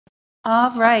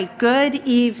All right, good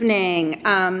evening.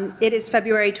 It is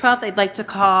February 12th. I'd like to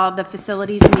call the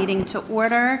facilities meeting to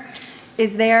order.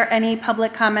 Is there any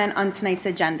public comment on tonight's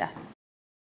agenda?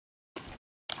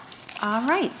 All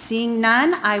right, seeing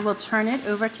none, I will turn it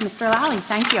over to Mr. Lally.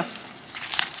 Thank you.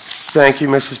 Thank you,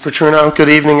 Mrs. Petruno. Good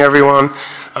evening, everyone.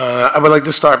 I would like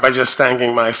to start by just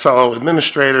thanking my fellow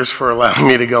administrators for allowing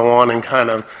me to go on and kind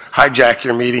of hijack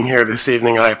your meeting here this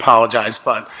evening. I apologize,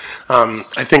 but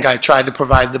I think I tried to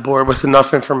provide the board with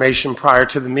enough information prior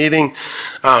to the meeting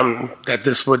that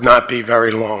this would not be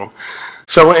very long.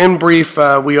 So in brief,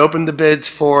 we opened the bids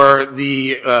for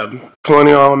the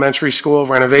Colonial Elementary School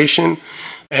renovation,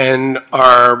 and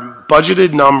our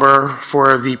budgeted number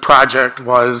for the project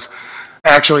was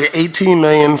actually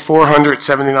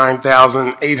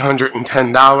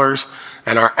 $18,479,810,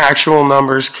 and our actual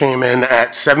numbers came in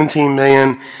at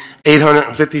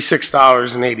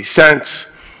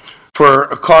 $17,856.80 for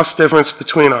a cost difference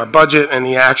between our budget and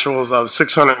the actuals of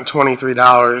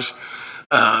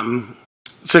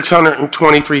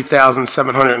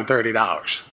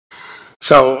 $623,730.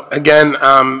 So again,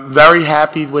 very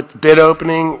happy with the bid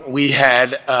opening. We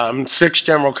had 6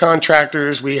 general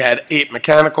contractors, we had 8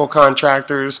 mechanical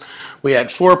contractors, we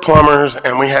had 4 plumbers,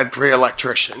 and we had 3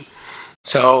 electricians.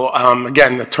 So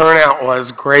again, the turnout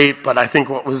was great, but I think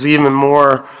what was even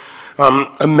more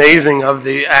amazing of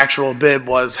the actual bid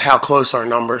was how close our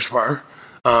numbers were.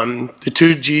 The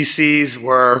 2 GCs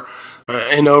were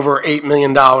in over $8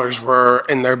 million, were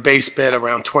in their base bid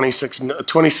around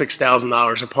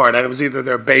 $26,000 apart. And it was either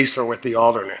their base or with the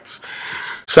alternates.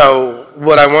 So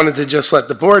what I wanted to just let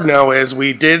the board know is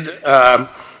we did,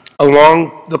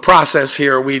 along the process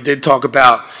here, we did talk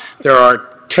about there are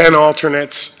 10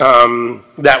 alternates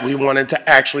that we wanted to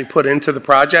actually put into the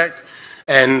project.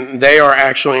 And they are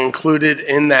actually included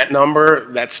in that number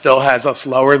that still has us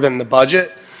lower than the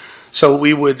budget. So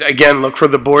we would, again, look for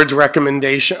the board's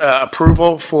recommendation,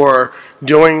 approval for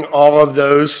doing all of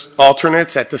those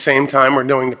alternates at the same time we're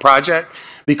doing the project,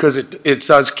 because it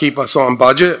does keep us on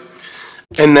budget.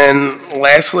 And then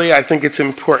lastly, I think it's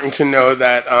important to know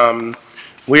that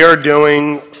we are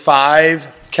doing 5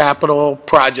 capital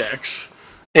projects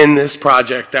in this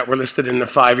project that were listed in the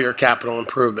 5-year capital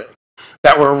improvement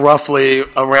that were roughly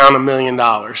around $1 million.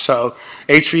 So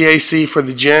HVAC for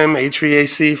the gym,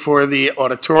 HVAC for the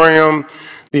auditorium,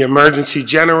 the emergency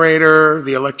generator,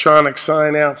 the electronic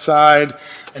sign outside,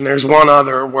 and there's one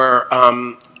other where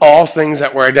all things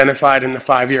that were identified in the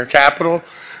 5-year capital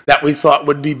that we thought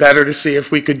would be better to see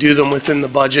if we could do them within the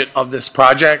budget of this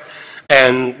project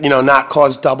and, you know, not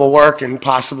cause double work and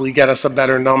possibly get us a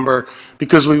better number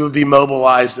because we would be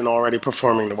mobilized and already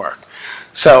performing the work.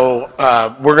 So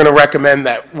we're going to recommend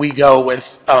that we go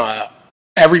with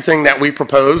everything that we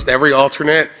proposed, every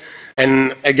alternate.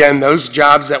 And again, those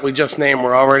jobs that we just named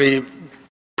were already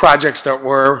projects that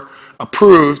were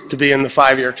approved to be in the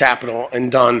 5-year capital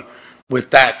and done with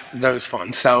those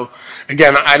funds. So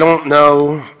again, I don't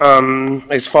know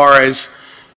as far as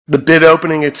the bid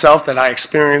opening itself that I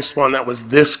experienced one that was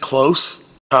this close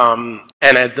and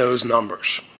at those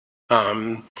numbers.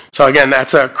 So again,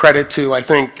 that's a credit to, I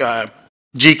think,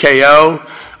 GKO,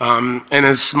 and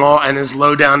as small and as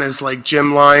low down as like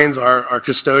Jim Lyons, our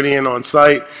custodian on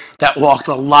site, that walked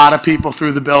a lot of people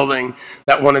through the building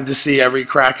that wanted to see every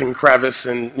crack and crevice,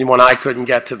 and when I couldn't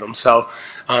get to them. So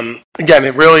again,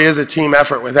 it really is a team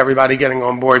effort with everybody getting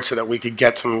on board so that we could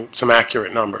get some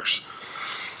accurate numbers.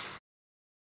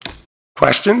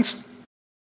 Questions?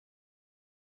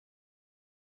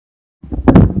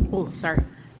 Oh, sorry.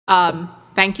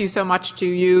 Thank you so much to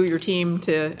you, your team,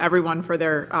 to everyone for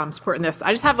their support in this.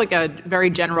 I just have like a very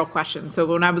general question. So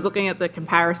when I was looking at the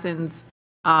comparisons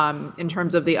in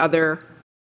terms of the other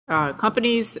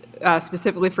companies,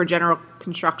 specifically for general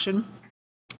construction,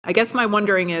 I guess my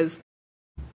wondering is,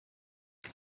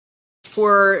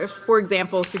 for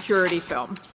example, security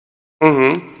film.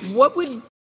 Mm-hmm.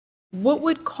 What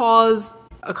would cause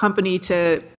a company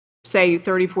to say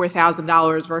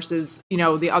 $34,000 versus, you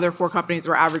know, the other 4 companies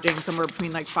were averaging somewhere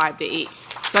between like 5 to 8.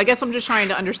 So I guess I'm just trying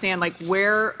to understand, like, why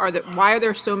are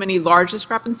there so many large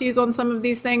discrepancies on some of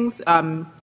these things, and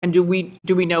do we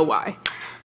know why?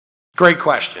 Great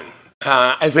question.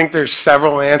 I think there's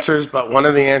several answers, but one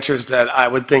of the answers that I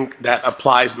would think that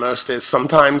applies most is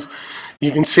sometimes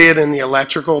you can see it in the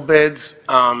electrical bids,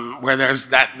 where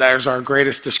there's our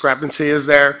greatest discrepancy is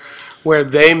there, where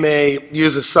they may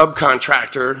use a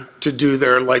subcontractor to do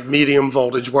their like medium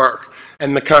voltage work,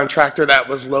 and the contractor that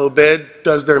was low bid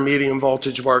does their medium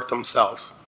voltage work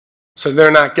themselves. So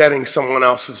they're not getting someone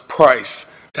else's price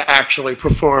to actually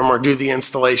perform or do the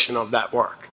installation of that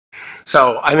work.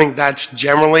 So I think that's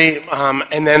generally,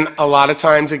 and then a lot of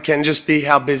times it can just be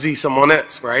how busy someone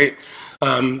is, right?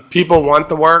 People want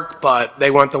the work, but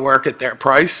they want the work at their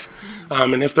price.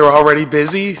 And if they're already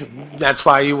busy, that's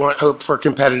why you hope for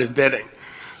competitive bidding.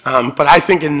 But I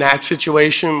think in that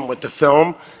situation with the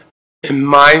film, in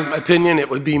my opinion, it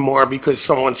would be more because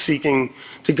someone's seeking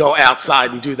to go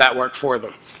outside and do that work for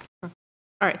them. All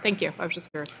right, thank you. I was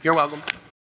just curious. You're welcome.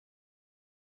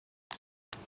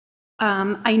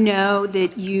 I know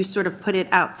that you sort of put it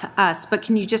out to us, but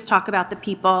can you just talk about the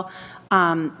people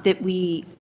that we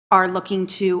are looking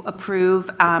to approve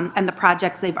and the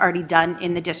projects they've already done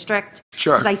in the district?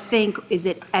 Sure. Because I think, is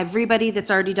it everybody that's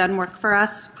already done work for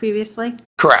us previously?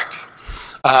 Correct.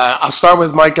 I'll start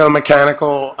with Myco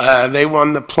Mechanical. They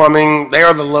won the plumbing. They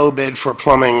are the low bid for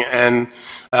plumbing and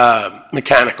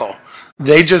mechanical.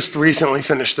 They just recently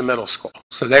finished the middle school,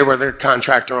 so they were the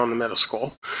contractor on the middle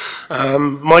school.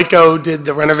 Myco did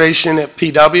the renovation at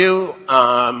PW.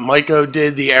 Myco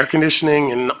did the air conditioning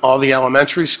in all the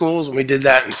elementary schools, and we did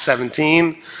that in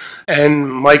 17. And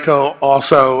Myco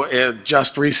also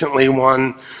just recently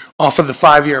won, off of the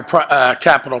 5-year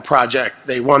capital project,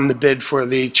 they won the bid for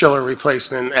the chiller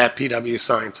replacement at PW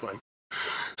Science Wing.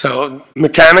 So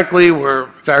mechanically, we're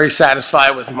very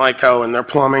satisfied with Myco and their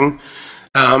plumbing.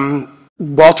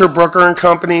 Walter Brooker and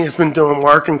Company has been doing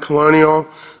work in Colonial,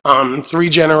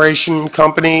 3-generation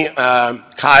company.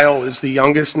 Kyle is the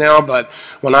youngest now, but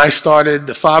when I started,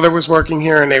 the father was working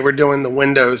here and they were doing the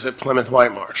windows at Plymouth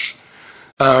Whitemarsh.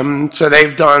 So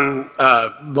they've done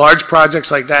large projects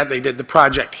like that. They did the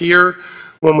project here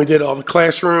when we did all the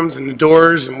classrooms and the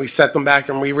doors, and we set them back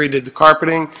and we redid the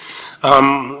carpeting.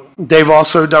 They've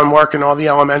also done work in all the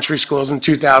elementary schools in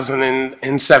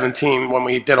 2017 when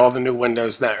we did all the new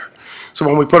windows there. So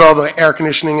when we put all the air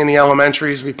conditioning in the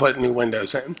elementaries, we put new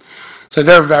windows in. So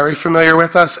they're very familiar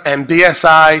with us. And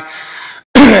BSI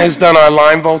has done our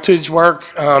line voltage work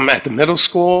at the middle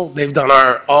school. They've done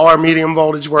all our medium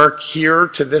voltage work here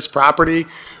to this property.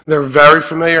 They're very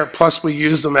familiar. Plus, we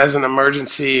use them as an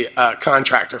emergency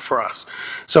contractor for us.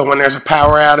 So when there's a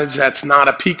power outage that's not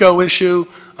a PICO issue,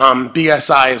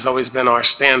 BSI has always been our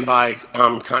standby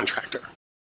contractor.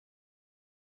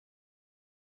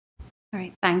 All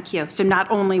right, thank you. So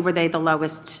not only were they the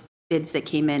lowest bids that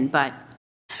came in, but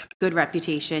good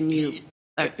reputation.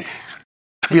 I'd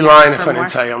be lying if I didn't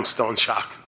tell you I'm still in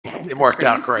shock. It worked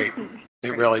out great.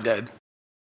 It really did.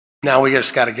 Now we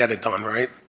just got to get it done, right?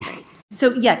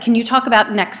 So yeah, can you talk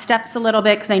about next steps a little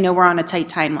bit? Because I know we're on a tight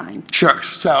timeline. Sure.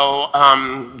 So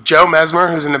Joe Mesmer,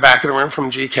 who's in the back of the room from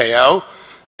GKO,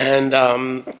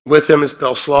 and with him is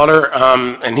Bill Slaughter,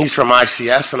 and he's from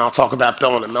ICS, and I'll talk about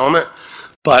Bill in a moment.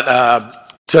 But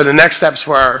so the next steps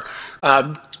were,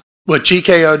 what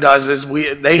GKO does is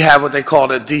they have what they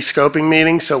call a de-scoping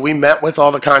meeting. So we met with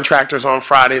all the contractors on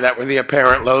Friday that were the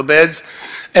apparent low bids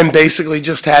and basically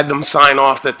just had them sign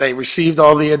off that they received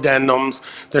all the addendums.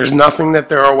 There's nothing that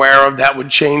they're aware of that would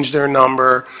change their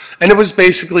number. And it was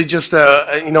basically just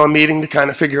a meeting to kind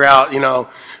of figure out,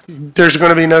 there's going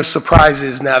to be no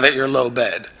surprises now that you're low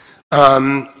bid.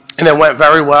 And it went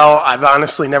very well. I've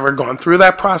honestly never gone through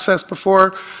that process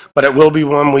before, but it will be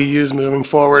one we use moving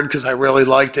forward because I really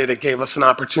liked it. It gave us an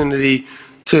opportunity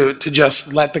to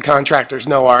just let the contractors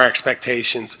know our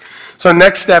expectations. So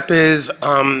next step is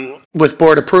with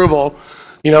board approval,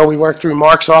 we work through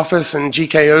Mark's office and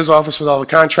GKO's office with all the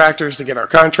contractors to get our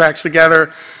contracts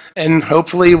together, and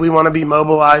hopefully we want to be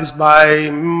mobilized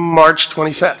by March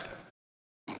 25th.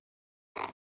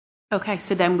 Okay,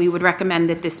 so then we would recommend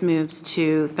that this moves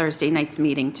to Thursday night's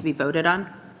meeting to be voted on?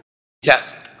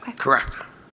 Yes, okay. Correct.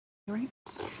 All right.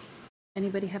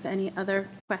 Anybody have any other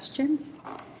questions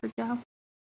for Joe?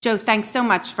 Joe, thanks so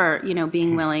much for,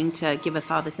 being willing to give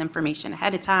us all this information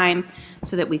ahead of time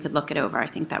so that we could look it over. I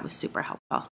think that was super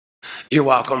helpful. You're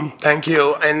welcome. Thank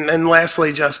you. And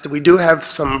lastly, we do have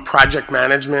some project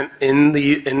management in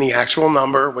the actual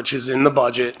number, which is in the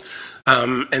budget.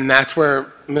 And that's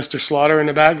where Mr. Slaughter in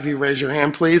the back, if you raise your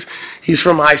hand, please. He's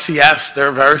from ICS.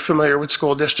 They're very familiar with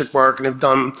school district work and have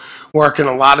done work in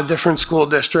a lot of different school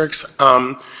districts.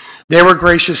 They were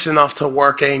gracious enough to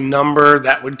work a number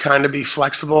that would kind of be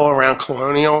flexible around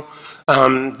Colonial,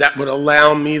 that would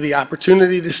allow me the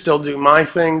opportunity to still do my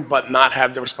thing, but not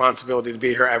have the responsibility to be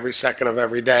here every second of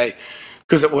every day,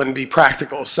 because it wouldn't be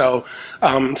practical. So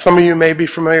some of you may be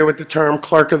familiar with the term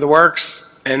clerk of the works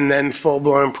and then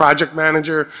full-blown project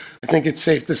manager. I think it's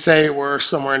safe to say we're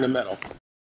somewhere in the middle.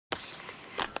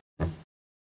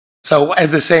 So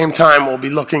at the same time, we'll be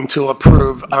looking to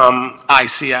approve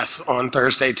ICS on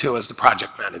Thursday too as the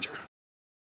project manager.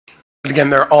 But again,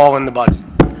 they're all in the budget.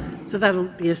 So that'll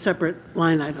be a separate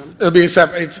line item. It'll be a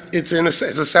separate, it's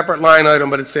a separate line item,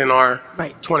 but it's in our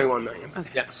Right. 21 million. Okay.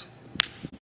 Yes.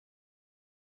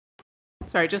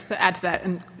 Sorry, just to add to that,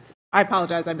 and I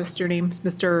apologize, I missed your name,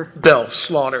 Mr. Bill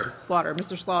Slaughter. Slaughter,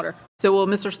 Mr. Slaughter. So will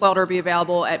Mr. Slaughter be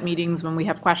available at meetings when we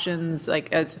have questions,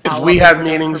 like as If follow-up? we have or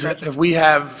meetings, prevention? if we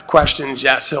have questions,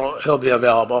 yes, he'll be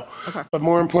available. Okay. But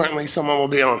more importantly, someone will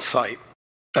be on site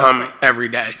every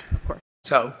day. Of course.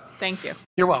 So Thank you.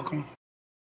 you're welcome.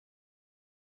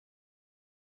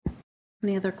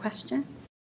 Any other questions?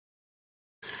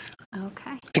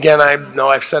 Okay. Again, I know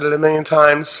I've said it a million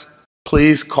times.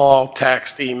 Please call,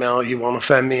 text, email. You won't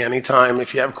offend me anytime.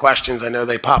 If you have questions, I know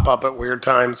they pop up at weird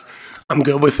times. I'm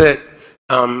good with it.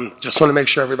 Just want to make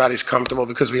sure everybody's comfortable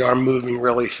because we are moving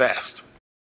really fast.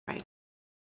 Right.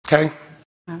 Okay?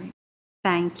 All right.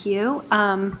 Thank you.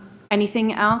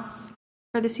 Anything else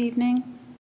for this evening,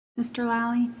 Mr.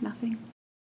 Lally? Nothing?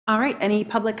 All right. Any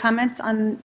public comments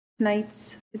on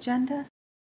tonight's agenda?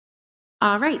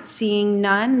 All right. Seeing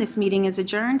none, this meeting is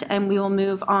adjourned, and we will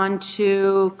move on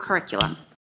to curriculum.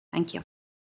 Thank you.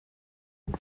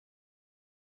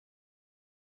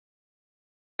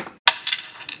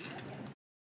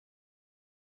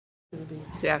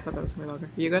 Yeah, I thought that was my longer.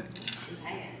 You good?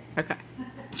 Okay.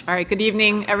 All right, good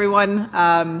evening, everyone.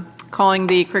 Calling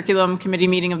the curriculum committee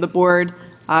meeting of the board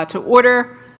to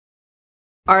order.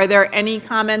 Are there any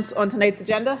comments on tonight's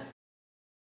agenda?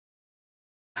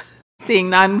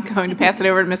 Seeing none, going to pass it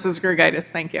over to Mrs.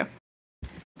 Grigaitis. Thank you.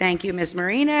 Thank you, Ms.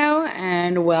 Marino,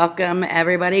 and welcome,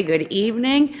 everybody. Good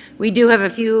evening. We do have a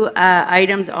few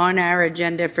items on our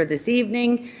agenda for this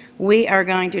evening. We are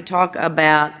going to talk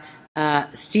about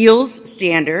SEALS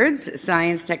standards,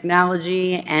 science,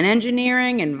 technology, and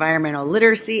engineering, environmental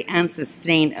literacy, and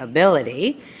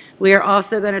sustainability. We are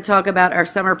also going to talk about our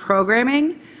summer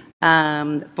programming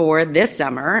for this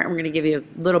summer. I'm going to give you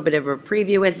a little bit of a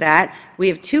preview with that. We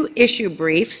have 2 issue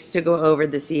briefs to go over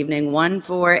this evening, one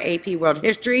for AP World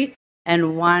History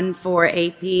and one for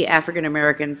AP African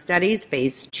American Studies,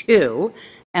 Phase 2,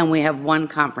 and we have 1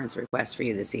 conference request for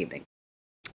you this evening.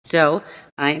 So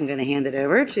I am going to hand it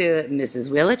over to Mrs.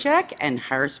 Wilczek and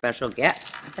her special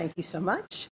guests. Thank you so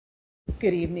much.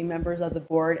 Good evening, members of the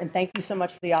board, and thank you so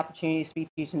much for the opportunity to speak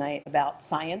to you tonight about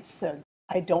science. So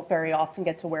I don't very often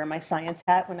get to wear my science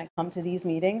hat when I come to these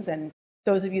meetings, and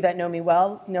those of you that know me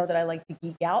well know that I like to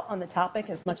geek out on the topic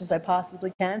as much as I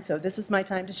possibly can, so this is my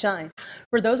time to shine.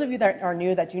 For those of you that are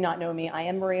new that do not know me, I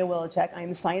am Maria Wilczek. I am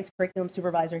the science curriculum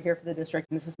supervisor here for the district,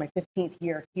 and this is my 15th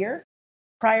year here.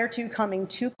 Prior to coming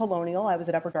to Colonial, I was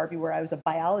at Upper Darby where I was a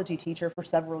biology teacher for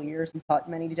several years and taught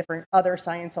many different other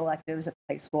science electives at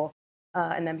the high school,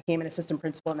 and then became an assistant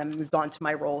principal and then moved on to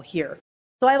my role here.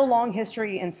 So I have a long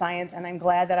history in science, and I'm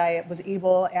glad that I was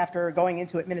able, after going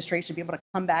into administration, to be able to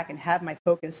come back and have my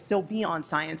focus still be on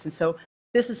science. And so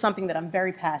this is something that I'm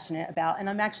very passionate about, and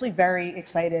I'm actually very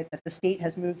excited that the state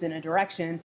has moved in a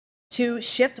direction to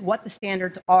shift what the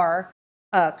standards are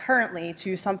currently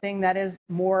to something that is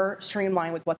more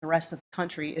streamlined with what the rest of the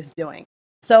country is doing.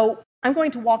 So I'm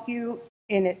going to walk you,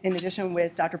 in addition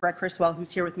with Dr. Brett Criswell, who's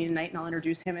here with me tonight, and I'll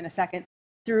introduce him in a second,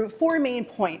 through 4 main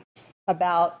points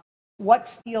about what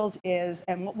SEALS is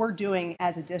and what we're doing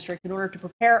as a district in order to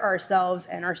prepare ourselves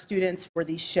and our students for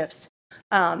these shifts,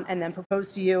 and then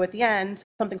propose to you at the end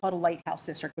something called a lighthouse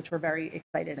district, which we're very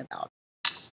excited about.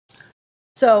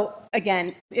 So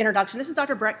again, introduction. This is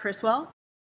Dr. Brett Criswell.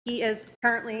 He is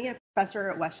currently a professor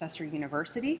at Westchester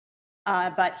University,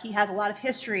 but he has a lot of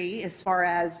history as far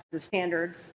as the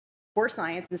standards for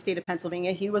science in the state of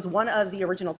Pennsylvania. He was one of the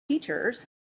original teachers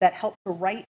that helped to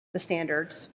write the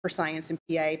standards for science in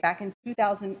PA back in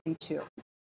 2002.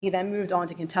 He then moved on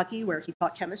to Kentucky, where he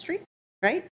taught chemistry,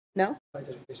 right? No?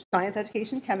 Science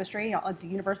education, chemistry at the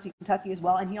University of Kentucky as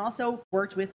well. And he also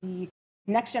worked with the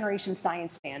Next Generation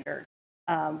Science Standard,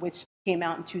 which came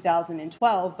out in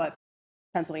 2012, but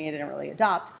Pennsylvania didn't really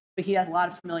adopt. But he has a lot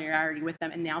of familiarity with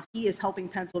them. And now he is helping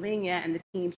Pennsylvania and the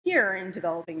team here in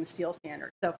developing the SEAL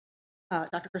standard. So,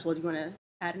 Dr. Criswell, do you want to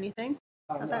add anything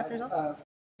about that for yourself?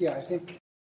 Yeah, I think,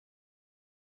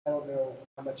 I don't know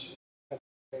how much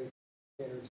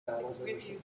standards battles over.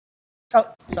 Oh,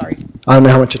 sorry. I don't know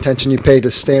how much attention you pay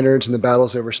to standards and the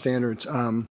battles over standards.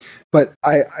 But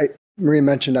Maria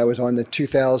mentioned I was on the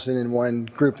 2001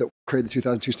 group that created the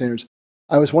 2002 standards.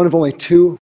 I was one of only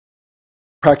 2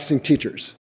 practicing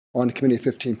teachers on a committee of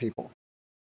 15 people.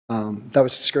 That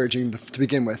was discouraging to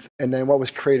begin with. And then what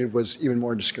was created was even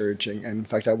more discouraging. And in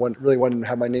fact, I really wanted to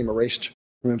have my name erased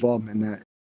from involvement in that.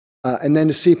 And then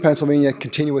to see Pennsylvania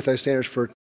continue with those standards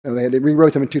for, they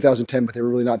rewrote them in 2010, but they were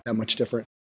really not that much different.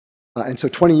 And so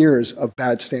 20 years of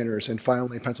bad standards, and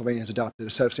finally Pennsylvania has adopted a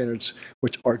set of standards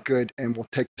which are good and will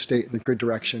take the state in the good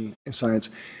direction in science.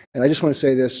 And I just want to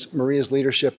say this, Maria's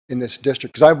leadership in this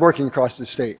district, because I'm working across the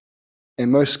state,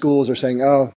 and most schools are saying,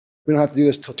 oh, we don't have to do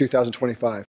this until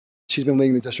 2025. She's been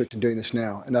leading the district and doing this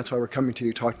now, and that's why we're coming to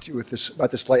you, talk to you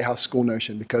about this lighthouse school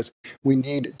notion, because we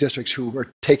need districts who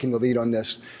are taking the lead on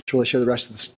this to really show the rest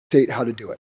of the state how to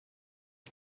do it.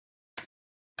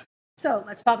 So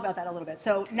let's talk about that a little bit.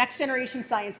 So next generation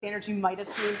science standards, you might have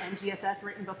seen NGSS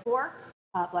written before.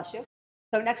 Bless you.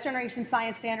 So next generation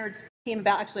science standards came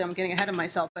about, actually I'm getting ahead of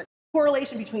myself, but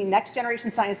correlation between next generation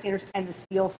science standards and the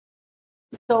SEAL.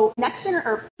 So PA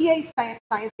science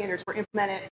standards were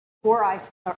implemented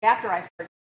after I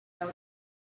started.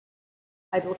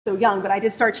 I look so young, but I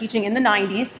did start teaching in the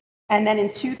 90s. And then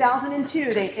in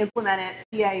 2002, PA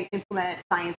implemented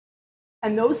science.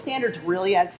 And those standards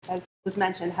really, as was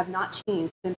mentioned, have not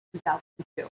changed since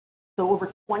 2002. So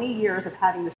over 20 years of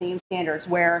having the same standards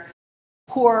where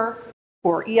core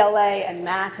for ELA and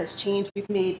math has changed. We've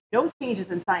made no changes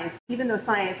in science, even though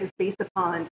science is based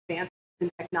upon advances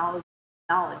in technology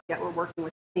and knowledge, yet we're working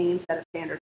with the same set of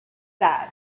standards.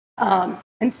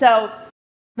 And so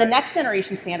the next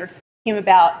generation standards came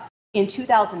about in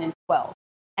 2012.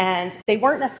 And they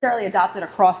weren't necessarily adopted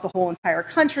across the whole entire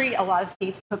country. A lot of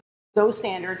states took those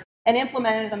standards and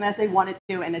implemented them as they wanted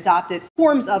to and adopted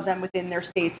forms of them within their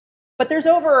states. But there's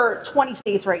over 20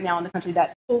 states right now in the country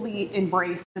that fully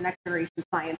embrace the next generation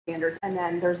science standards. And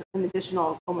then there's an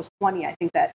additional almost 20, I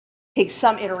think, that take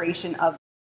some iteration of.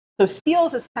 So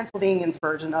SEALS is Pennsylvania's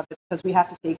version of it because we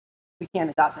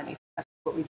can't adopt anything. That's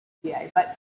what we do.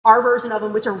 But our version of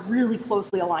them, which are really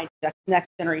closely aligned to next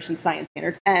generation science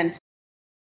standards. And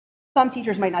some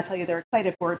teachers might not tell you they're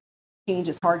excited for it. Change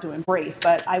is hard to embrace,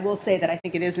 but I will say that I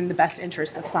think it is in the best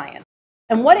interest of science.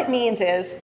 And what it means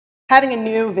is having a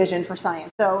new vision for science.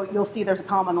 So you'll see there's a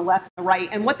column on the left and the right.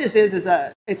 And what this is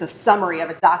it's a summary of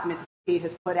a document that the state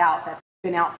has put out that's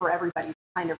been out for everybody to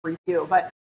kind of review. But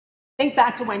think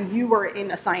back to when you were in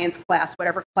a science class,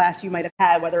 whatever class you might have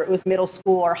had, whether it was middle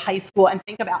school or high school, and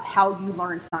think about how you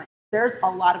learned science. There's a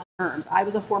lot of terms. I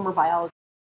was a former biologist.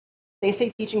 They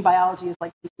say teaching biology is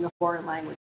like teaching a foreign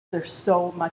language. There's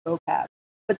so much vocab.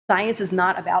 But science is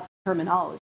not about the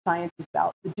terminology. Science is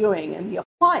about the doing and the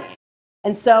applying.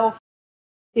 And so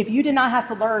if you did not have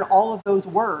to learn all of those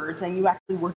words and you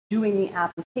actually were doing the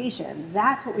application,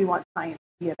 that's what we want science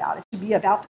to be about. It should be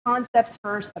about the concepts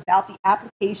first, about the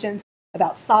applications,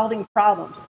 about solving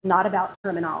problems, not about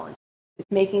terminology. It's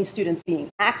making students being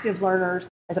active learners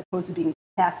as opposed to being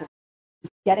passive.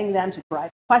 It's getting them to drive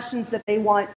questions that they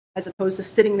want as opposed to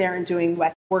sitting there and doing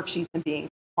worksheets and being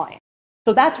compliant.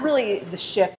 So that's really the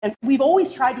shift. And we've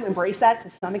always tried to embrace that to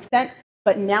some extent,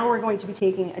 but now we're going to be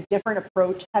taking a different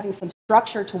approach, having some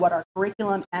structure to what our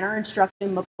curriculum and our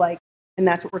instruction looks like, and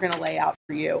that's what we're going to lay out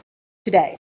for you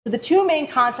today. So the two main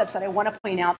concepts that I want to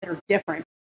point out that are different,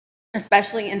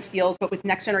 especially in SEALS, but with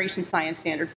next generation science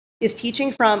standards, is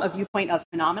teaching from a viewpoint of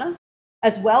phenomena,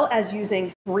 as well as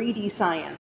using 3D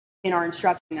science in our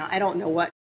instruction. Now, I don't know what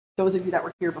those of you that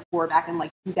were here before, back in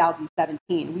like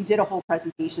 2017, we did a whole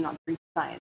presentation on 3D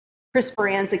science. Chris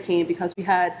Baranza came because we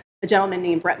had a gentleman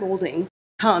named Brett Moulding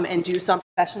come and do some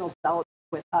professional development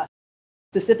with us,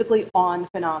 specifically on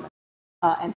phenomena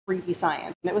and 3D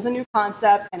science. And it was a new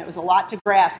concept and it was a lot to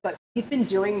grasp, but we've been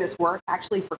doing this work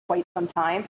actually for quite some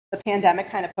time. The pandemic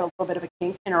kind of put a little bit of a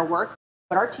kink in our work,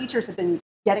 but our teachers have been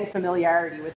getting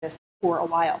familiarity with this for a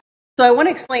while. So I want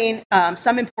to explain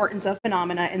some importance of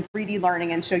phenomena in 3D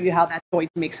learning and show you how that's going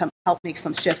to help make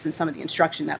some shifts in some of the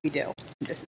instruction that we do.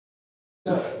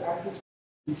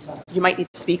 You might need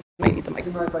to speak. You might need the mic. Do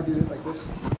you mind if I do it like this?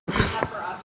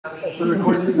 That's the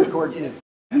recording.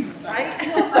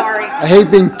 Sorry. I hate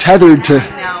being tethered to.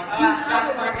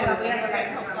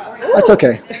 That's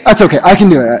okay. That's okay. I can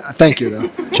do it. Thank you, though.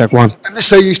 Check one. I'm just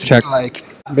so used to like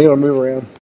being able to move around.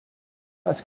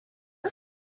 That's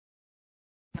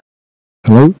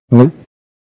Hello? All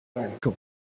right, cool.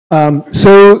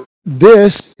 So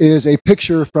this is a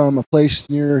picture from a place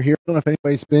near here. I don't know if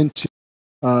anybody's been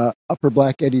to Upper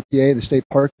Black Eddy, PA, the state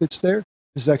park that's there.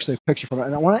 This is actually a picture from it.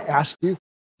 And I want to ask you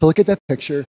to look at that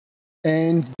picture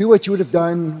and do what you would have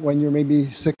done when you're maybe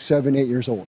 6, 7, 8 years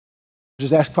old.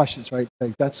 Just ask questions, right?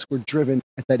 Like we're driven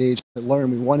at that age to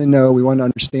learn. We want to know, we want to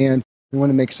understand, we want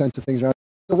to make sense of things around.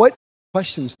 So what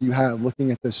questions do you have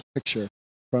looking at this picture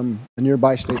from a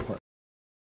nearby state park?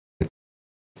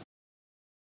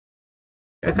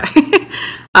 Okay.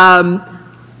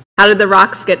 How how did the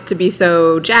rocks get to be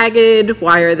so jagged?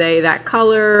 Why are they that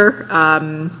color?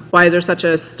 Why is there such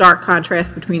a stark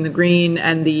contrast between the green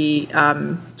and the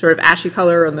sort of ashy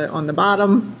color on the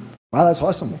bottom? Wow, that's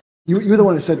awesome. You were the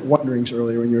one that said wonderings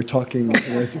earlier when you were talking.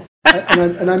 And I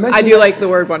mentioned I do like the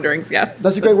word wonderings, yes.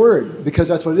 That's a great word because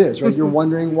that's what it is, right? You're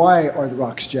wondering why are the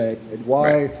rocks jagged?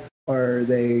 Why are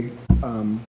they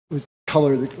with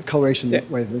the coloration? Yeah.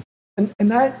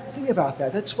 And that thing about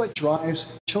that's what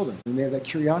drives children, and they have that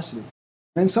curiosity.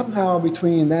 And somehow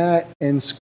between that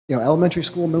and elementary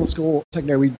school, middle school,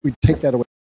 secondary, we take that away.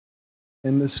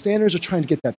 And the standards are trying to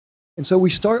get that. And so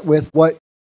we start with what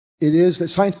it is that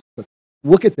science.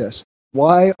 Look at this.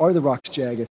 Why are the rocks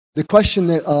jagged? The question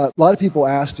that a lot of people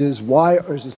asked is why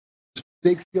is this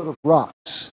big field of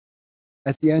rocks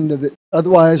at the end of it?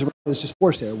 Otherwise, it's just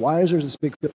forest area. Why is there this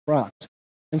big field of rocks?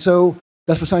 And so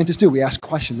that's what scientists do. We ask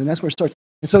questions, and that's where it starts.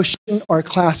 And so in our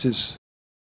classes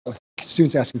of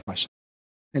students asking questions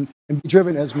and be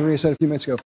driven, as Maria said a few minutes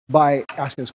ago, by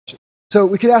asking those questions. So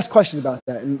we could ask questions about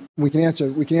that, and we can answer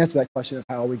that question of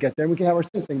how we get there, and we can have our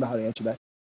students think about how to answer that.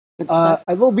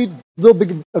 A little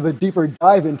bit of a deeper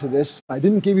dive into this. I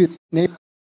didn't give you the name of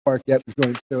the park yet. We're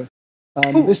going to do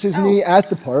it. This is me at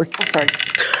the park. I'm sorry.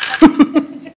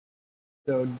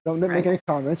 So don't make any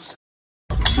comments.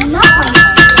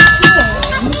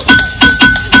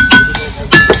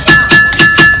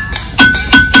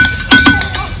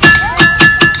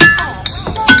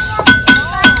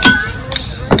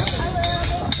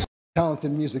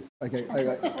 Talented music. Okay,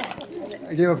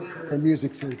 I do have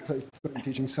music for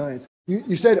teaching science.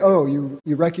 You said, you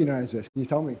recognize this. Can you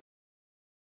tell me?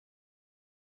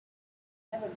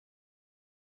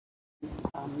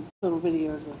 Little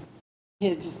videos of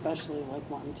kids, especially like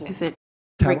wanting to. Is it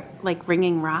like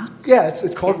Ringing Rock? Yeah,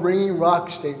 it's called Ringing Rock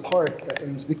State Park,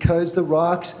 and it's because the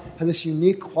rocks have this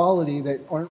unique quality that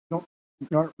aren't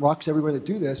rocks everywhere that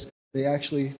do this. They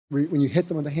actually, when you hit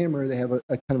them with a hammer, they have a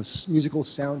kind of musical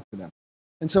sound to them.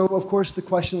 And so, of course, the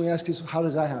question we ask is, how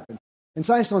does that happen? And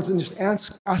science doesn't just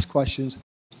ask questions.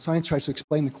 Science tries to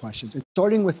explain the questions. And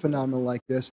starting with phenomena like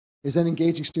this is then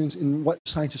engaging students in what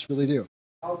scientists really do.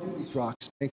 How do these rocks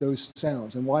make those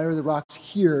sounds? And why are the rocks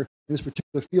here in this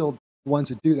particular field the ones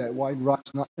that do that? Why do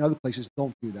rocks not in other places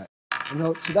don't do that?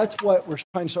 So that's what we're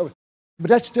trying to start with. But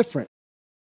that's different.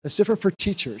 That's different for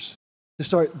teachers to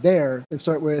start there and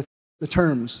start with the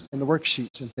terms and the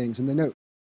worksheets and things and the notes.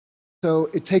 So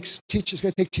it's going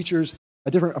to take teachers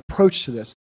a different approach to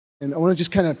this. And I want to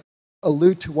just kind of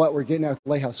allude to what we're getting at the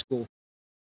Lighthouse School.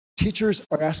 Teachers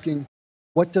are asking,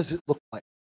 what does it look like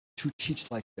to teach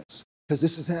like this? Because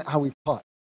this is how we've taught.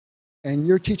 And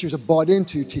your teachers have bought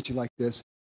into teaching like this.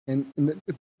 And in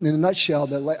a nutshell,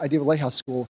 the idea of Lighthouse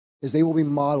School is they will be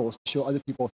models to show other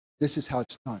people this is how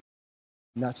it's done.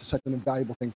 And that's such an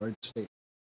invaluable thing for our state.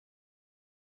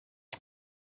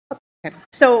 Okay.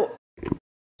 So,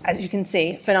 as you can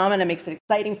see, phenomena makes it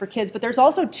exciting for kids, but there's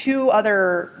also two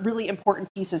other really important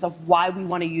pieces of why we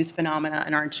want to use phenomena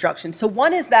in our instruction. So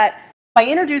one is that by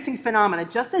introducing phenomena,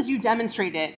 just as you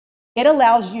demonstrated, it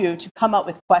allows you to come up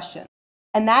with questions.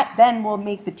 And that then will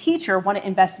make the teacher want to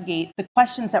investigate the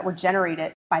questions that were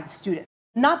generated by the student.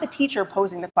 Not the teacher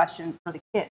posing the question for the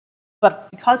kids, but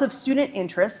because of student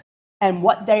interest and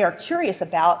what they are curious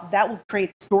about, that will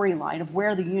create the storyline of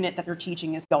where the unit that they're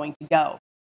teaching is going to go.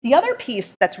 The other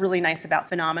piece that's really nice about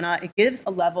phenomena, it gives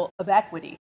a level of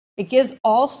equity. It gives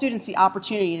all students the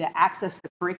opportunity to access the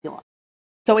curriculum.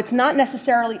 So it's not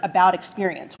necessarily about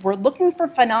experience. We're looking for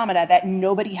phenomena that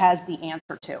nobody has the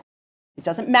answer to. It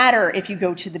doesn't matter if you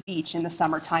go to the beach in the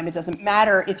summertime. It doesn't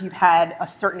matter if you've had a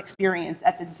certain experience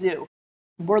at the zoo.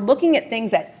 We're looking at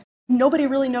things that nobody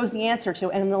really knows the answer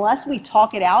to. And unless we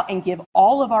talk it out and give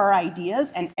all of our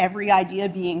ideas and every idea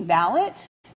being valid,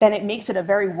 then it makes it a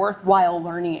very worthwhile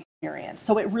learning experience.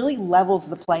 So it really levels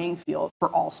the playing field for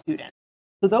all students.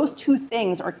 So those two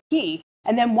things are key.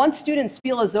 And then once students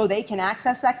feel as though they can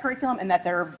access that curriculum and that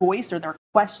their voice or their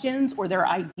questions or their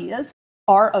ideas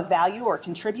are of value or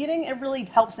contributing, it really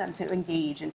helps them to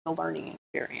engage in the learning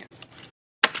experience.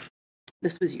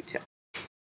 This was you too.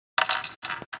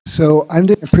 So I'm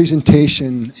doing a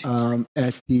presentation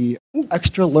at the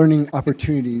Extra Learning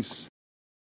Opportunities.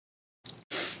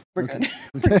 We're good.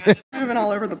 We're good. Moving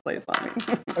all over the place on me.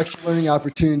 Extra Learning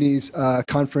Opportunities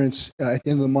conference at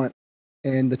the end of the month.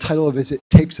 And the title of it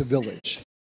Takes a Village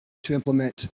to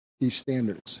implement these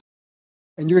standards.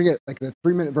 And you're going to get like the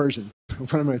 3-minute version of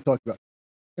what I'm going to talk about.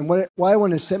 And why I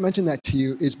want to mention that to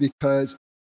you is because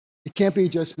it can't be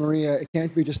just Maria, it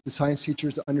can't be just the science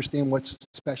teachers to understand what's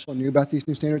special and new about these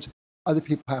new standards. Other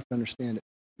people have to understand it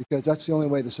because that's the only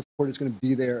way the support is going to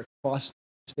be there across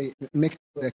the state and make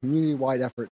it a community-wide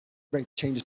effort great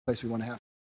changes to the place we want to have.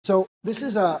 So this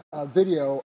is a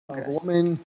video of a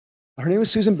woman. Her name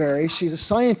is Susan Berry. She's a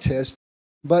scientist,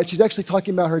 but she's actually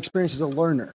talking about her experience as a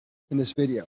learner in this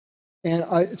video. And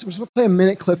we're going to play a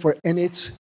minute clip for it, and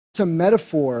it's a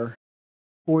metaphor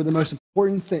for the most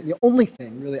important thing, the only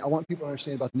thing, really, I want people to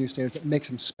understand about the new standards that makes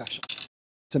them special.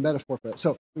 It's a metaphor for that.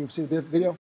 So, we see the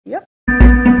video? Yep.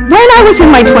 When I was in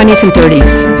my 20s and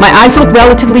 30s, my eyes looked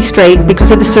relatively straight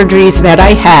because of the surgeries that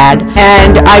I had,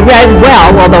 and I read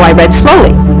well, although I read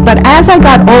slowly. But as I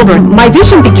got older, my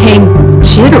vision became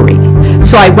jittery.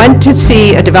 So I went to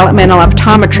see a developmental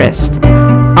optometrist.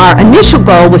 Our initial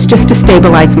goal was just to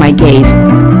stabilize my gaze.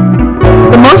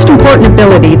 The most important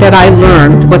ability that I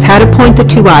learned was how to point the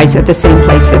two eyes at the same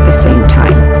place at the same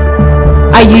time.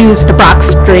 I used the Brock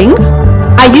string,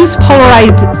 I used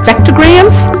polarized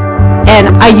vectograms, and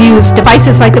I used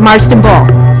devices like the Marsden ball.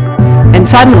 And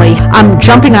suddenly, I'm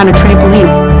jumping on a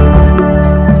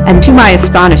trampoline. And to my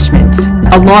astonishment,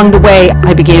 along the way,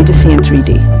 I began to see in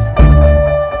 3D.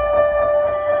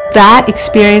 That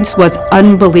experience was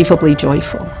unbelievably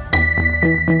joyful.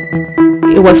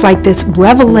 It was like this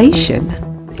revelation.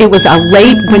 It was a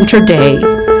late winter day,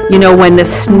 you know, when the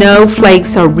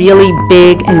snowflakes are really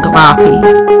big and gloppy.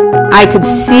 I could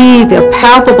see the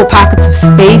palpable pockets of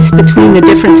space between the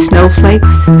different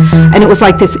snowflakes, and it was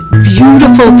like this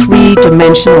beautiful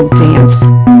three-dimensional dance.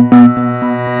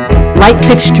 Light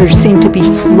fixtures seemed to be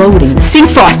floating. Sea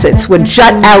faucets would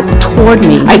jut out toward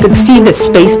me. I could see the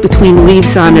space between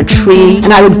leaves on a tree,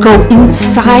 and I would go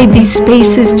inside these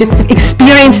spaces just to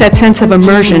experience that sense of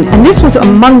immersion. And this was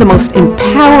among the most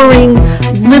empowering,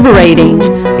 liberating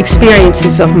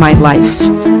experiences of my life.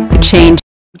 It changed.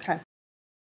 Okay.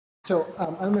 So I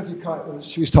don't know if you caught what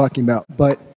she was talking about,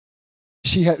 but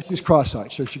she was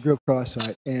cross-eyed. So she grew up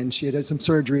cross-eyed, and she had some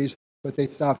surgeries, but they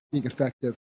stopped being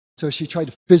effective. So she tried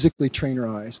to physically train her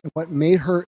eyes. And what made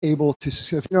her able to,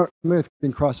 if you're not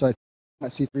being cross-eyed,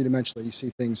 not see three-dimensionally, you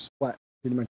see things flat,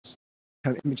 three-dimensional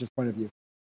kind of image in front of you.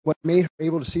 What made her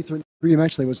able to see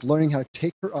three-dimensionally was learning how to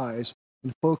take her eyes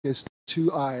and focus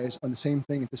two eyes on the same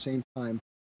thing at the same time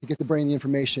to get the brain the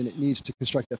information it needs to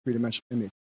construct that three-dimensional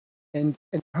image. And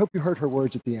I hope you heard her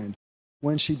words at the end.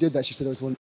 When she did that, she said it was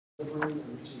one.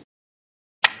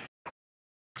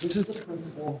 This is the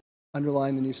principle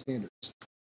underlying the new standards,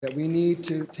 that we need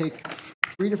to take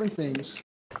three different things,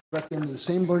 direct them to the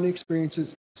same learning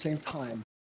experiences at the same time.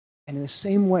 And in the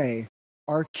same way,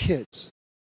 our kids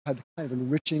have the kind of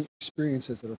enriching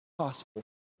experiences that are possible.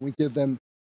 We give them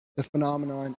the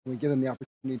phenomenon, and we give them the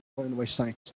opportunity to learn the way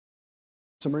science.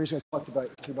 So Marie's going to talk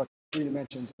about three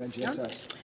dimensions of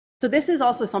NGSS. So this is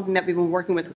also something that we've been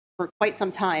working with for quite some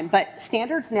time, but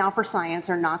standards now for science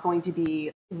are not going to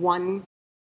be one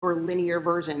or linear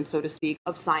version, so to speak,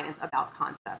 of science about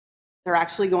concepts. They're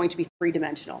actually going to be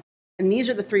three-dimensional. And these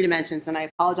are the three dimensions, and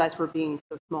I apologize for being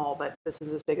so small, but this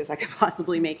is as big as I could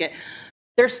possibly make it.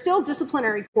 They're still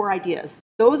disciplinary core ideas.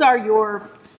 Those are your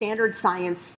standard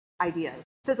science ideas: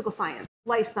 physical science,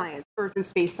 life science, earth and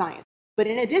space science. But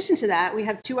in addition to that, we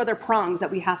have two other prongs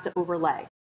that we have to overlay.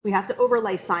 We have to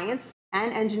overlay science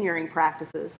and engineering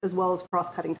practices, as well as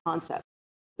cross-cutting concepts.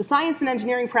 The science and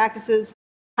engineering practices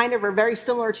kind of are very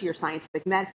similar to your scientific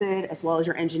method, as well as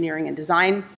your engineering and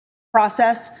design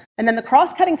process. And then the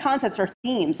cross-cutting concepts are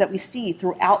themes that we see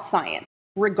throughout science,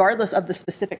 regardless of the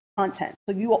specific content.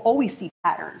 So you will always see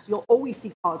patterns. You'll always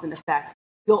see cause and effect.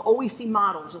 You'll always see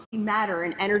models. You'll see matter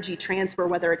and energy transfer,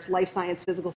 whether it's life science,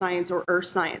 physical science, or earth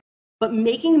science. But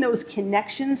making those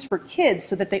connections for kids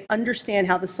so that they understand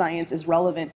how the science is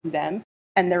relevant to them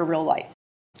and their real life,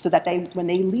 so that when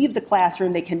they leave the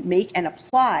classroom, they can make and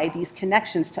apply these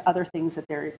connections to other things that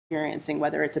they're experiencing,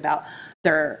 whether it's about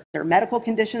their medical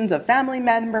conditions of family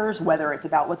members, whether it's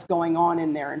about what's going on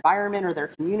in their environment or their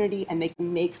community, and they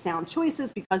can make sound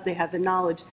choices because they have the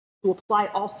knowledge to apply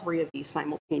all three of these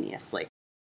simultaneously.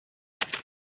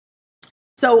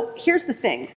 So here's the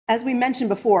thing. As we mentioned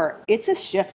before, it's a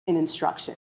shift in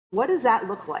instruction. What does that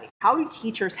look like? How do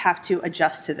teachers have to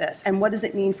adjust to this? And what does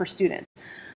it mean for students?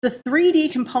 The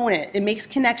 3D component, it makes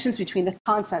connections between the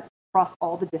concepts across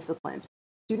all the disciplines.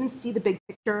 Students see the big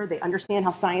picture. They understand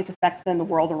how science affects them, the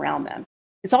world around them.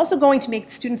 It's also going to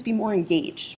make students be more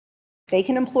engaged. They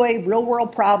can employ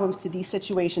real-world problems to these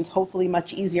situations, hopefully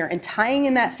much easier. And tying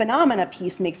in that phenomena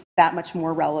piece makes it that much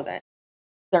more relevant.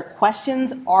 Their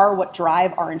questions are what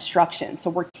drive our instruction. So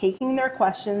we're taking their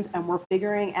questions and we're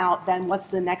figuring out then what's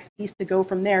the next piece to go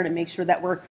from there to make sure that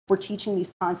we're teaching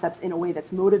these concepts in a way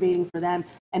that's motivating for them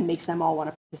and makes them all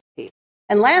want to participate.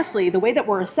 And lastly, the way that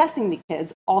we're assessing the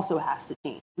kids also has to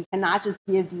change. We cannot just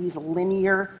give these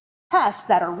linear tests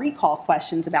that are recall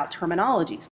questions about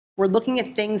terminologies. We're looking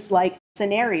at things like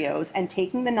scenarios and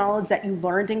taking the knowledge that you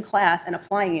learned in class and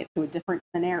applying it to a different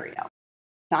scenario.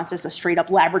 Not just a straight up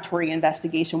laboratory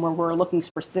investigation where we're looking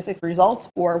specific results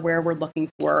or where we're looking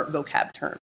for vocab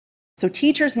terms. So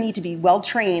teachers need to be well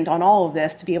trained on all of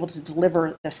this to be able to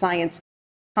deliver the science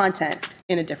content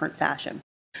in a different fashion.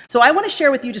 So I want to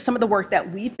share with you just some of the work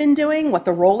that we've been doing, what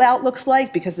the rollout looks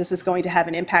like, because this is going to have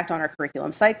an impact on our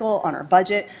curriculum cycle, on our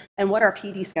budget, and what our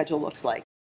PD schedule looks like.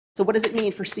 So what does it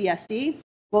mean for CSD?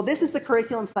 Well, this is the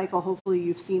curriculum cycle. Hopefully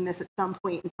you've seen this at some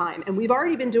point in time. And we've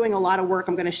already been doing a lot of work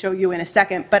I'm going to show you in a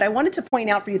second, but I wanted to point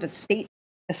out for you that state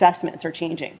assessments are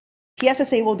changing.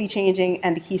 PSSA will be changing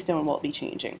and the Keystone will be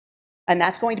changing. And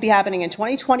that's going to be happening in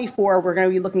 2024. We're going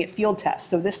to be looking at field tests.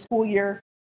 So this school year,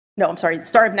 the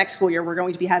start of next school year, we're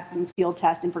going to be having field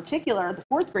tests. In particular, the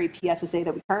 4th grade PSSA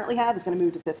that we currently have is going to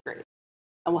move to 5th grade.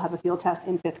 And we'll have a field test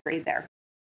in 5th grade there.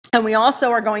 And we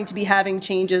also are going to be having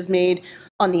changes made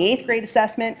on the 8th grade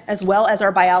assessment, as well as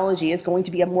our biology is going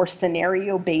to be a more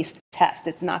scenario-based test.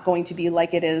 It's not going to be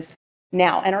like it is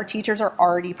now. And our teachers are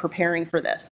already preparing for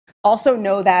this. Also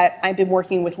know that I've been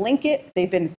working with Linkit.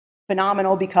 They've been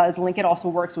phenomenal because Linkit also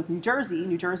works with New Jersey.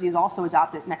 New Jersey has also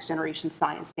adopted next generation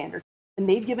science standards. And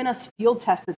they've given us field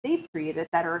tests that they've created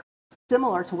that are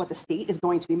similar to what the state is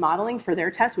going to be modeling for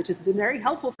their tests, which has been very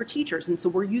helpful for teachers. And so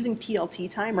we're using PLT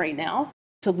time right now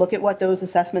to look at what those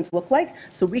assessments look like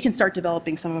so we can start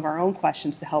developing some of our own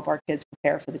questions to help our kids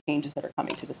prepare for the changes that are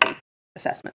coming to the state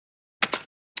assessment.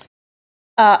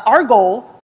 Our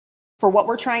goal for what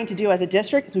we're trying to do as a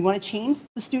district is we want to change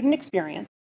the student experience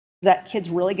so that kids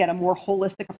really get a more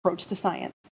holistic approach to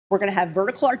science. We're going to have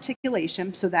vertical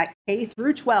articulation so that K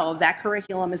through 12, that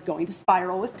curriculum is going to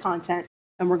spiral with content,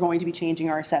 and we're going to be changing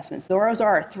our assessments. Those are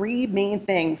our 3 main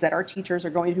things that our teachers are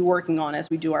going to be working on as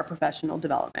we do our professional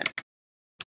development.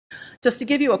 Just to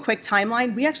give you a quick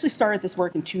timeline, we actually started this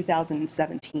work in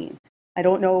 2017. I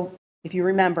don't know if you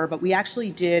remember, but we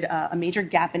actually did a major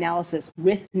gap analysis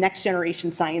with next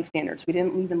generation science standards. We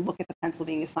didn't even look at the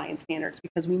Pennsylvania science standards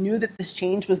because we knew that this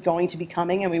change was going to be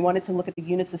coming, and we wanted to look at the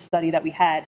units of study that we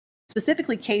had,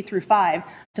 specifically K through 5,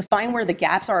 to find where the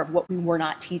gaps are of what we were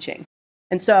not teaching.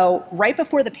 And so right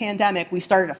before the pandemic, we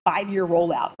started a 5-year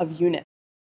rollout of units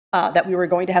that we were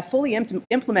going to have fully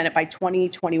implemented by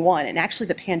 2021. And actually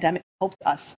the pandemic helped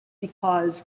us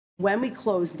because when we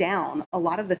closed down, a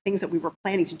lot of the things that we were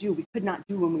planning to do, we could not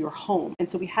do when we were home. And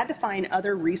so we had to find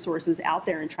other resources out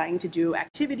there and trying to do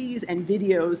activities and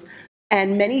videos,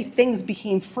 and many things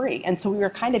became free. And so we were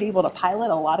kind of able to pilot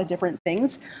a lot of different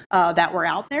things that were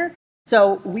out there.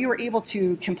 So we were able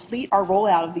to complete our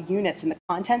rollout of the units and the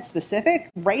content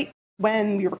specific right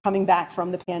when we were coming back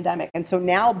from the pandemic. And so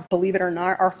now, believe it or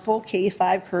not, our full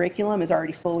K-5 curriculum is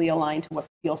already fully aligned to what the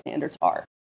field standards are.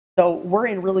 So we're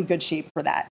in really good shape for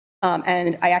that.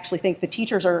 And I actually think the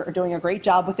teachers are doing a great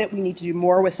job with it. We need to do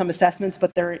more with some assessments,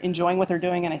 but they're enjoying what they're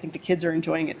doing, and I think the kids are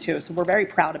enjoying it too. So we're very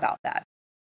proud about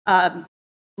that.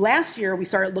 Last year, we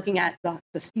started looking at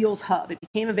the Skills Hub. It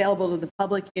became available to the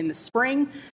public in the spring,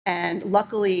 and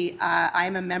luckily,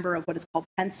 I'm a member of what is called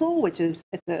Pencil, which is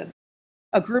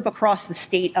a group across the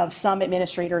state of some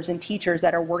administrators and teachers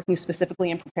that are working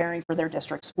specifically in preparing for their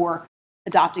districts for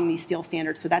adopting these SEAL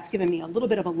standards. So that's given me a little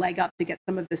bit of a leg up to get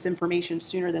some of this information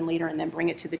sooner than later and then bring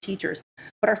it to the teachers.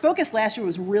 But our focus last year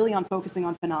was really on focusing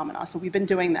on phenomena. So we've been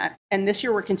doing that. And this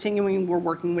year we're continuing, we're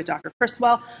working with Dr.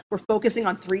 Criswell. We're focusing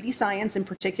on 3D science in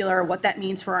particular, what that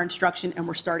means for our instruction, and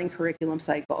we're starting curriculum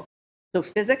cycle. So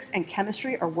physics and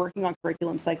chemistry are working on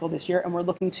curriculum cycle this year, and we're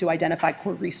looking to identify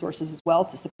core resources as well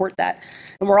to support that.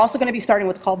 And we're also going to be starting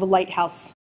what's called the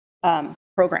Lighthouse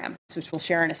program, which we'll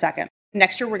share in a second.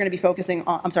 Next year, we're going to be focusing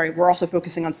on, we're also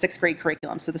focusing on 6th grade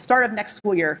curriculum. So the start of next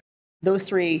school year, those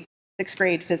 3, 6th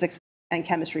grade, physics, and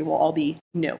chemistry will all be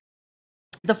new.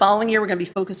 The following year, we're going to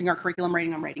be focusing our curriculum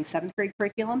writing on writing 7th grade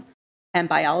curriculum and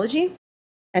biology.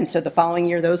 And so the following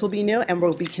year, those will be new, and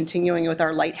we'll be continuing with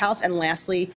our Lighthouse. And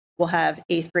lastly, we'll have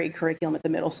 8th grade curriculum at the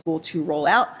middle school to roll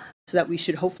out so that we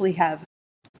should hopefully have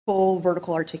full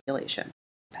vertical articulation.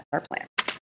 That's our plan.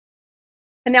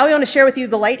 And now we want to share with you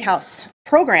the Lighthouse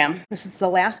program. This is the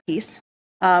last piece,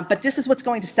 but this is what's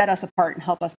going to set us apart and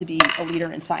help us to be a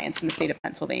leader in science in the state of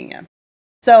Pennsylvania.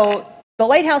 So the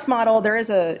Lighthouse model, there is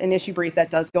an issue brief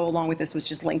that does go along with this,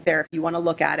 which is linked there if you want to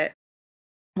look at it.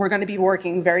 We're going to be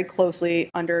working very closely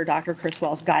under Dr.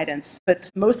 Criswell's guidance, but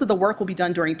most of the work will be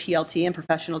done during PLT and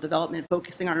professional development,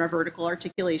 focusing on our vertical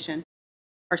articulation,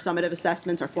 our summative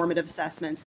assessments, our formative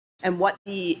assessments, and what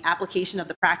the application of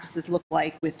the practices look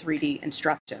like with 3D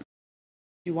instruction. Do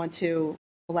you want to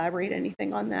elaborate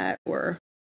anything on that, or?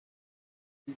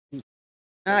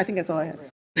 I think that's all I have.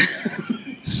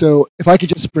 So if I could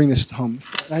just bring this home,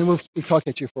 and I know we've talked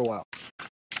at you for a while.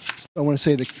 I want to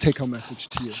say the take-home message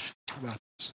to you about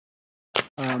this.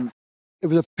 It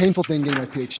was a painful thing getting my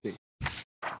PhD.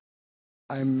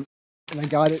 And I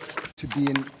got it to be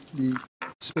in the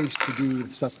space to do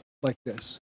stuff like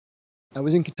this. I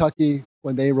was in Kentucky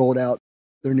when they rolled out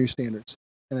their new standards,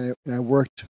 and I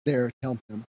worked there to help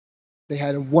them. They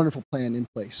had a wonderful plan in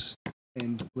place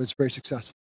and was very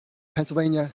successful.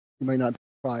 Pennsylvania, you might not be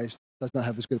surprised, does not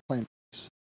have as good a plan in place.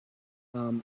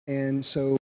 And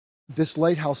so this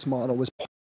lighthouse model was part of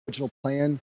the original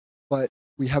plan, but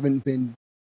we haven't been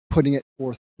putting it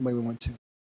forth the way we want to.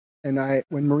 And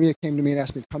when Maria came to me and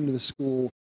asked me to come to the school,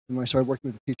 and when I started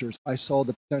working with the teachers, I saw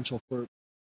the potential for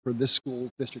this school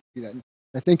district to do that. And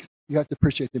I think you have to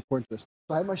appreciate the importance of this.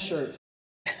 So I have my shirt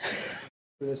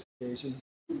for this occasion.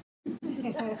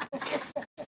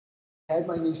 I had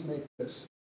my niece make this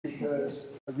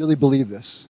because I really believe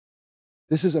this.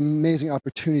 This is an amazing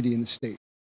opportunity in the state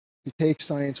to take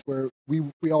science where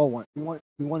we all want. We want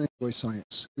to enjoy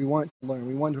science. We want to learn.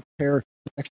 We want to prepare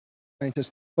extra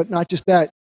scientists. But not just that,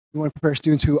 we want to prepare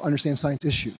students who understand science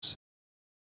issues.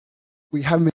 We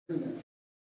haven't been doing that.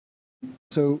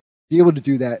 So to be able to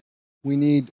do that, we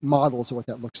need models of what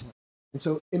that looks like. And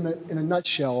so in a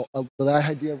nutshell, the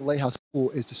idea of Lighthouse School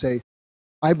is to say,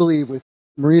 I believe with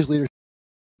Maria's leadership,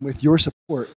 with your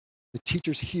support, the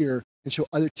teachers here can show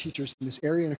other teachers in this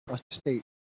area and across the state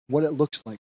what it looks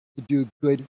like to do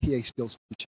good PA skills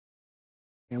teaching.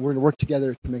 And we're going to work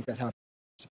together to make that happen.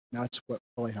 So that's what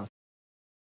the Lighthouse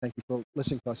is. Thank you for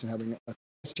listening to us and having a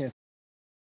chance.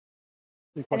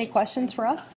 Any questions for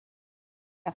us?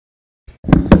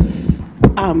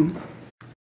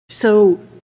 So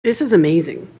this is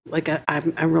amazing. Like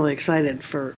I'm really excited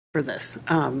for this.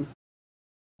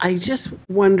 I just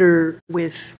wonder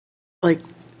with like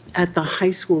at the high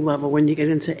school level when you get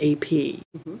into AP,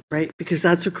 right? Because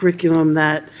that's a curriculum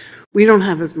that we don't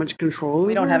have as much control.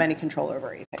 We don't have any control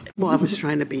over AP. Well, I was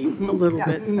trying to be a little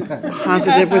bit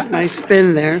positive with my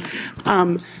spin there.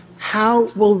 How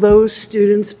will those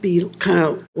students be kind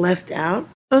of left out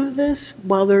of this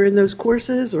while they're in those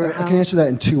courses? Or I can answer that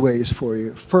in two ways for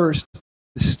you. First,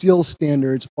 the STEEL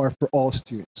standards are for all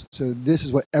students. So this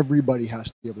is what everybody has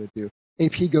to be able to do.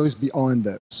 AP goes beyond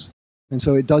those. And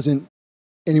so it doesn't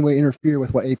in any way interfere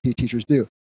with what AP teachers do.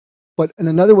 But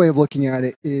another way of looking at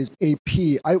it is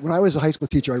AP. When I was a high school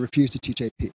teacher, I refused to teach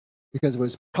AP because it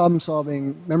was problem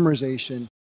solving, memorization.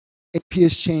 AP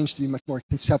has changed to be much more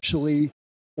conceptually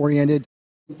oriented,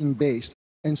 thinking based.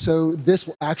 And so this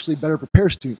will actually better prepare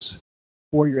students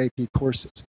for your AP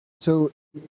courses. So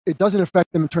it doesn't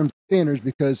affect them in terms of standards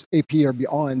because AP are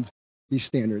beyond these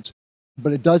standards,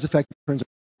 but it does affect in terms of,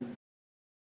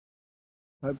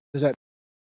 does that?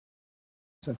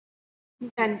 So.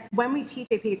 And when we teach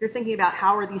AP, if you're thinking about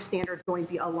how are these standards going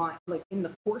to be aligned, like in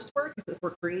the coursework, if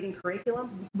we're creating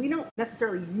curriculum, we don't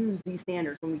necessarily use these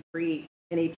standards when we create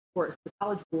an AP course. The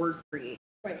College Board creates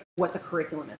what the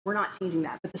curriculum is. We're not changing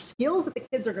that. But the skills that the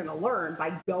kids are going to learn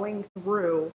by going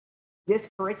through this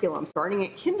curriculum, starting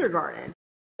at kindergarten,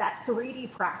 that 3D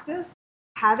practice,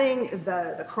 having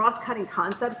the cross-cutting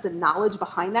concepts, the knowledge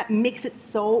behind that makes it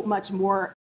so much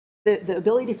more, the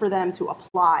ability for them to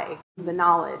apply the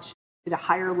knowledge at a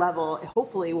higher level,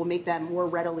 hopefully will make them more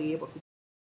readily able to.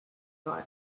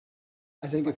 I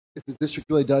think if the district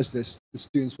really does this, the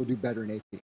students will do better in AP.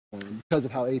 Because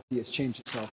of how AP has changed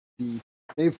itself,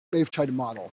 they've tried to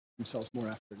model themselves more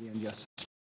after the NGS.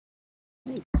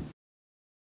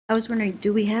 I was wondering,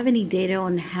 do we have any data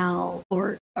on how,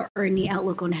 or any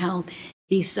outlook on how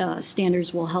these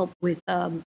standards will help with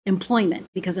employment?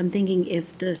 Because I'm thinking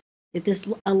if this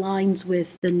aligns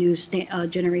with the new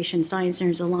generation science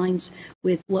centers, aligns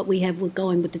with what we have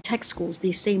going with the tech schools,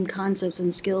 these same concepts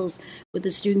and skills with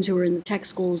the students who are in the tech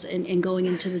schools and going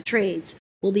into the trades,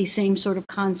 will these same sort of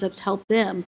concepts help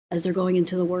them as they're going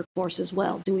into the workforce as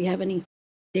well? Do we have any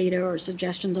data or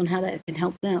suggestions on how that can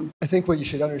help them? I think what you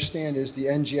should understand is the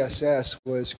NGSS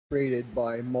was created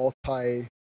by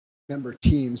multi-member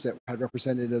teams that had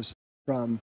representatives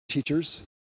from teachers,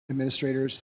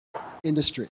 administrators,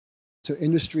 industry. So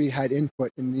industry had input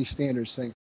in these standards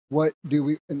saying, what do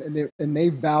we, and they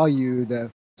value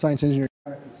the science engineering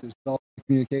practices, developing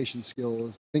communication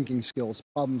skills, thinking skills,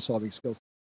 problem solving skills.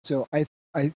 So I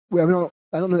don't know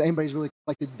that anybody's really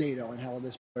collected data on how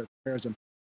this prepares them,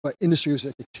 but industry was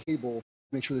at the table to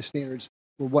make sure the standards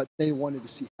were what they wanted to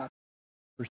see happen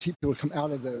for people to come out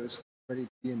of those ready to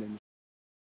be in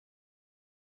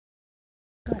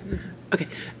industry. Okay.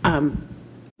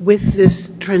 With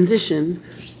this transition,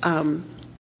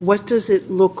 what does it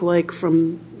look like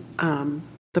from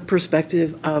the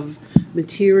perspective of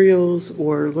materials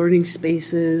or learning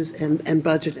spaces and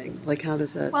budgeting? Like, how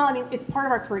does that? Well, I mean, it's part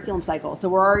of our curriculum cycle. So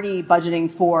we're already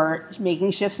budgeting for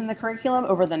making shifts in the curriculum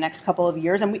over the next couple of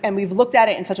years. And we've looked at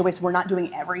it in such a way so we're not doing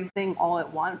everything all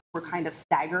at once. We're kind of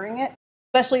staggering it,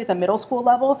 especially at the middle school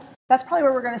level. That's probably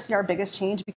where we're going to see our biggest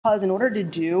change, because in order to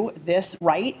do this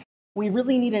right, we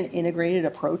really need an integrated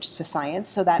approach to science.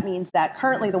 So that means that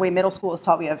currently the way middle school is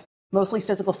taught, we have mostly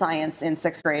physical science in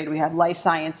 6th grade. We have life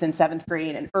science in 7th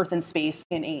grade and earth and space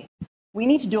in 8th. We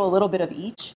need to do a little bit of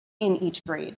each in each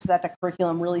grade so that the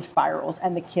curriculum really spirals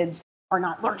and the kids are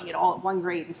not learning it all at 1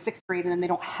 grade and 6th grade, and then they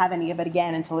don't have any of it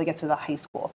again until they get to the high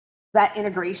school. That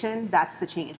integration, that's the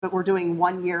change. But we're doing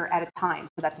 1 year at a time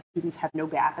so that the students have no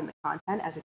gap in the content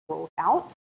as it rolls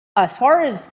out. As far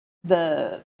as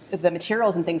the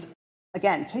materials and things,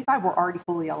 again, K-5, we're already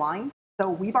fully aligned. So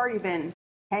we've already been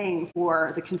paying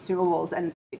for the consumables.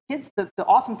 And the kids, the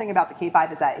awesome thing about the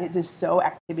K-5 is that it is so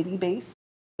activity-based.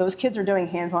 Those kids are doing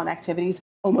hands-on activities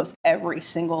almost every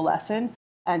single lesson.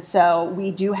 And so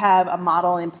we do have a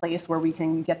model in place where we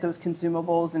can get those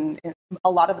consumables, and a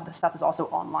lot of the stuff is also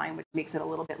online, which makes it a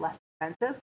little bit less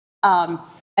expensive. And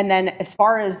then as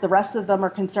far as the rest of them are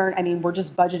concerned, I mean, we're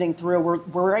just budgeting through.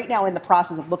 We're right now in the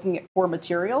process of looking at core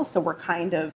materials. So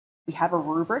we have a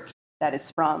rubric that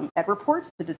is from Ed Reports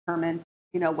to determine,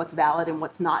 what's valid and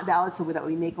what's not valid so that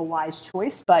we make a wise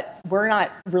choice. But we're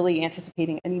not really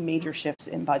anticipating any major shifts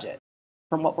in budget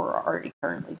from what we're already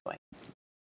currently doing.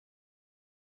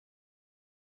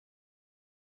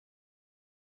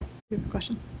 You have a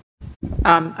question?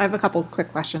 I have a couple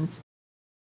quick questions.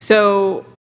 So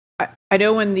I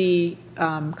know when the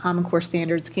Common Core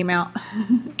standards came out,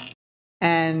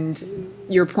 and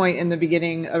your point in the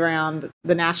beginning around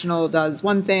the national does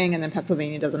one thing and then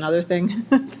Pennsylvania does another thing.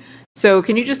 So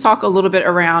can you just talk a little bit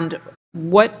around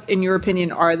what, in your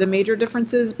opinion, are the major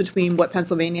differences between what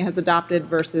Pennsylvania has adopted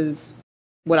versus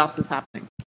what else is happening?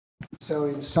 So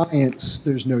in science,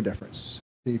 there's no difference.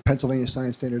 The Pennsylvania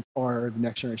science standards are the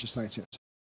next generation science standards.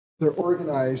 They're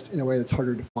organized in a way that's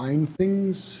harder to find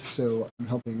things, so I'm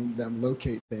helping them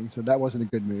locate things. So that wasn't a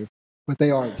good move, but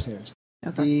they are the standards.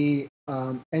 Okay.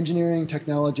 The engineering,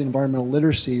 technology, and environmental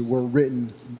literacy were written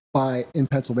in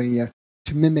Pennsylvania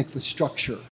to mimic the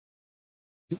structure,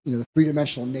 the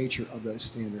three-dimensional nature of those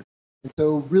standards. And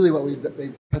so really what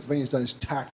Pennsylvania's done is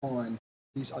tack on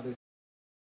these other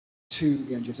to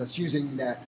the NGSS using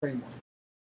that framework.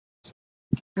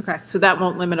 Okay, so that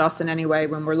won't limit us in any way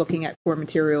when we're looking at core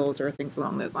materials or things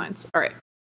along those lines. All right.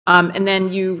 And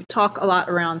then you talk a lot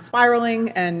around spiraling,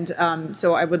 and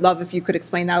so I would love if you could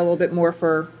explain that a little bit more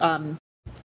for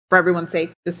everyone's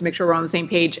sake, just to make sure we're on the same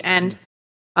page, and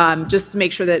just to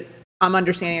make sure that I'm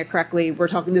understanding it correctly. We're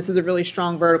talking, this is a really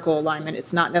strong vertical alignment.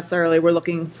 It's not necessarily we're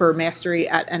looking for mastery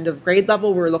at end of grade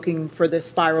level. We're looking for this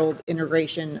spiraled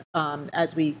integration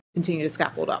as we continue to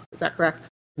scaffold up. Is that correct?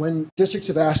 When districts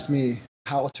have asked me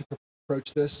how to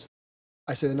approach this,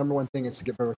 I say the number one thing is to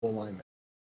get vertical alignment,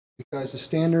 because the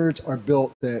standards are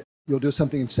built that you'll do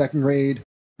something in 2nd grade,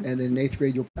 and then in 8th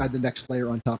grade you'll add the next layer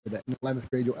on top of that. In 11th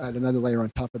grade you'll add another layer on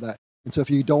top of that. And so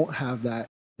if you don't have that,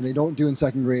 and they don't do in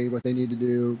 2nd grade what they need to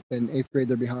do, then 8th grade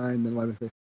they're behind, then 11th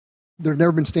grade. There have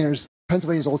never been standards.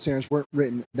 Pennsylvania's old standards weren't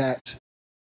written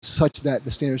such that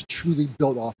the standards truly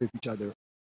build off of each other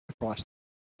across.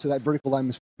 So that vertical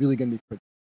alignment is really going to be critical.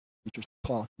 Teachers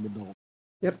talk and to build.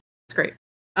 Yep, that's great.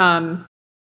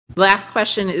 Last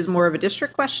question is more of a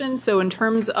district question. So in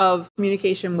terms of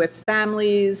communication with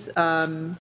families,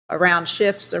 around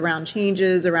shifts, around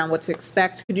changes, around what to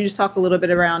expect, could you just talk a little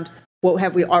bit around what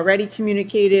have we already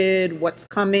communicated, what's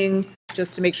coming,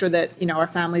 just to make sure that our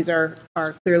families are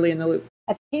clearly in the loop?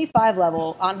 At the K-5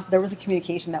 level, there was a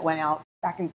communication that went out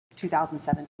back in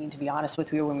 2017, to be honest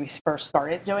with you, when we first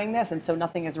started doing this. And so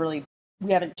nothing is really,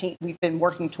 we haven't changed. We've been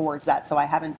working towards that. So I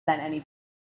haven't sent any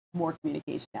more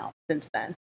communication out since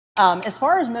then. As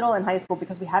far as middle and high school,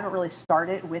 because we haven't really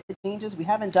started with the changes, we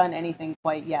haven't done anything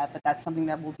quite yet, but that's something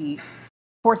that will be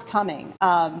forthcoming.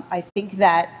 I think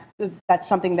that's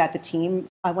something that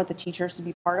I want the teachers to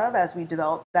be part of as we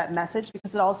develop that message,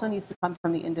 because it also needs to come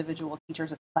from the individual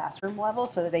teachers at the classroom level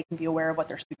so that they can be aware of what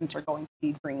their students are going to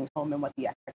be bringing home and what the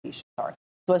expectations are.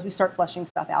 So as we start fleshing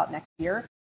stuff out next year,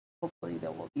 hopefully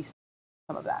there will be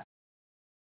some of that.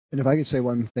 And if I could say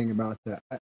one thing about that,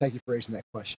 thank you for raising that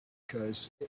question, because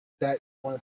that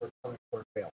one for Common Core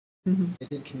failed. Mm-hmm. It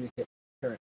didn't communicate with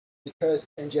parents. Because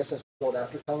NGSS was built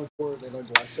after Common Core, they learned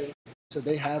the lesson. So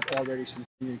they have already some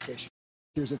communication.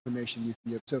 Here's information you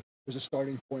can give. So there's a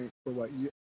starting point for what you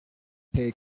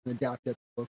take and adapt it to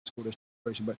the local school district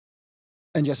situation. But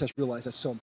NGSS realized that's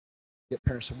so important to get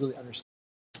parents to really understand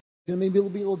going to maybe it'll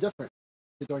be a little different.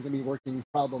 Kids aren't going to be working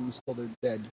problems till they're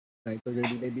dead. Right? They're going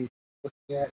to be maybe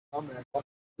looking at, I'm going to talk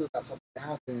to you about something that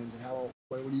happens and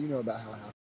what do you know about how it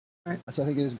happens. Right. So I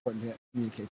think it is important to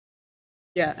communicate.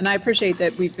 Yeah, and I appreciate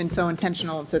that we've been so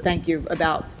intentional, and so thank you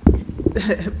about,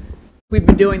 we've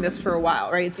been doing this for a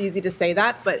while, right? It's easy to say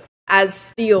that, but as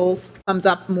STEELS comes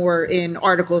up more in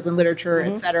articles and literature,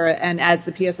 et cetera, and as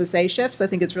the PSSA shifts, I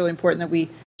think it's really important that we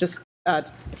just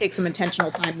take some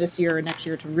intentional time this year and next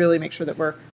year to really make sure that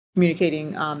we're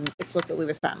communicating explicitly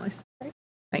with families. Right?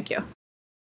 Thank you.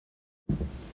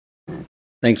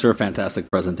 Thanks for a fantastic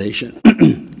presentation.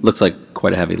 Looks like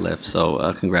quite a heavy lift,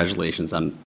 so congratulations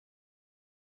on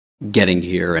getting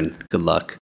here and good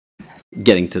luck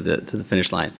getting to the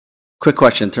finish line. Quick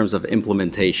question in terms of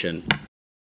implementation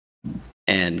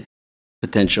and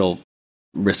potential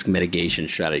risk mitigation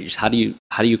strategies. How do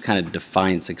you kind of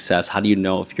define success? How do you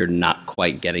know if you're not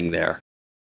quite getting there?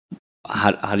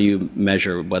 How do you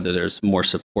measure whether there's more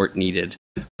support needed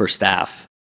for staff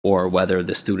or whether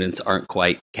the students aren't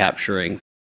quite capturing,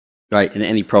 right? In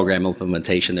any program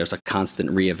implementation, there's a constant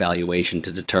reevaluation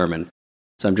to determine.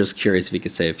 So I'm just curious if you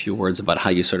could say a few words about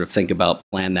how you sort of think about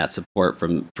plan that support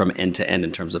from end to end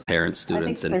in terms of parents,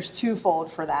 students. I think there's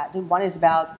twofold for that. One is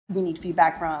about we need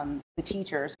feedback from the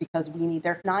teachers because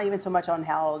they're not even so much on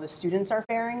how the students are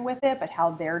faring with it, but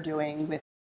how they're doing with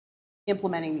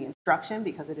implementing the instruction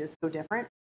because it is so different.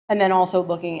 And then also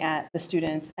looking at the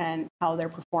students and how they're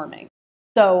performing.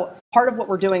 So part of what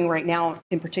we're doing right now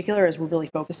in particular is we're really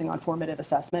focusing on formative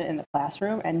assessment in the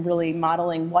classroom and really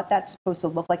modeling what that's supposed to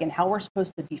look like and how we're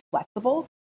supposed to be flexible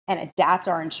and adapt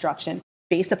our instruction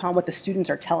based upon what the students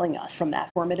are telling us from that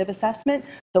formative assessment.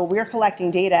 So we're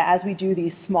collecting data as we do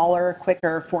these smaller,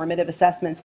 quicker formative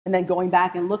assessments and then going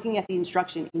back and looking at the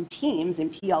instruction in teams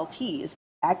and PLTs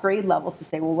at grade levels to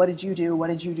say, well, what did you do? What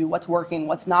did you do? What's working?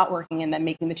 What's not working? And then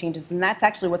making the changes. And that's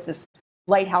actually what this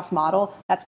Lighthouse model,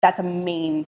 that's a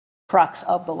main crux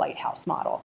of the Lighthouse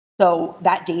model. So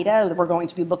that data that we're going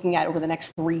to be looking at over the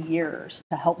next 3 years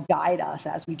to help guide us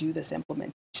as we do this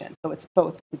implementation. So it's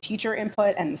both the teacher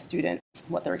input and the students,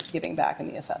 what they're giving back in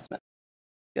the assessment.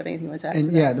 Do you have anything to add to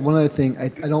that? Yeah, one other thing, I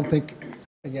don't think,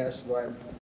 and yes, why I'm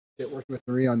working with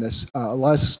Marie on this, a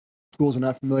lot of schools are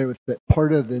not familiar with that.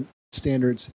 Part of the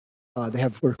standards, they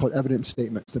have what are called evidence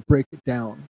statements that break it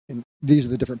down. And these are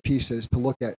the different pieces to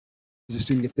look at. Does the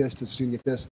student get this? Does the student get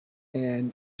this?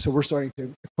 And so we're starting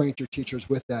to acquaint your teachers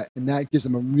with that, and that gives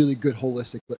them a really good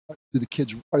holistic look.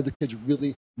 Are the kids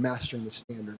really mastering the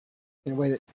standard in a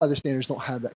way that other standards don't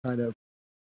have that kind of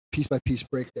piece by piece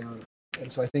breakdown? And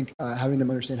so I think having them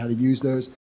understand how to use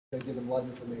those, going to give them a lot of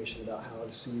information about how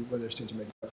to see whether students are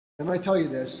making progress. And when I tell you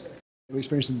this, we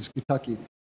experienced in Kentucky,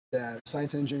 that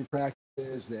science and engineering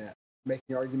practices, that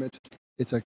making arguments,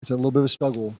 it's a little bit of a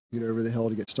struggle to get over the hill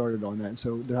to get started on that. And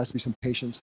so there has to be some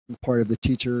patience on the part of the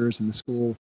teachers and the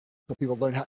school so people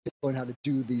learn how to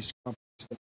do these complex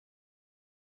things.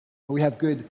 But we have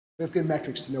good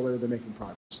metrics to know whether they're making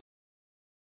progress.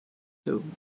 So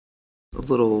a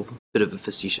little bit of a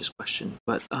facetious question,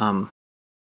 but it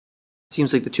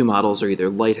seems like the two models are either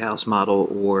Lighthouse model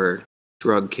or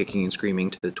drug kicking and screaming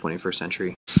to the 21st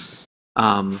century.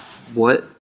 What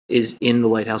is in the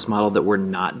Lighthouse model that we're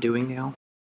not doing now?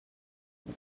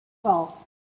 Well,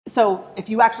 so if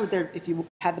you had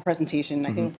the presentation,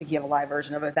 I think you have a live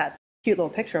version of it. That cute little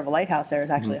picture of a lighthouse there is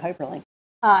actually a hyperlink.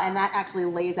 And that actually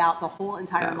lays out the whole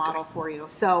entire model for you.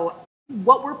 So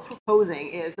what we're proposing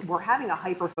is we're having a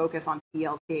hyper focus on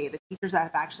PLT. The teachers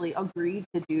have actually agreed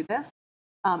to do this.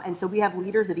 And so we have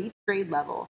leaders at each grade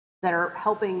level that are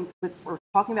helping we're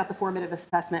talking about the formative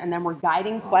assessment, and then we're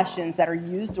guiding questions that are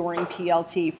used during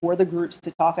PLT for the groups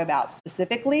to talk about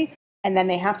specifically. And then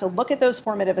they have to look at those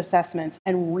formative assessments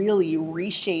and really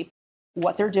reshape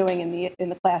what they're doing in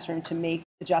the classroom to make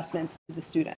adjustments to the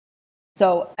student.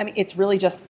 So, I mean, it's really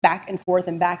just back and forth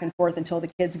until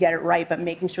the kids get it right, but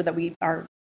making sure that we are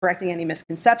correcting any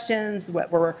misconceptions,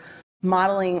 what we're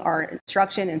modeling our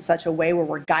instruction in such a way where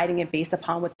we're guiding it based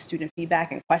upon what the student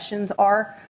feedback and questions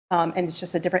are. And it's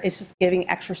just giving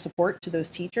extra support to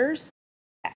those teachers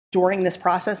during this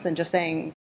process than just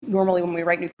saying, normally when we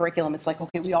write new curriculum, it's like,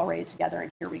 okay, we all write it together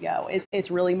and here we go.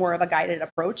 It's really more of a guided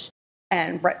approach.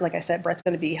 And Brett, like I said, Brett's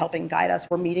going to be helping guide us.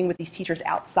 We're meeting with these teachers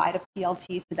outside of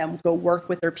PLT to then go work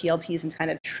with their PLTs and kind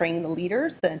of train the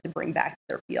leaders then to bring back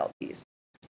their PLTs.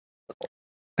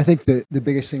 I think the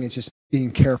biggest thing is just being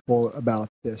careful about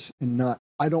this and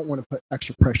I don't want to put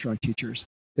extra pressure on teachers.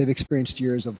 They've experienced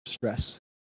years of stress.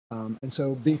 And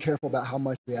so being careful about how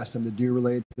much we ask them to do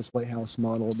related to this Lighthouse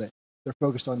model, that they're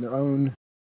focused on their own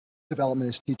development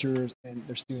as teachers and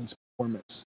their students'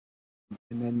 performance.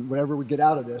 And then whatever we get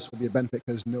out of this will be a benefit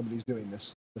because nobody's doing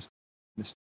this.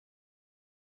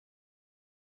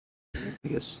 I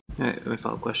guess my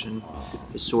follow-up question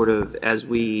is sort of, as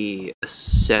we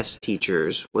assess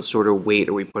teachers, what sort of weight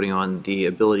are we putting on the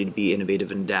ability to be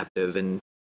innovative and adaptive and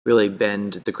really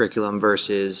bend the curriculum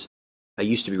versus I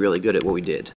used to be really good at what we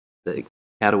did? Like,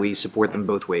 how do we support them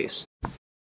both ways?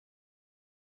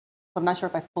 I'm not sure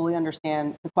if I fully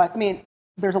understand the question. I mean,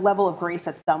 there's a level of grace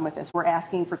that's done with this. We're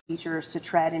asking for teachers to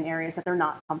tread in areas that they're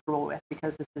not comfortable with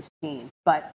because this is change.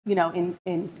 But, you know,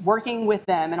 in working with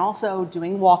them and also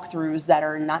doing walkthroughs that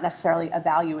are not necessarily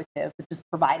evaluative, but just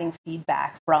providing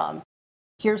feedback from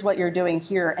here's what you're doing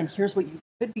here and here's what you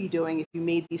could be doing if you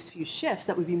made these few shifts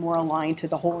that would be more aligned to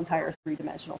the whole entire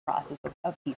three-dimensional process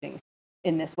of teaching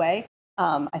in this way.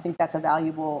 I think that's a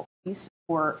valuable piece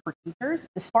for teachers.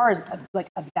 As far as like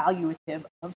evaluative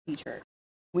of teachers,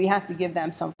 we have to give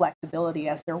them some flexibility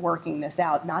as they're working this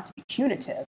out, not to be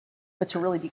punitive, but to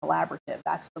really be collaborative.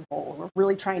 That's the goal. We're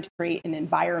really trying to create an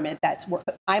environment that's work.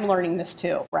 I'm learning this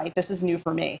too, right? This is new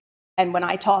for me. And when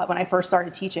I first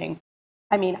started teaching,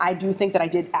 I mean, I do think that I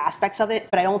did aspects of it,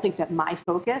 but I don't think that my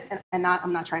focus, I'm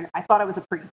not trying to, I thought I was a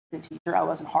pretty decent teacher. I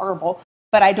wasn't horrible,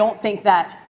 but I don't think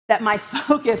that my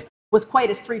focus was quite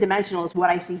as three-dimensional as what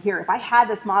I see here. If I had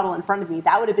this model in front of me,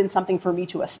 that would have been something for me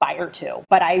to aspire to.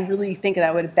 But I really think that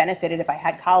I would have benefited if I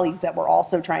had colleagues that were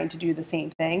also trying to do the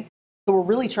same thing. So we're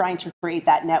really trying to create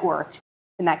that network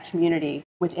and that community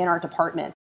within our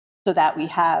department so that we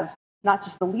have not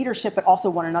just the leadership, but also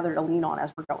one another to lean on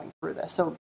as we're going through this.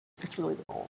 So it's really the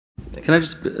goal.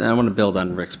 I want to build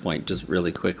on Rick's point just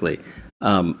really quickly.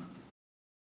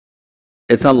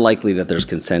 It's unlikely that there's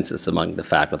consensus among the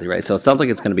faculty, right? So it sounds like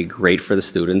it's going to be great for the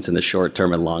students in the short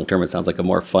term and long term. It sounds like a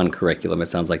more fun curriculum. It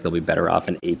sounds like they'll be better off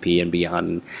in AP and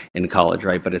beyond in college,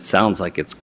 right? But it sounds like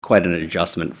it's quite an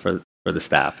adjustment for the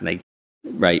staff, and they,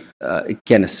 right,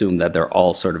 can't assume that they're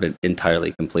all sort of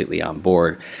entirely, completely on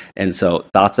board. And so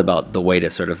thoughts about the way to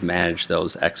sort of manage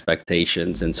those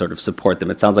expectations and sort of support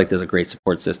them. It sounds like there's a great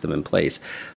support system in place,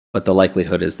 but the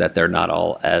likelihood is that they're not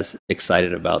all as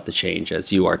excited about the change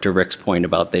as you are. To Rick's point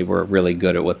about they were really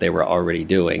good at what they were already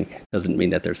doing doesn't mean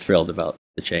that they're thrilled about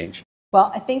the change.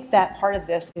 Well, I think that part of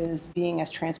this is being as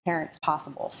transparent as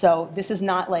possible. So this is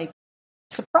not like,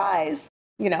 surprise,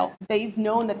 you know, they've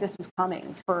known that this was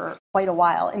coming for quite a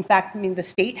while. In fact, I mean, the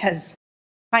state has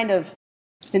kind of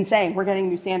been saying, we're getting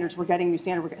new standards,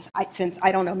 since,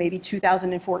 I don't know, maybe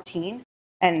 2014.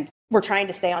 And we're trying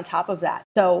to stay on top of that.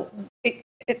 So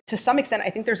to some extent,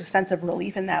 I think there's a sense of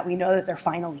relief in that. We know that they're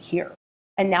finally here.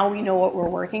 And now we know what we're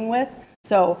working with.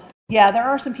 So yeah, there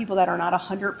are some people that are not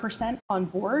 100% on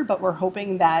board, but we're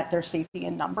hoping that there's safety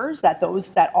in numbers, that those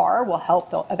that are will help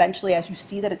eventually as you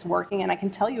see that it's working. And I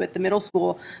can tell you at the middle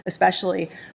school,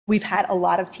 especially, we've had a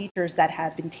lot of teachers that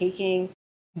have been taking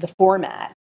the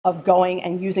format of going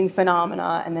and using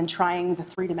phenomena and then trying the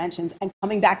three dimensions and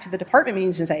coming back to the department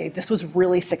meetings and say, this was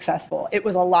really successful. It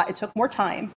was a lot. It took more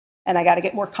time and I got to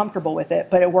get more comfortable with it,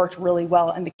 but it worked really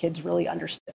well and the kids really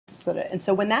understood it. And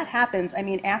so when that happens, I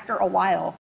mean, after a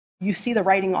while, you see the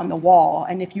writing on the wall.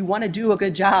 And if you want to do a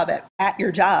good job at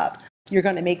your job, you're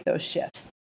going to make those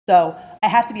shifts. So I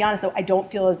have to be honest, though, I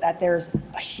don't feel that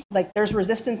there's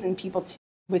resistance in people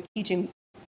with teaching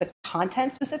the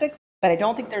content specific, but I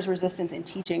don't think there's resistance in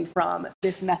teaching from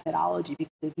this methodology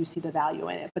because they do see the value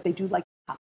in it, but they do like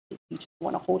to teach,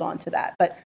 want to hold on to that.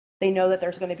 But they know that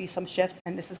there's going to be some shifts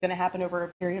and this is going to happen over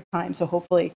a period of time. So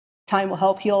hopefully time will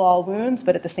help heal all wounds,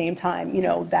 but at the same time, you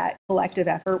know, that collective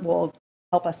effort will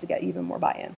help us to get even more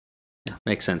buy-in. Yeah,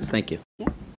 makes sense. Thank you. Yeah.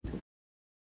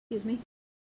 Excuse me.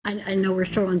 I know we're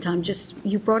short on time. Just,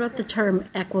 you brought up the term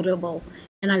equitable,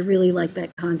 and I really like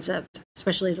that concept,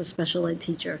 especially as a special ed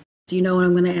teacher. So you know what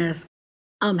I'm going to ask.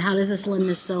 How does this lend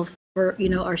itself for, you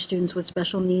know, our students with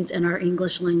special needs and our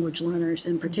English language learners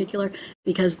in particular?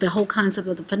 Because the whole concept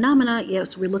of the phenomena,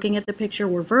 yes, we're looking at the picture,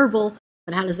 we're verbal,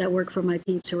 but how does that work for my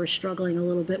peeps who are struggling a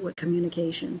little bit with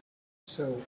communication?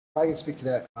 So I can speak to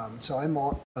that. So I'm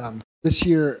on this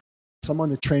year. So I'm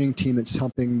on the training team that's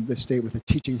helping the state with the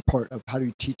teaching part of how do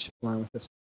you teach along with this.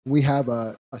 We have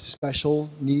a special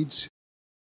needs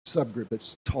subgroup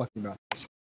that's talking about this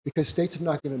because states have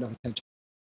not given enough attention,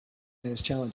 and it's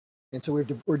challenging. And so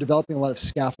we're developing a lot of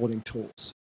scaffolding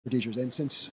tools for teachers. And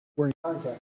since we're in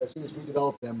contact, as soon as we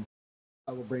develop them,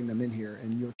 I will bring them in here,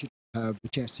 and your teachers have the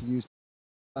chance to use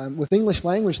them. With English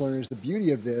language learners, the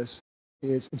beauty of this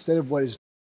is instead of what is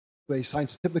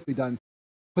science typically done,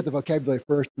 put the vocabulary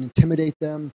first and intimidate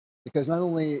them, because not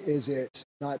only is it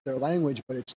not their language,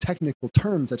 but it's technical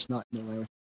terms that's not in their language.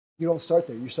 You don't start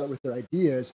there. You start with their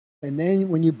ideas, and then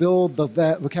when you build the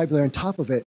vocabulary on top of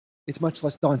it, it's much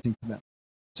less daunting to them.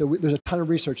 So there's a ton of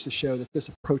research to show that this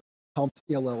approach helps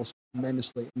ELLs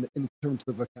tremendously in terms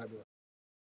of the vocabulary.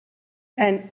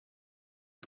 And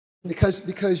because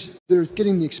they're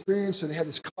getting the experience, so they have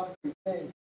this concrete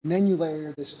thing, and then you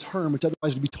layer this term, which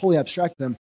otherwise would be totally abstract to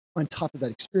them, on top of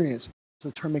that experience. So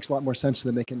the term makes a lot more sense to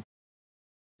them. They can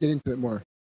get into it more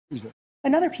easily.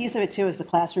 another piece of it too is the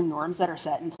classroom norms that are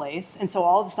set in place. And so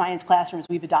all of the science classrooms,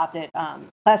 we've adopted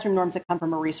classroom norms that come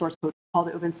from a resource code called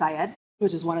Open Syed,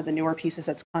 which is one of the newer pieces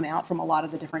that's come out from a lot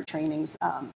of the different trainings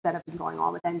that have been going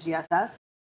on with NGSS.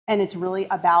 And it's really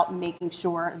about making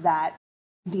sure that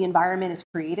the environment is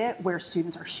created where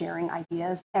students are sharing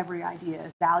ideas, every idea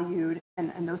is valued,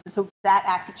 and those. So that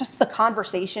acts, just the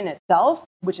conversation itself,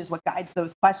 which is what guides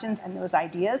those questions and those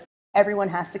ideas, everyone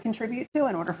has to contribute to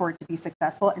in order for it to be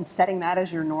successful. And setting that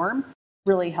as your norm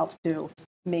really helps to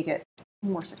make it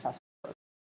more successful.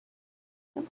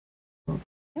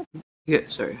 Yeah,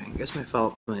 sorry. I guess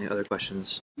my other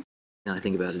questions, now I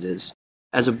think about it, is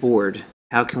as a board,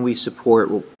 how can we support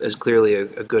what is clearly a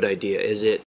good idea? Is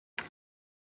it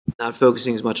not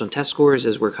focusing as much on test scores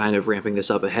as we're kind of ramping this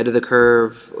up ahead of the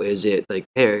curve? Is it like,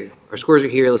 hey, our scores are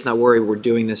here, let's not worry, we're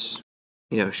doing this,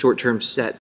 short-term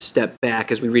step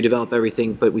back as we redevelop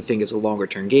everything, but we think it's a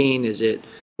longer-term gain? Is it,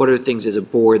 what are the things as a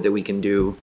board that we can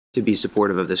do to be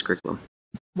supportive of this curriculum?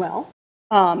 Well,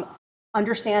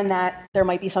 understand that there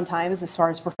might be some times as far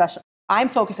as professional, I'm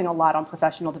focusing a lot on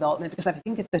professional development because I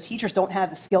think if the teachers don't have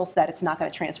the skill set, it's not going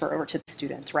to transfer over to the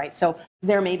students, right? So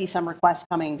there may be some requests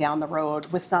coming down the road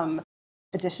with some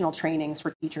additional trainings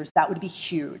for teachers. That would be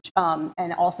huge.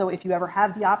 And also, if you ever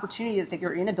have the opportunity that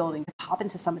you're in a building to pop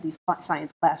into some of these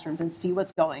science classrooms and see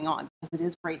what's going on, because it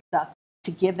is great stuff,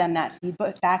 to give them that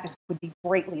feedback would be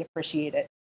greatly appreciated.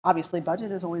 Obviously,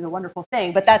 budget is always a wonderful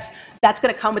thing, but that's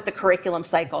going to come with the curriculum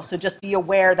cycle. So just be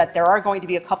aware that there are going to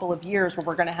be a couple of years where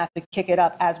we're going to have to kick it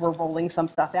up as we're rolling some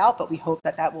stuff out, but we hope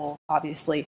that that will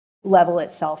obviously level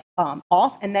itself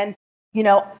off. And then,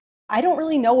 I don't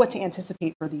really know what to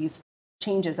anticipate for these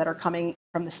changes that are coming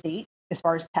from the state as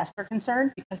far as tests are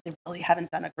concerned, because they really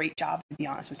haven't done a great job, to be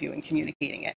honest with you, in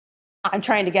communicating it. I'm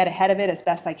trying to get ahead of it as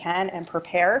best I can and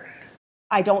prepare.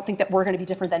 I don't think that we're going to be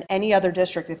different than any other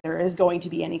district if there is going to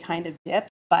be any kind of dip.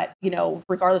 But,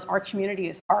 regardless, our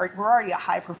community we're already a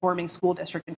high-performing school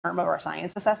district in terms of our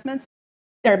science assessments.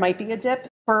 There might be a dip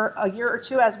for a year or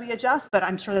two as we adjust, but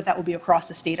I'm sure that will be across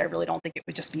the state. I really don't think it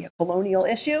would just be a Colonial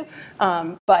issue.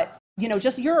 But,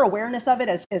 just your awareness of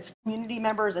it as community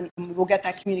members, and we'll get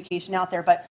that communication out there.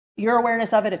 But your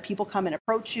awareness of it, if people come and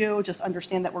approach you, just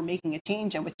understand that we're making a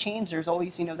change. And with change, there's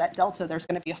always, that delta, there's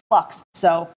going to be a flux.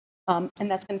 So, and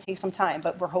that's going to take some time,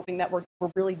 but we're hoping that we're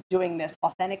really doing this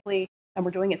authentically and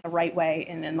we're doing it the right way.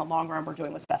 And in the long run, we're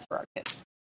doing what's best for our kids.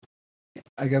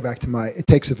 I go back to it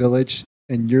takes a village,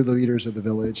 and you're the leaders of the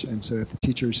village. And so if the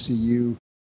teachers see you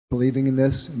believing in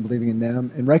this and believing in them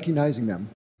and recognizing them,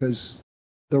 because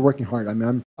they're working hard. I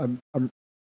mean, I'm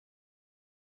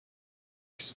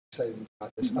excited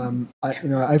about this.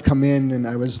 I've come in and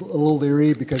I was a little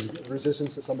leery because of the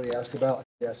resistance that somebody asked about.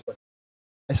 Yes, but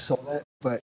I saw that,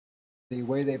 but the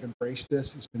way they've embraced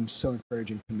this has been so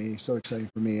encouraging to me, so exciting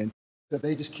for me. And if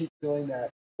they just keep doing that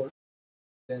work,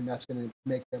 then that's going to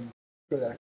make them go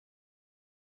that.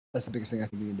 That's the biggest thing I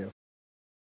think you can do.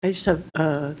 I just have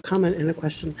a comment and a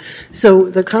question. So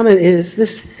the comment is,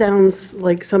 this sounds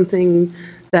like something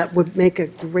that would make a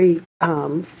great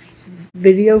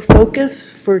video focus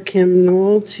for Kim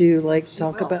Newell to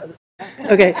talk about.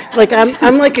 Okay,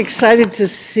 I'm excited to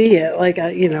see it,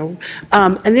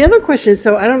 and the other question is,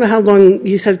 so I don't know how long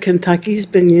you said Kentucky's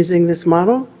been using this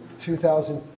model?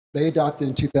 2000, they adopted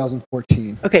in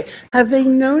 2014. Okay, have they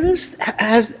noticed,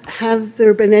 have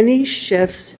there been any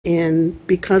shifts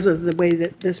because of the way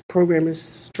that this program is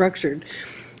structured,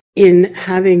 in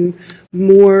having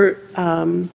more,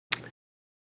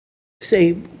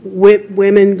 say,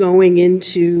 women going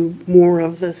into more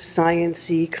of the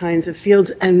science-y kinds of fields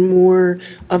and more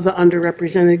of the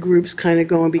underrepresented groups kind of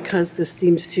going, because this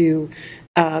seems to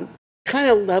kind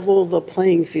of level the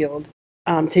playing field,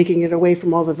 taking it away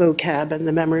from all the vocab and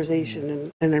the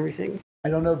memorization and everything? I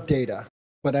don't know data,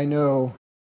 but I know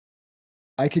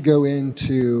I could go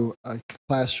into a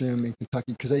classroom in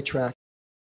Kentucky, because they track.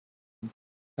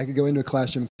 I could go into a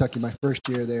classroom in Kentucky my first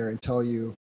year there and tell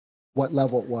you what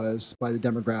level it was by the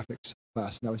demographics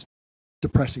class, and that was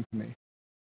depressing to me.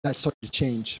 That started to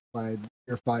change by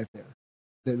year 5 there.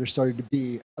 There started to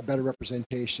be a better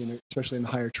representation, especially in the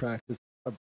higher track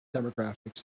of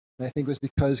demographics. And I think it was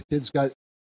because kids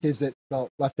that felt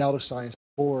left out of science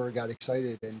before got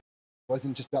excited, and it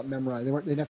wasn't just about memorizing. They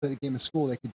didn't have to play the game of school.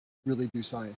 They could really do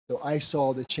science. So I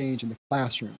saw the change in the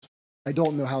classrooms. I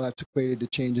don't know how that's equated to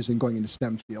changes in going into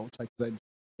STEM fields, like the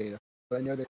data, but I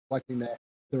know they're collecting that.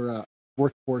 Their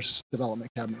workforce development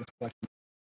cabinet was collecting.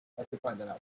 I have to find that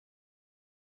out.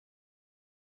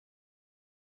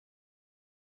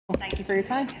 Well, thank you for your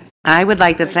time. I would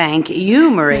like to thank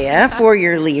you, Maria, for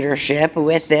your leadership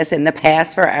with this in the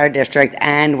past for our district,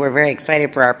 and we're very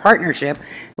excited for our partnership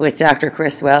with Dr.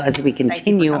 Criswell as we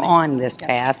continue on this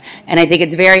path. And I think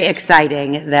it's very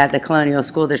exciting that the Colonial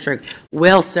School District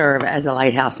will serve as a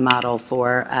lighthouse model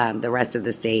for the rest of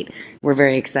the state. We're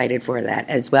very excited for that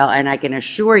as well, and I can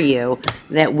assure you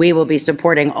that we will be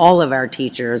supporting all of our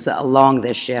teachers along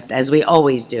this shift, as we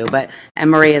always do. And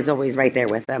Maria is always right there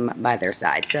with them by their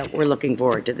side, so we're looking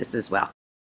forward to this as well.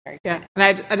 Yeah,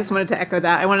 and I just wanted to echo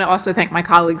that. I want to also thank my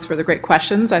colleagues for the great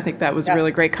questions. I think that was a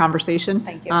really great conversation.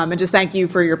 Thank you. And just thank you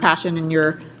for your passion and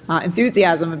your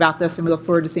enthusiasm about this, and we look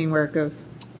forward to seeing where it goes.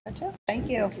 Thank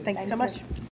you. Thank you so much.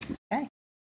 Okay.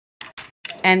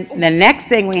 And the next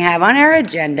thing we have on our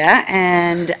agenda,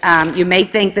 and you may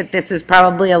think that this is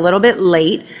probably a little bit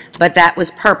late, but that was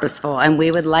purposeful, and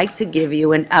we would like to give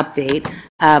you an update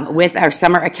with our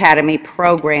Summer Academy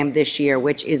program this year,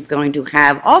 which is going to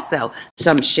have also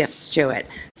some shifts to it.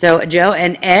 So Joe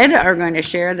and Ed are going to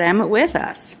share them with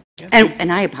us.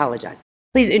 And I apologize.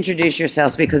 Please introduce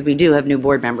yourselves, because we do have new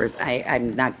board members.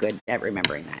 I'm not good at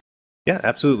remembering that. Yeah,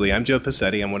 absolutely. I'm Joe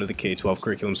Passetti. I'm one of the K-12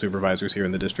 curriculum supervisors here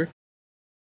in the district.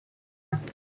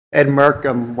 Ed Merck,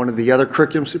 I'm one of the other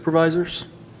curriculum supervisors.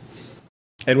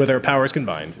 And with our powers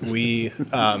combined, we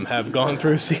have gone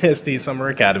through CSD Summer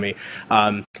Academy.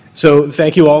 So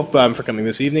thank you all for coming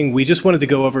this evening. We just wanted to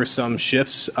go over some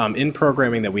shifts in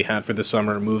programming that we had for the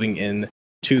summer moving in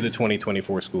to the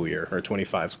 2024 school year, or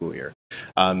 25 school year.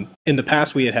 In the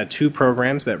past, we had two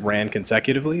programs that ran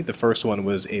consecutively. The first one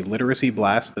was a literacy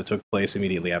blast that took place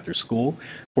immediately after school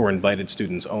for invited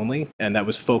students only, and that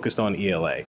was focused on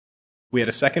ELA. We had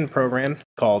a second program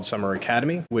called Summer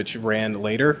Academy, which ran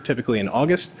later, typically in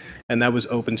August, and that was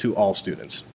open to all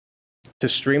students. To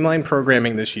streamline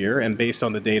programming this year, and based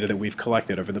on the data that we've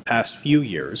collected over the past few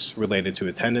years related to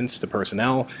attendance, to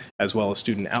personnel, as well as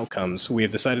student outcomes, we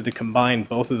have decided to combine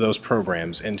both of those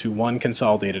programs into one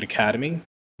consolidated academy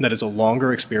that is a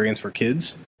longer experience for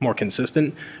kids, more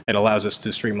consistent, and allows us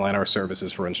to streamline our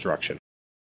services for instruction.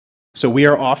 So we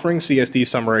are offering CSD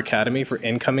Summer Academy for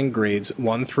incoming grades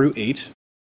 1 through 8.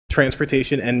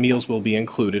 Transportation and meals will be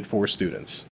included for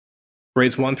students.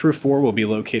 Grades 1 through 4 will be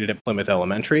located at Plymouth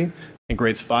Elementary, and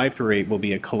grades 5 through 8 will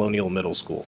be at Colonial Middle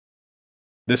School.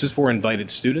 This is for invited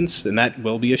students, and that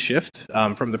will be a shift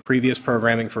from the previous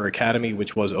programming for Academy,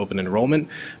 which was open enrollment.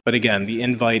 But again, the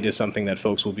invite is something that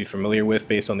folks will be familiar with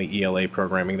based on the ELA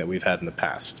programming that we've had in the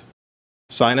past.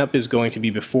 Sign up is going to be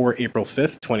before April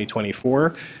 5th,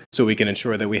 2024, so we can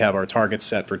ensure that we have our targets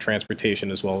set for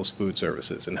transportation as well as food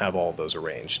services and have all of those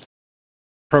arranged.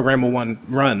 Program will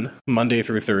run Monday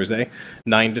through Thursday,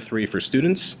 9 to 3 for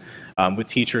students, with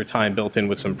teacher time built in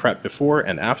with some prep before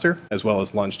and after, as well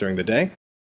as lunch during the day.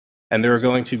 And there are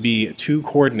going to be 2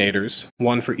 coordinators,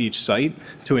 one for each site,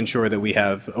 to ensure that we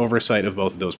have oversight of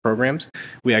both of those programs.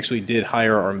 We actually did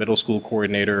hire our middle school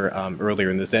coordinator earlier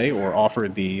in the day, or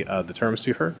offered the terms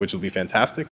to her, which will be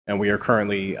fantastic. And we are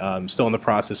currently still in the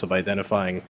process of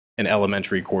identifying an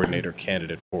elementary coordinator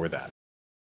candidate for that.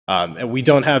 And we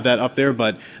don't have that up there,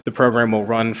 but the program will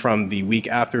run from the week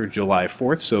after July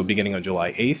 4th, so beginning on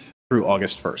July 8th through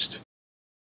August 1st.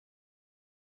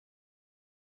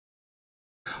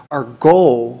 Our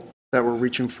goal that we're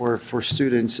reaching for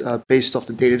students, based off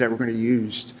the data that we're going to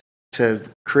use to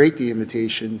create the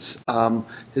invitations,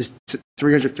 is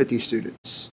 350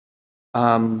 students.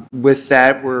 With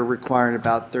that, we're requiring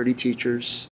about 30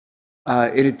 teachers,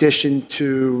 in addition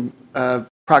to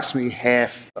approximately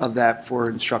half of that for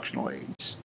instructional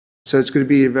aides. So it's going to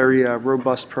be a very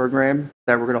robust program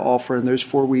that we're going to offer in those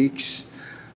 4 weeks.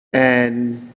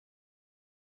 And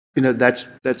you know, that's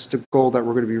the goal that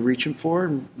we're going to be reaching for,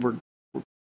 and we're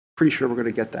pretty sure we're going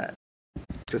to get that,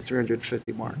 the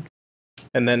 350 mark.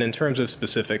 And then in terms of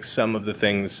specifics, some of the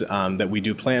things that we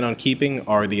do plan on keeping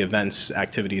are the events,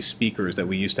 activities, speakers that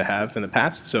we used to have in the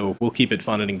past. So we'll keep it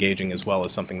fun and engaging, as well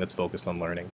as something that's focused on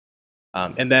learning.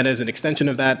 And then as an extension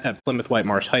of that, at Plymouth White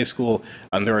Marsh High School,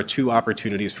 there are 2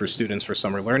 opportunities for students for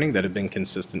summer learning that have been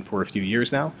consistent for a few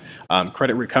years now.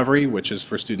 Credit recovery, which is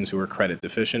for students who are credit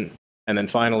deficient. And then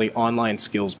finally, online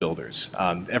skills builders.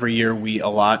 Every year we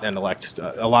allot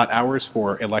hours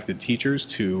for elected teachers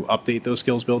to update those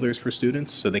skills builders for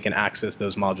students so they can access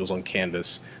those modules on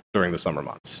Canvas during the summer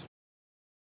months.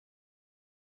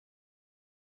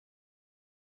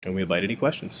 And we invite any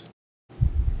questions.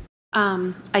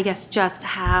 I guess just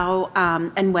how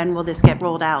and when will this get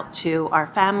rolled out to our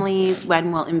families?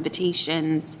 When will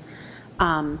invitations,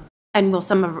 and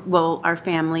will our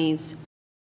families,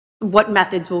 what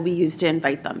methods will we use to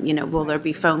invite them? You know, will there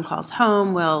be phone calls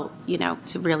home?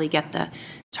 To really get the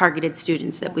targeted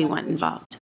students that we want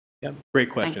involved? Yeah, great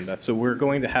question. So we're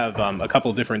going to have a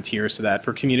couple different tiers to that.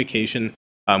 For communication,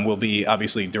 we'll be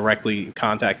obviously directly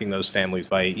contacting those families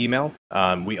via email.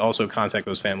 We also contact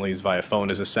those families via phone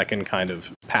as a second kind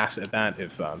of pass at that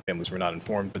if families were not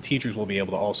informed. But teachers will be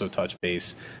able to also touch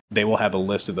base. They will have a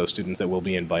list of those students that will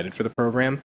be invited for the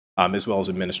program, as well as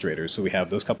administrators. So we have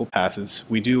those couple passes.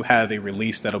 We do have a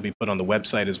release that'll be put on the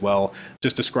website as well,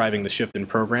 just describing the shift in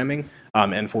programming,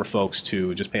 and for folks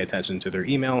to just pay attention to their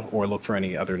email or look for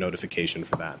any other notification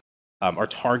for that. Our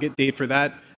target date for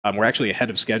that, we're actually ahead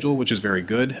of schedule, which is very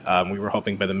good. We were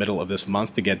hoping by the middle of this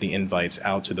month to get the invites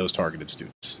out to those targeted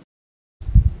students.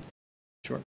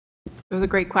 Sure. It was a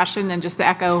great question, and just to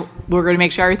echo, we're going to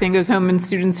make sure everything goes home in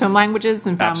students' home languages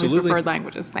and families' Absolutely. preferred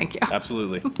languages. Thank you.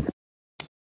 Absolutely.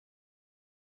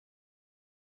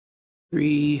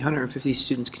 350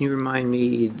 students. Can you remind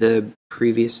me the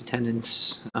previous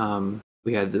attendance?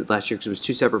 We had last year because it was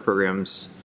two separate programs,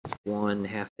 one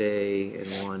half day and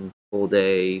one full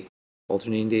day,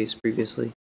 alternating days previously.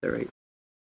 Is that right?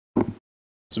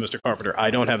 So, Mr. Carpenter,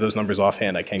 I don't have those numbers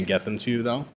offhand. I can get them to you,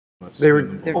 though. They were,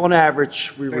 on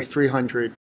average, we were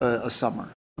 300 a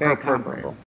summer per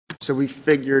program. So we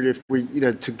figured if we,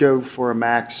 to go for a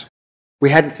max, we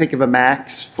had to think of a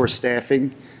max for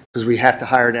staffing because we have to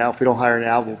hire now. If we don't hire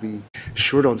now, we'll be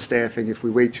short on staffing if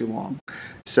we wait too long.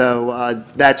 So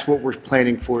that's what we're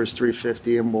planning for is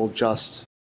 350, and we'll adjust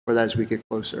for that as we get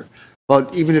closer.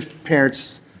 But even if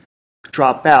parents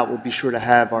drop out, we'll be sure to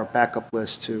have our backup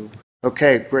list to,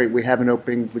 okay, great, we have an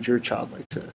opening. Would your child like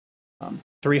to?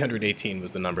 318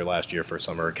 was the number last year for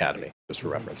Summer Academy, just for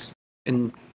reference.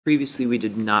 And previously we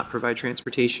did not provide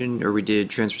transportation, or we did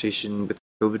transportation with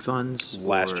COVID funds?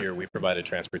 Last year we provided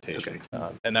transportation,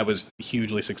 and that was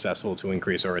hugely successful to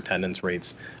increase our attendance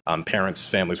rates. Parents,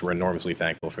 families were enormously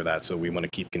thankful for that, so we want to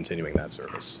keep continuing that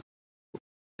service.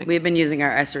 We've been using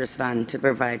our ESSERS fund to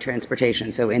provide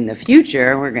transportation, so in the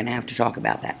future, we're going to have to talk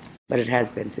about that, but it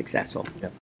has been successful.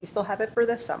 Yep. We still have it for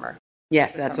this summer.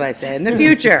 Yes, that's what I said, in the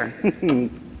future.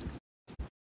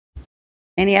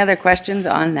 Any other questions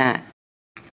on that?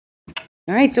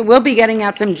 All right, so we'll be getting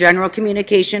out some general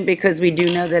communication because we do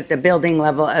know that at the building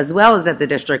level as well as at the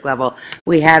district level,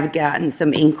 we have gotten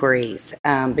some inquiries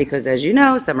because, as you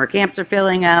know, summer camps are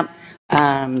filling up.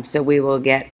 So we will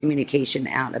get communication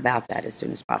out about that as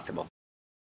soon as possible.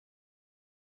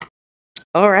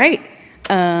 All right.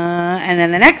 And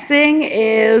then the next thing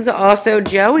is also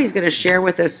Joe. He's going to share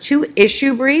with us 2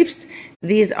 issue briefs.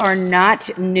 These are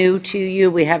not new to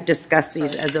you. We have discussed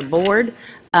these as a board.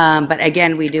 But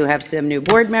again, we do have some new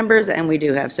board members and we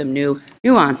do have some new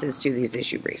nuances to these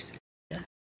issue briefs.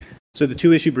 So the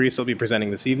 2 issue briefs I'll be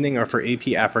presenting this evening are for AP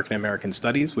African American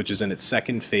Studies, which is in its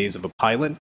second phase of a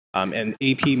pilot, and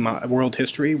AP World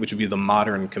History, which would be the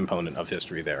modern component of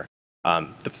history there.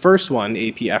 The first one,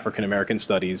 AP African American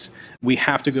Studies, we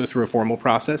have to go through a formal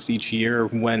process each year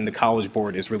when the College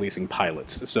Board is releasing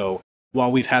pilots. So while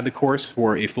we've had the course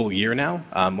for a full year now,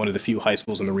 one of the few high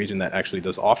schools in the region that actually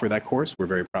does offer that course, we're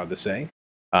very proud to say,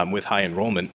 with high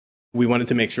enrollment, we wanted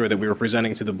to make sure that we were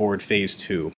presenting to the board phase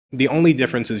 2. The only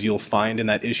differences you'll find in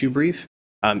that issue brief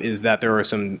is that there are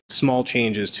some small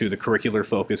changes to the curricular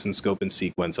focus and scope and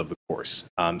sequence of the course.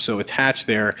 So attached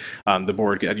there, the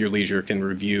board at your leisure can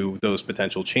review those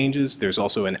potential changes. There's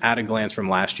also an at-a-glance from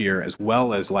last year as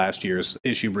well as last year's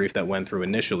issue brief that went through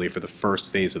initially for the first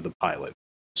phase of the pilot.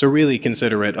 So really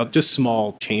consider it just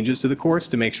small changes to the course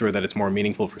to make sure that it's more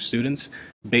meaningful for students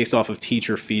based off of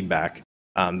teacher feedback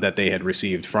that they had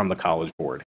received from the College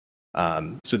Board.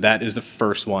 So that is the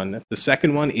first one. The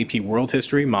second one, AP World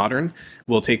History Modern,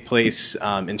 will take place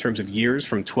in terms of years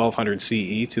from 1200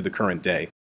 CE to the current day.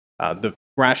 The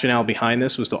rationale behind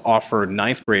this was to offer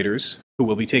 9th graders who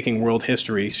will be taking world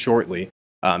history shortly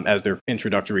as their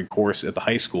introductory course at the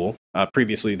high school.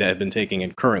 Previously, they had been taking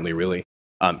it currently, really.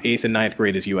 8th and 9th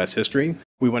grade is U.S. history.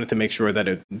 We wanted to make sure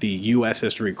that the U.S.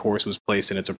 history course was placed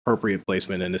in its appropriate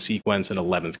placement in the sequence in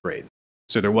 11th grade.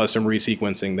 So there was some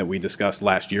resequencing that we discussed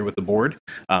last year with the board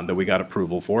that we got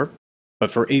approval for. But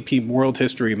for AP World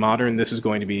History Modern, this is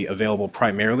going to be available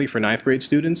primarily for 9th grade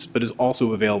students, but is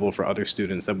also available for other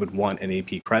students that would want an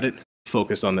AP credit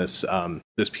focused on this,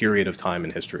 this period of time in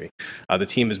history. The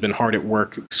team has been hard at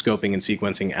work scoping and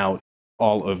sequencing out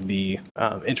all of the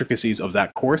intricacies of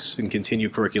that course and continue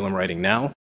curriculum writing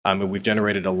now. And we've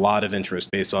generated a lot of interest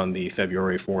based on the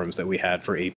February forums that we had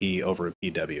for AP over at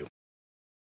PW.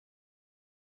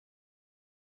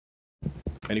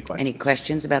 Any questions? Any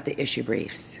questions about the issue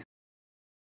briefs?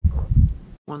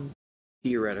 One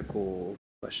theoretical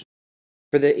question.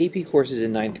 For the AP courses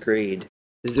in ninth grade,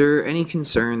 is there any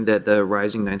concern that the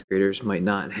rising ninth graders might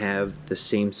not have the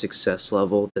same success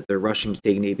level that they're rushing to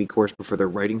take an AP course before their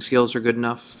writing skills are good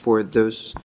enough for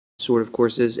those sort of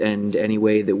courses? And any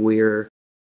way that we're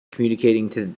communicating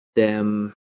to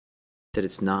them that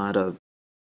it's not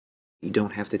you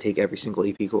don't have to take every single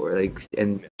AP course,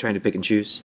 and trying to pick and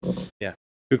choose? Yeah.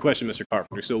 Good question, Mr.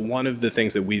 Carpenter. So one of the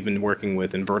things that we've been working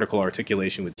with in vertical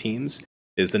articulation with teams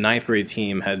is the ninth grade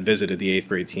team had visited the eighth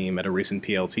grade team at a recent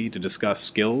PLT to discuss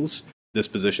skills,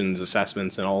 dispositions,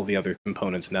 assessments, and all the other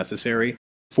components necessary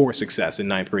for success in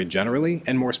ninth grade generally,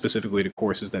 and more specifically to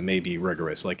courses that may be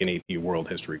rigorous, like an AP World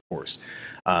History course.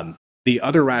 The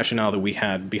other rationale that we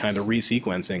had behind the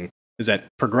resequencing is that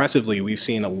progressively we've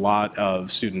seen a lot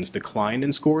of students decline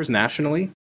in scores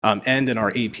nationally, and in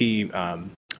our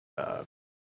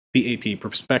the AP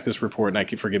prospectus report,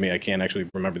 and forgive me, I can't actually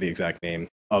remember the exact name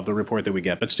of the report that we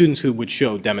get, but students who would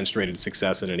show demonstrated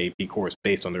success in an AP course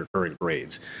based on their current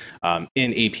grades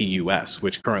in AP US,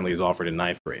 which currently is offered in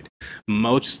ninth grade.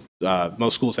 Most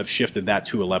schools have shifted that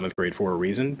to 11th grade for a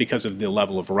reason, because of the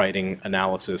level of writing,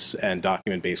 analysis, and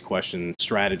document-based question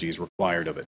strategies required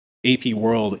of it. AP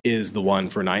World is the one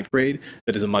for ninth grade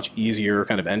that is a much easier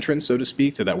kind of entrance, so to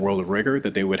speak, to that world of rigor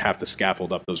that they would have to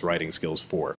scaffold up those writing skills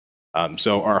for.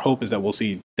 So our hope is that we'll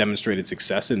see demonstrated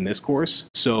success in this course,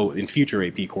 so in future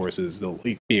AP courses they'll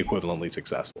be equivalently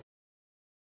successful.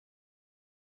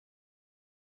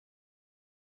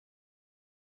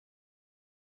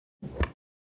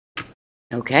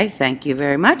 Okay, thank you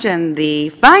very much. And the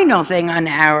final thing on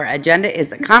our agenda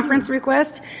is a conference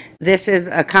request. This is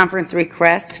a conference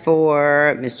request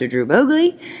for Mr. Drew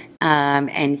Bogley,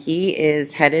 and he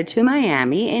is headed to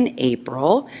Miami in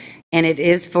April, and it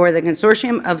is for the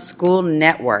Consortium of School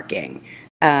Networking.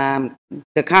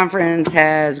 The conference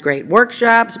has great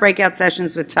workshops, breakout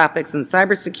sessions with topics in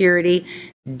cybersecurity,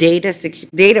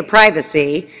 data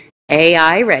privacy,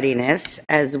 AI readiness,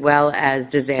 as well as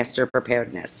disaster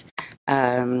preparedness.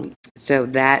 So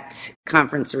that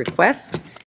conference request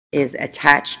is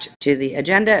attached to the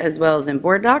agenda as well as in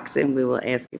board docs, and we will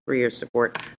ask you for your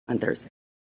support on Thursday.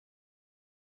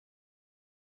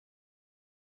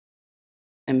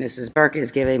 And Mrs. Burke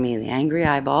is giving me the angry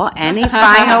eyeball. Any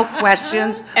final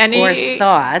questions or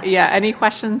thoughts? Yeah, any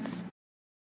questions?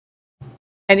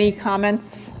 Any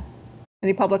comments?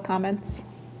 Any public comments?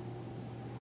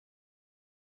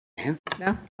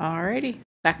 No? All righty.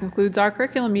 That concludes our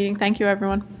curriculum meeting. Thank you,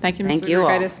 everyone. Thank you,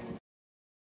 Mrs.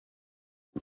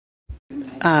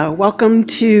 Grigaitis. Welcome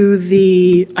to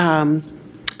the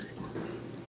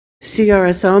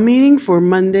CRSL meeting for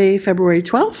Monday, February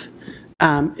 12th.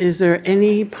 Is there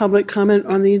any public comment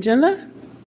on the agenda?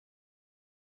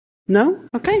 No?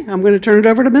 Okay, I'm going to turn it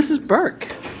over to Mrs. Burke.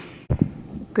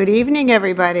 Good evening,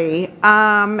 everybody.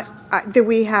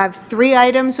 We have 3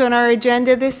 items on our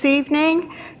agenda this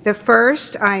evening. The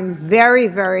first, I'm very,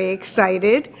 very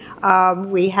excited.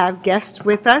 We have guests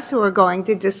with us who are going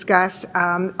to discuss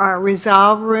our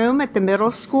Resolve Room at the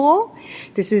middle school.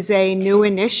 This is a new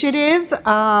initiative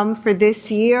for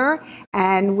this year,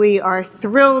 and we are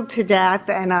thrilled to death,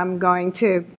 and I'm going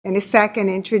to, in a second,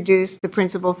 introduce the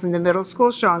principal from the middle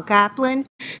school, Sean Kaplan,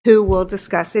 who will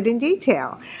discuss it in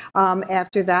detail.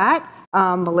 After that,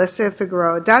 Melissa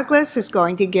Figueroa-Douglas is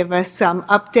going to give us some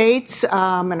updates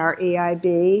on our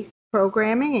EIB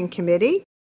programming and committee.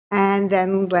 And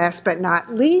then last but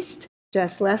not least,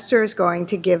 Jess Lester is going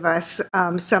to give us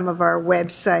some of our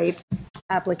website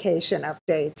application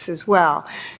updates as well.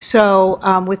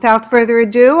 So without further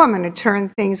ado, I'm going to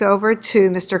turn things over to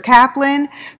Mr. Kaplan,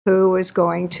 who is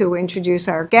going to introduce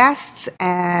our guests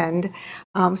and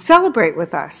celebrate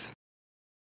with us.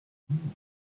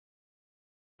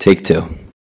 Take 2.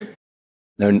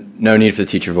 No need for the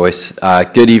teacher voice.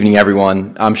 Good evening,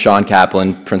 everyone. I'm Sean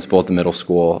Kaplan, principal at the middle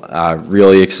school.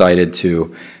 Really excited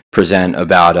to present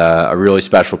about a really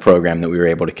special program that we were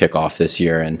able to kick off this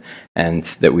year and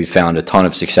that we found a ton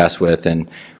of success with, and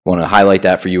want to highlight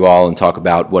that for you all and talk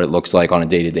about what it looks like on a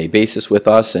day-to-day basis with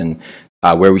us and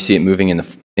where we see it moving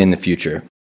in the future.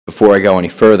 Before I go any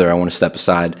further, I want to step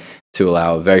aside to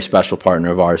allow a very special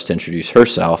partner of ours to introduce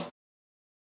herself.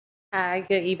 Hi,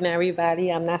 good evening,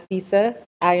 everybody. I'm Nafisa.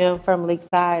 I am from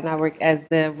Lakeside, and I work as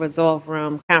the Resolve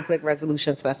Room Conflict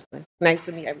Resolution Specialist. Nice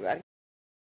to meet everybody.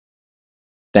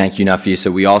 Thank you,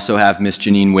 Nafisa. We also have Miss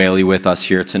Janine Whaley with us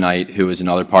here tonight, who is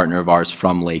another partner of ours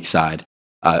from Lakeside.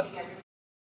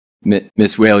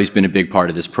 Miss Whaley's been a big part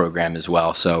of this program as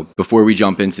well. So before we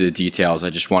jump into the details,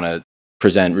 I just want to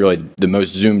present really the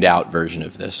most zoomed out version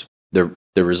of this. The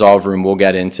The resolve room, we'll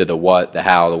get into the what, the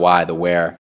how, the why, the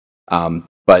where.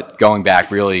 But going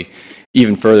back really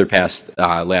even further past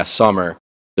last summer,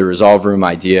 the resolve room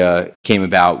idea came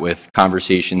about with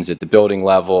conversations at the building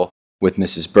level with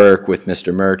Mrs. Burke, with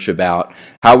Mr. Murch about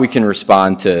how we can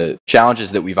respond to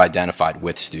challenges that we've identified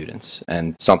with students.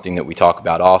 And something that we talk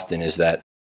about often is that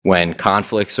when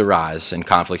conflicts arise, and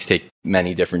conflicts take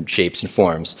many different shapes and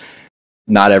forms,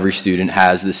 not every student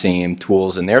has the same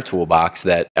tools in their toolbox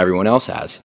that everyone else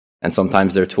has. And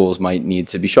sometimes their tools might need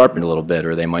to be sharpened a little bit,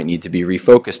 or they might need to be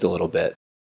refocused a little bit.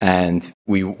 And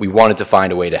we wanted to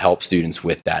find a way to help students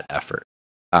with that effort.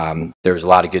 There was a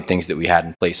lot of good things that we had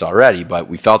in place already, but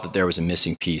we felt that there was a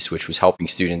missing piece, which was helping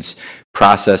students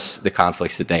process the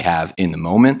conflicts that they have in the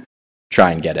moment,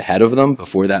 try and get ahead of them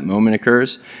before that moment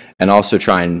occurs, and also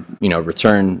try and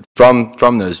return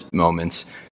from those moments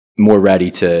more ready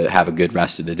to have a good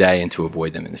rest of the day and to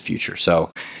avoid them in the future.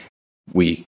 So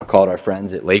we called our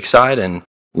friends at Lakeside and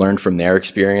learned from their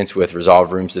experience with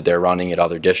resolve rooms that they're running at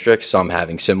other districts, some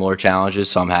having similar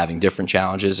challenges, some having different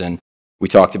challenges, and we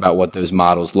talked about what those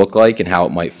models look like and how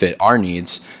it might fit our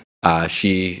needs.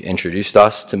 She introduced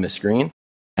us to Ms. Green,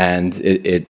 and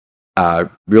it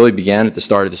really began at the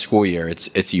start of the school year.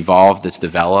 It's evolved, it's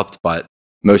developed, but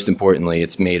most importantly,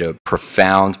 it's made a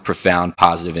profound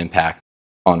positive impact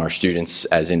on our students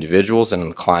as individuals and on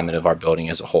the climate of our building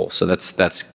as a whole. So that's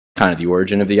kind of the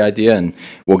origin of the idea, and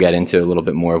we'll get into a little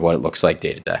bit more of what it looks like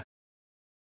day to day.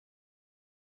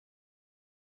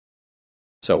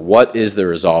 So what is the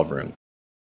resolve room?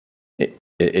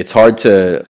 It's hard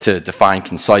to define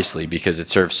concisely because it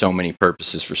serves so many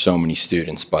purposes for so many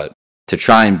students, but to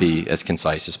try and be as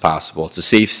concise as possible. It's a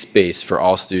safe space for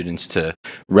all students to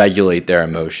regulate their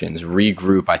emotions.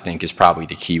 Regroup, I think, is probably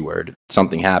the key word.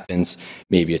 Something happens,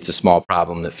 maybe it's a small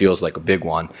problem that feels like a big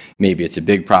one. Maybe it's a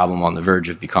big problem on the verge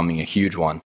of becoming a huge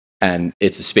one. And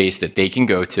it's a space that they can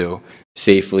go to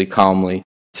safely, calmly,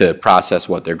 to process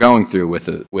what they're going through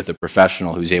with a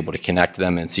professional who's able to connect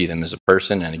them and see them as a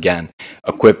person, and again,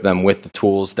 equip them with the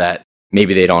tools that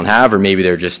maybe they don't have, or maybe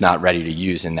they're just not ready to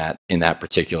use in that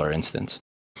particular instance.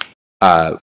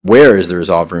 Where is the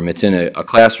resolve room? It's in a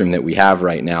classroom that we have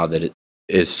right now that it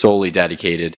is solely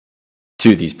dedicated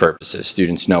to these purposes.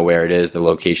 Students know where it is, the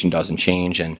location doesn't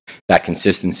change, and that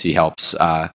consistency helps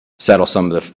settle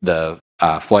some of the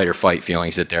flight or fight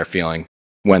feelings that they're feeling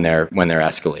when they're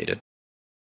escalated.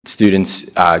 Students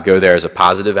go there as a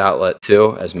positive outlet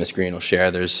too, as Ms. Green will share.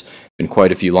 There's been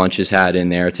quite a few lunches had in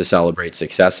there to celebrate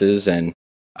successes and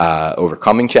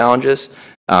overcoming challenges.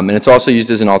 And it's also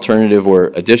used as an alternative or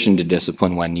addition to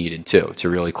discipline when needed too, to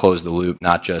really close the loop,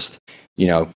 not just,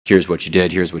 here's what you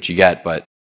did, here's what you get, but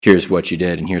here's what you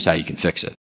did and here's how you can fix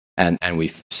it. And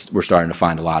we're starting to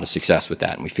find a lot of success with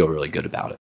that, and we feel really good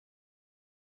about it.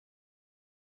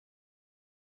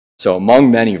 So among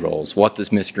many roles, what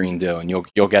does Ms. Green do? And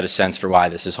you'll get a sense for why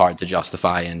this is hard to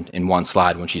justify in one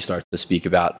slide when she starts to speak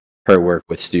about her work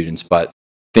with students. But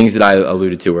things that I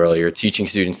alluded to earlier, teaching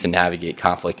students to navigate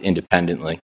conflict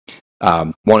independently.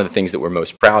 One of the things that we're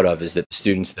most proud of is that the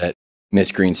students that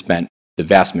Ms. Green spent the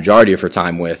vast majority of her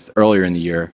time with earlier in the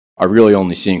year are really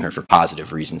only seeing her for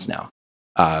positive reasons now,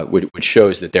 which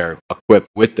shows that they're equipped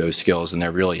with those skills and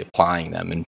they're really applying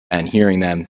them, and hearing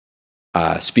them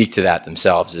speak to that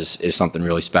themselves is something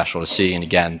really special to see. And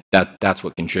again, that's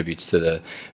what contributes to the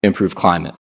improved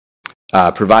climate.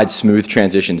 Provide smooth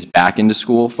transitions back into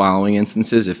school following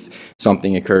instances. If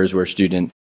something occurs where a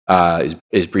student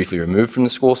is briefly removed from the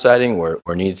school setting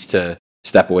or needs to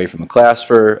step away from a class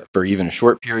for even a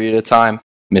short period of time,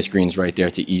 Ms. Green's right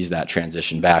there to ease that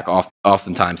transition back.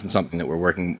 Oftentimes, and something that we're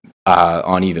working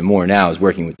on even more now, is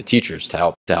working with the teachers to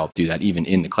help do that even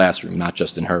in the classroom, not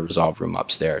just in her resolve room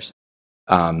upstairs.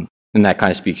 And that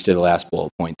kind of speaks to the last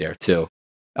bullet point there too.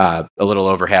 A little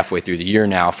over halfway through the year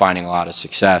now, finding a lot of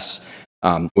success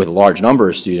with a large number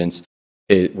of students.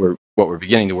 What we're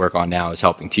beginning to work on now is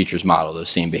helping teachers model those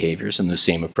same behaviors and those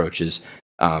same approaches,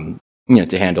 to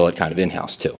handle it kind of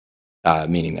in-house too,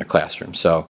 meaning their classroom.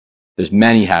 So there's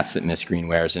many hats that Ms. Green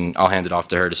wears, and I'll hand it off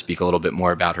to her to speak a little bit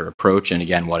more about her approach and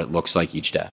again what it looks like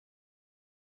each day.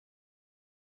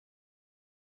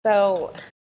 So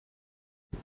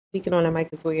speaking on the mic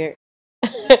is weird.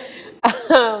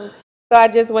 So I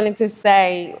just wanted to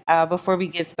say, before we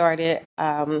get started,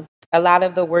 a lot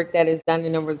of the work that is done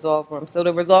in the resolve room. So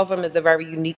the resolve room is a very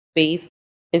unique space.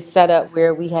 It's set up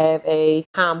where we have a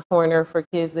calm corner for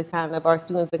kids our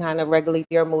students to kind of regulate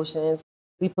their emotions.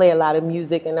 We play a lot of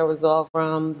music in the resolve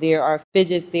room. There are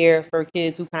fidgets there for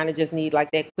kids who kind of just need like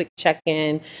that quick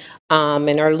check-in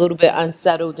and are a little bit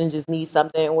unsettled and just need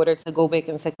something in order to go back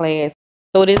into class.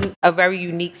 So it is a very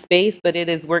unique space, but it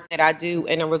is work that I do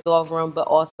in a resolve room. But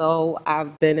also,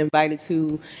 I've been invited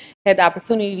to, had the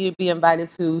opportunity to be invited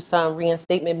to some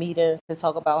reinstatement meetings to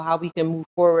talk about how we can move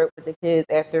forward with the kids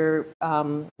after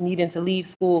needing to leave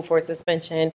school for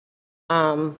suspension.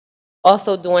 Um,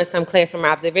 Also doing some classroom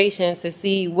observations to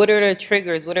see what are the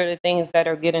triggers, what are the things that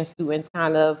are getting students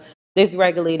kind of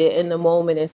dysregulated in the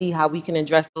moment, and see how we can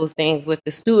address those things with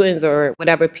the students or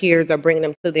whatever peers are bringing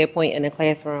them to their point in the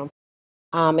classroom.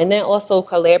 And then also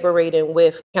collaborating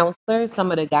with counselors,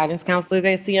 some of the guidance counselors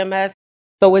at CMS.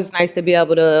 So it's nice to be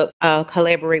able to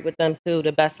collaborate with them to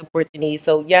the best support they need.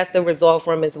 So yes, the resolve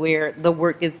room is where the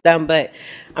work is done, but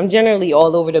I'm generally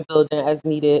all over the building as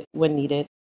needed when needed.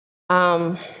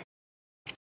 Um,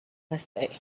 let's see.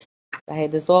 I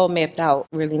had this all mapped out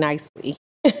really nicely.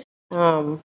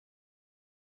 Um,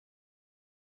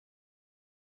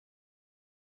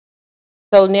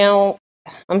 so now,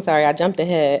 I'm sorry, I jumped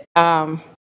ahead.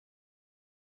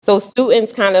 So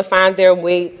students kind of find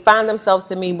themselves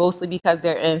to me mostly because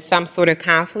they're in some sort of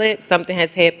conflict. Something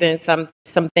has happened,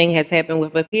 something has happened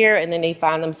with a peer, and then they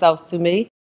find themselves to me.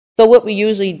 So what we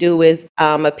usually do is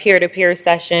a peer-to-peer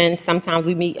session. Sometimes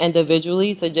we meet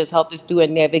individually to just help the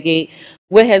student navigate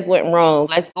what has went wrong.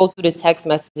 Let's go through the text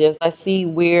messages. Let's see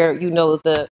where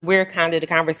where kind of the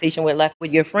conversation went left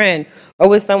with your friend or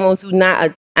with someone who's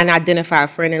not an identified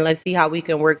friend, and let's see how we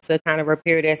can work to kind of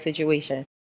repair that situation.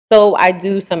 So I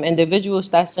do some individual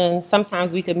sessions.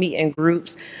 Sometimes we can meet in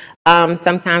groups.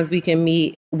 Sometimes we can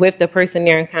meet with the person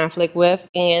they're in conflict with,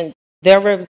 and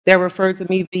they're referred to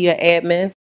me via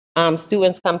admin.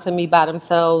 Students come to me by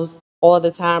themselves all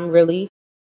the time, really.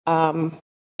 Um,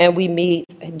 and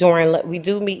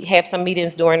have some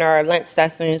meetings during our lunch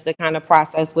sessions to kind of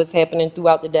process what's happening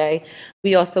throughout the day.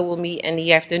 We also will meet in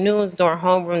the afternoons during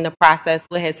homeroom to process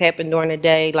what has happened during the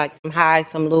day, like some highs,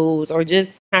 some lows, or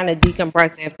just kind of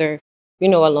decompress after, a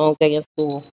long day in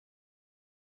school.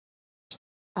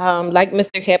 Like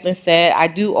Mr. Kaplan said, I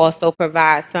do also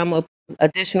provide some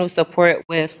additional support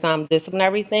with some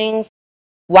disciplinary things.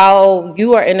 While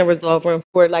you are in the resolve room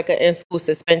for like an in-school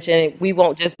suspension, we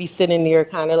won't just be sitting there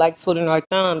kind of like twiddling our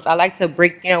thumbs. I like to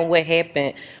break down what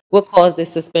happened, what caused the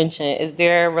suspension. Is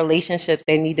there relationships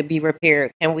that need to be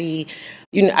repaired? Can we,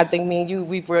 I think me and you,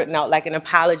 we've written out like an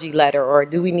apology letter, or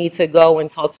do we need to go and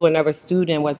talk to another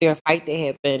student? Was there a fight that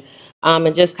happened?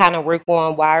 And just kind of work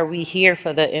on why are we here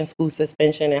for the in-school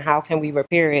suspension and how can we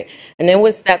repair it? And then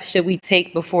what steps should we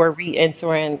take before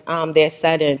re-entering that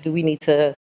setting? Do we need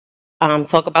to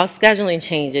talk about scheduling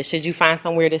changes? Should you find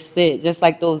somewhere to sit? Just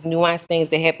like those nuanced things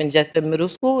that happen just in middle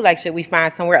school. Like, should we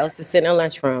find somewhere else to sit in a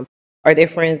lunchroom? Are there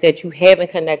friends that you haven't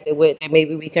connected with that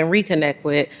maybe we can reconnect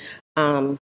with?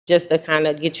 Just to kind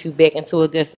of get you back into a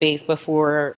good space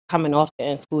before coming off the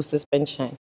in-school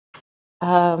suspension.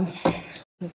 Um,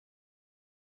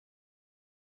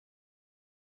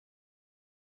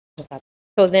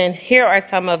 So then here are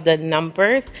some of the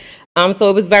numbers. So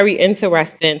it was very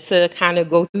interesting to kind of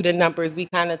go through the numbers. We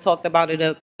kind of talked about it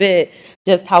a bit,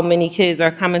 just how many kids are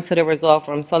coming to the resolve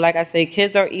room. So like I said,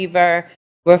 kids are either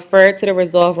referred to the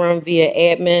resolve room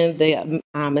via admin, the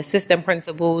assistant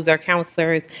principals or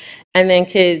counselors, and then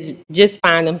kids just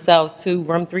find themselves to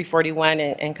room 341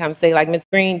 and come say like, Ms.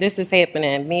 Green, this is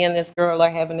happening. Me and this girl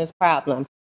are having this problem.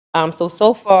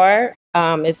 So far,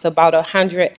 it's about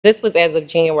 100. This was as of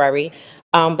January.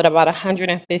 But about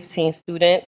 115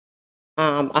 students,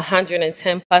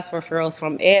 110 plus referrals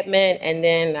from admin, and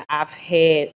then I've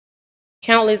had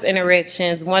countless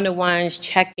interactions, one-to-ones,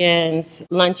 check-ins,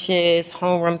 lunches,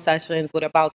 homeroom sessions with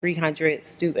about 300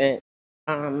 students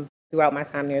throughout my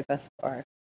time there thus far.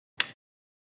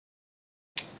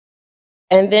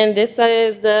 And then this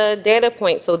is the data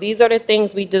point. So these are the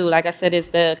things we do. Like I said, it's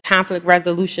the conflict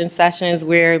resolution sessions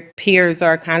where peers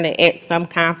are kind of at some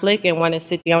conflict and want to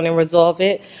sit down and resolve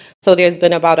it. So there's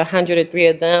been about 103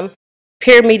 of them.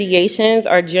 Peer mediations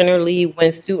are generally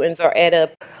when students are at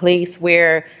a place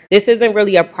where this isn't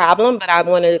really a problem, but I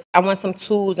want some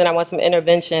tools and I want some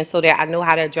intervention so that I know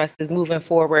how to address this moving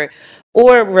forward,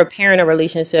 or repairing a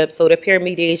relationship. So the peer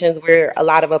mediations where a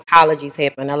lot of apologies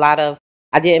happen, a lot of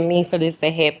I didn't mean for this to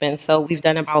happen. So we've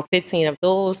done about 15 of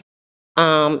those.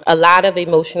 A lot of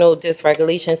emotional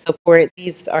dysregulation support.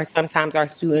 These are sometimes our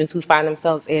students who find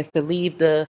themselves asked to leave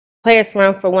the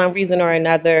classroom for one reason or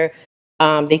another.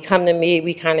 They come to me,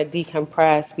 we kind of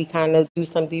decompress, we kind of do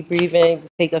some deep breathing,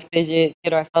 take a fidget,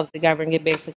 get ourselves together and get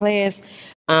back to class.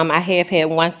 I have had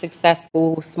one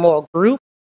successful small group,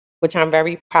 which I'm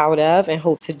very proud of and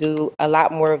hope to do a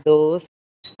lot more of those.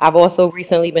 I've also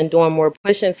recently been doing more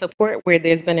push and support where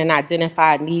there's been an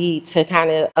identified need to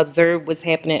kind of observe what's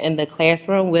happening in the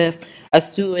classroom with a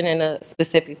student and a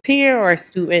specific peer or a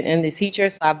student and the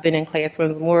teacher. So I've been in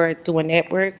classrooms more doing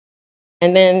that work.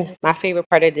 And then my favorite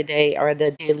part of the day are the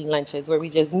daily lunches where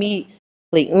we just meet,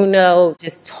 play Uno,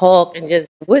 just talk, and just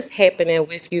what's happening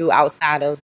with you outside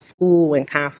of school and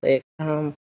conflict.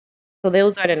 So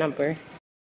those are the numbers.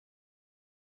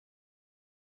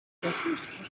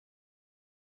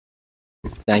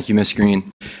 Thank you, Ms.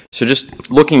 Green. So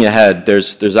just looking ahead,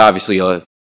 there's obviously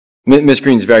Ms.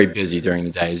 Green's very busy during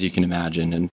the day, as you can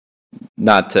imagine, and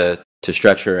not to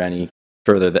stretch her any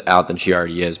further out than she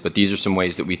already is, but these are some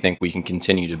ways that we think we can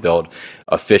continue to build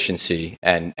efficiency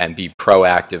and be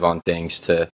proactive on things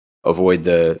to avoid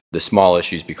the small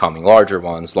issues becoming large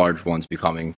ones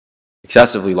becoming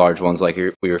excessively large ones like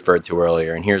we referred to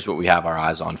earlier. And here's what we have our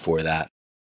eyes on for that.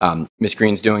 Ms.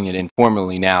 Green's doing it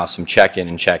informally now, some check-in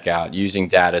and check-out, using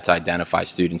data to identify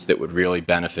students that would really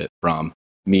benefit from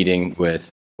meeting with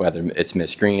whether it's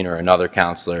Ms. Green or another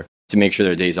counselor to make sure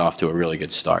their day's off to a really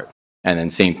good start. And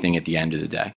then same thing at the end of the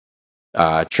day.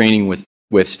 Training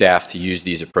with staff to use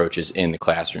these approaches in the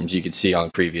classrooms. You could see on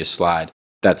the previous slide,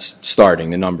 that's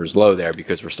starting. The number's low there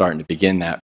because we're starting to begin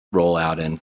that rollout,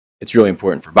 and it's really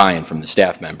important for buy-in from the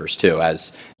staff members too,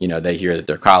 as you know, they hear that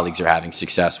their colleagues are having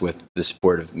success with the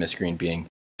support of Ms. Green being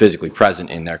physically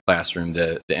present in their classroom.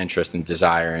 The interest and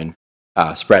desire in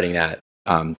spreading that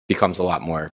becomes a lot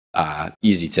more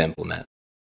easy to implement.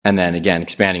 And then again,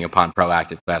 expanding upon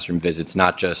proactive classroom visits,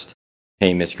 not just,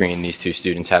 hey, Ms. Green, these two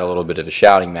students had a little bit of a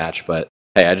shouting match, but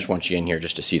hey, I just want you in here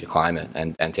just to see the climate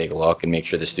and take a look and make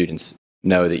sure the students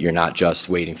know that you're not just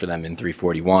waiting for them in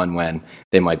 341 when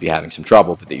they might be having some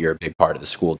trouble, but that you're a big part of the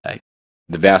school day.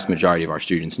 The vast majority of our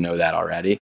students know that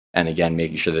already. And again,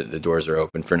 making sure that the doors are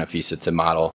open for Nafisa to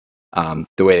model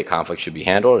the way that conflict should be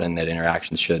handled and that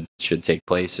interactions should take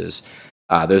place is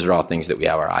those are all things that we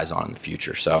have our eyes on in the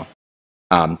future. So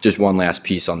just one last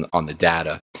piece on the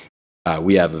data.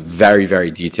 We have a very,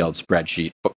 very detailed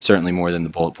spreadsheet, certainly more than the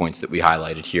bullet points that we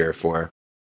highlighted here for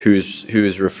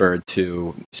who's referred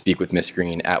to speak with Ms.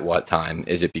 Green at what time.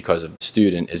 Is it because of the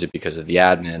student? Is it because of the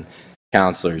admin,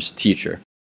 counselors, teacher?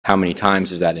 How many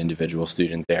times is that individual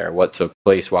student there? What took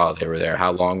place while they were there? How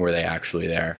long were they actually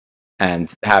there?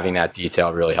 And having that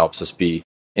detail really helps us be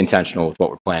intentional with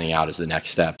what we're planning out as the next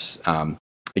steps.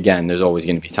 Again, there's always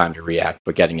going to be time to react,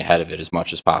 but getting ahead of it as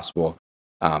much as possible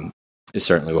is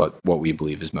certainly what we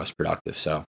believe is most productive.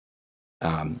 So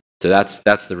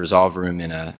that's the Resolve Room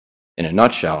in a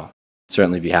nutshell.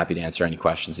 Certainly be happy to answer any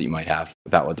questions that you might have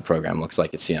about what the program looks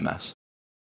like at CMS.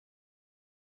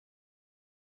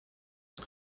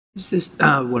 Is this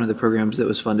one of the programs that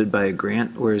was funded by a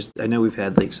grant, or I know we've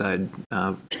had Lakeside,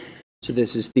 so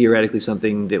this is theoretically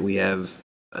something that we have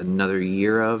another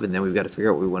year of, and then we've got to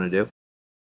figure out what we want to do?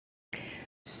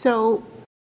 So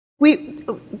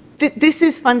this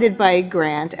is funded by a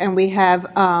grant, and we have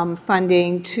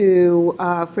funding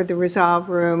for the Resolve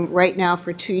Room right now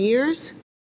for 2 years.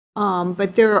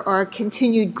 But there are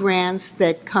continued grants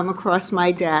that come across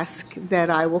my desk that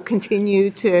I will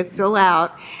continue to fill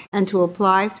out and to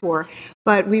apply for.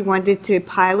 But we wanted to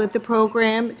pilot the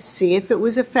program, see if it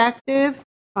was effective.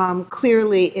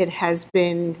 Clearly, it has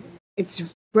been.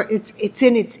 It's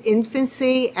in its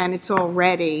infancy, and it's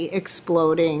already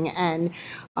exploding and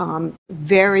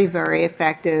very, very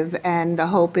effective. And the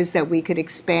hope is that we could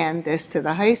expand this to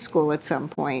the high school at some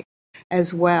point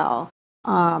as well.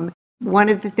 One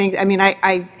of the things, I mean,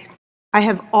 I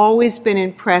have always been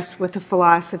impressed with the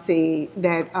philosophy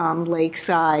that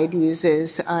Lakeside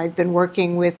uses. I've been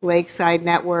working with Lakeside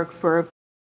Network for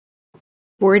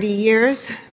 40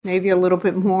 years, maybe a little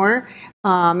bit more.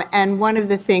 And one of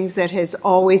the things that has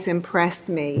always impressed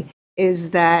me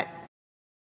is that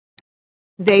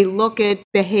they look at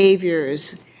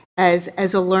behaviors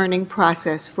as a learning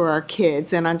process for our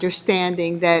kids, and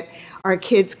understanding that our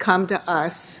kids come to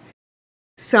us.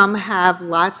 Some have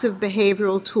lots of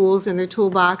behavioral tools in their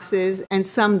toolboxes, and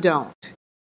some don't.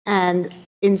 And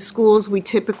in schools, we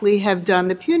typically have done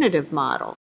the punitive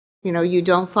model. You know, you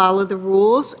don't follow the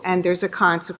rules, and there's a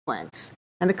consequence.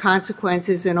 And the consequence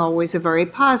isn't always a very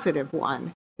positive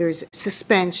one. There's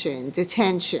suspension,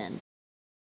 detention.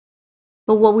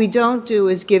 But what we don't do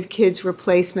is give kids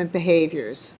replacement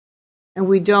behaviors. And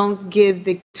we don't give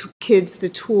the kids the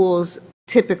tools,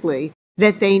 typically,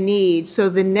 that they need, so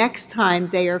the next time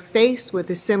they are faced with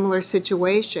a similar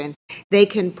situation, they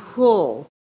can pull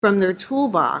from their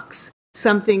toolbox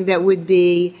something that would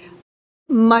be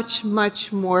much,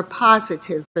 much more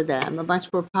positive for them, a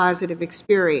much more positive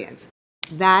experience.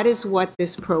 That is what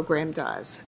this program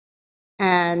does.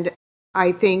 And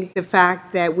I think the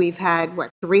fact that we've had,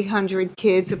 300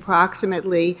 kids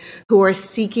approximately who are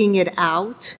seeking it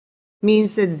out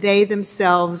means that they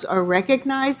themselves are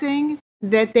recognizing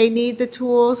that they need the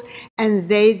tools, and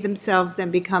they themselves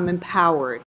then become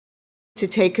empowered to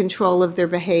take control of their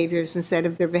behaviors instead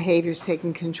of their behaviors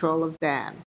taking control of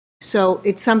them. So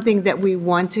it's something that we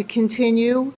want to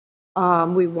continue.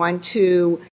 We want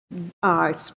to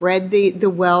spread the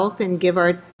wealth and give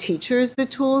our teachers the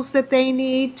tools that they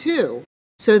need too,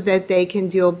 so that they can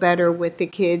deal better with the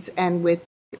kids and with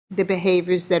the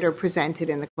behaviors that are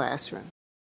presented in the classroom.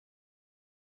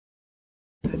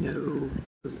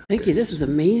 Thank you. This is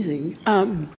amazing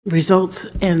results.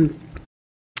 And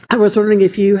I was wondering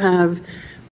if you have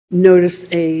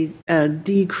noticed a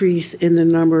decrease in the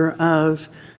number of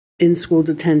in-school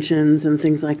detentions and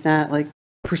things like that, like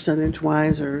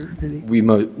percentage-wise, or anything? We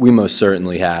most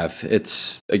certainly have.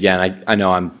 It's, again, I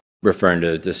know I'm referring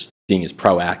to just being as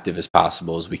proactive as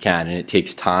possible as we can, and it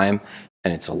takes time,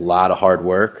 and it's a lot of hard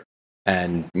work,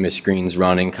 and Miss Green's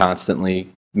running constantly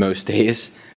most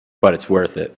days, but it's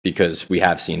worth it because we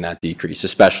have seen that decrease,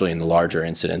 especially in the larger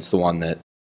incidents, the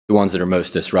ones that are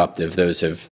most disruptive. Those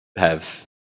have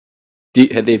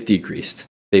decreased.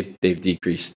 They've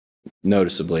decreased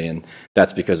noticeably, and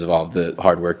that's because of all the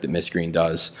hard work that Miss Green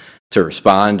does to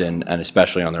respond, and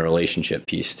especially on the relationship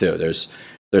piece too.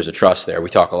 There's a trust there.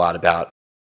 We talk a lot about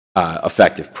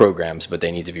effective programs, but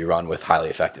they need to be run with highly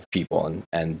effective people,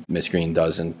 and Miss Green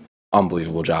does an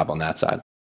unbelievable job on that side.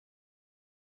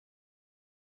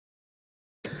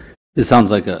 This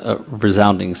sounds like a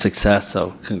resounding success,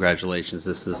 so congratulations.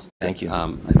 This is, thank you.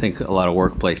 I think a lot of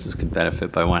workplaces could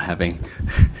benefit by having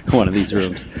one of these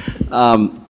rooms.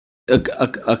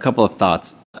 A couple of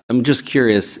thoughts. I'm just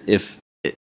curious if,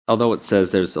 although it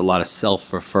says there's a lot of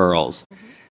self-referrals,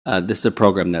 this is a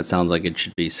program that sounds like it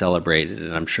should be celebrated,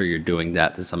 and I'm sure you're doing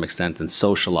that to some extent and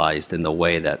socialized in the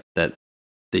way that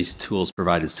these tools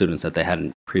provided students that they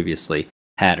hadn't previously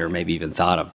had or maybe even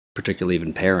thought of, particularly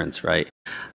even parents, right?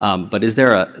 But is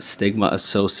there a stigma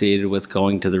associated with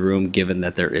going to the room, given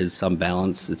that there is some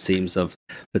balance, it seems, of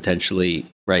potentially,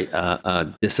 right,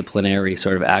 disciplinary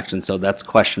sort of action? So that's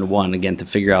question one, again, to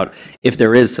figure out if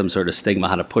there is some sort of stigma,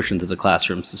 how to push into the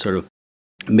classrooms to sort of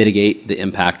mitigate the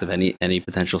impact of any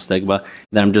potential stigma.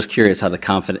 Then I'm just curious how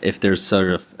if there's sort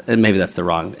of, and maybe that's the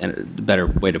wrong and better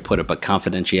way to put it, but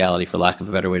confidentiality, for lack of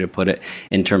a better way to put it,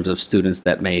 in terms of students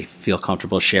that may feel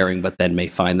comfortable sharing, but then may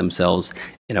find themselves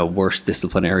in a worse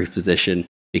disciplinary position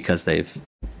because they've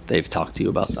talked to you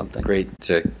about something. Great.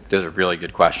 Those are really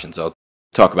good questions. I'll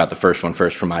talk about the first one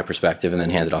first from my perspective and then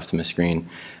hand it off to Ms. Green.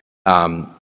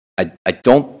 I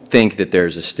don't think that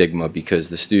there's a stigma because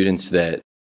the students that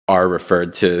are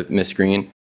referred to Miss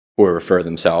Green or refer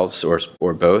themselves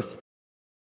or both,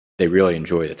 they really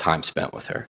enjoy the time spent with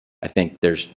her. I think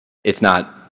it's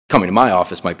not, coming to my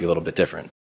office might be a little bit different.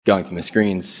 Going to Miss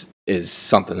Green's is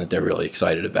something that they're really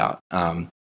excited about.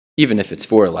 Even if it's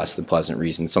for less than pleasant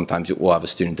reasons, sometimes we'll have a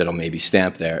student that'll maybe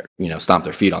stomp their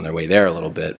feet on their way there a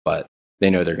little bit, but they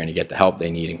know they're going to get the help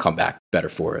they need and come back better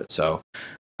for it. So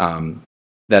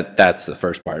that's the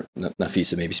first part.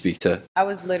 Nafisa, maybe speak to. I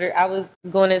was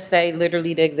going to say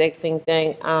literally the exact same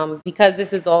thing. Because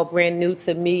this is all brand new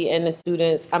to me and the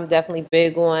students, I'm definitely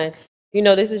big on,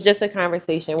 this is just a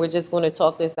conversation. We're just going to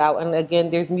talk this out. And again,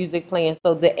 there's music playing,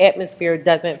 so the atmosphere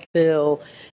doesn't feel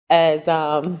as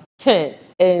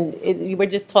tense. And we're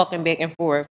just talking back and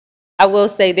forth. I will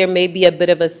say there may be a bit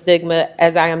of a stigma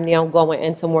as I am now going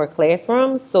into more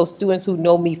classrooms. So students who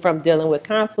know me from dealing with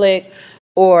conflict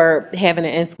or having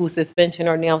an in-school suspension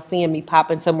are now seeing me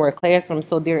pop into more classrooms.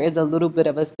 So there is a little bit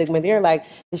of a stigma there, like,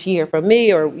 is she here for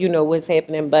me, or, what's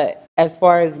happening? But as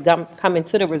far as coming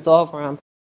to the resolve room,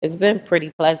 it's been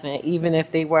pretty pleasant, even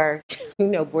if they were,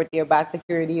 brought there by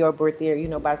security or brought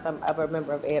there, by some other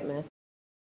member of admin.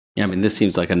 Yeah, I mean, this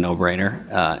seems like a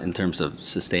no-brainer in terms of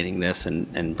sustaining this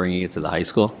and bringing it to the high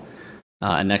school.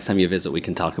 And next time you visit, we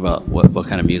can talk about what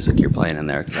kind of music you're playing in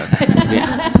there.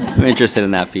 I'm interested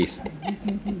in that piece.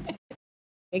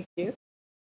 Thank you.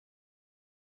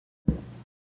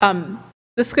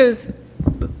 This goes,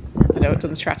 I know it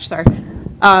doesn't stretch, sorry.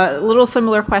 A little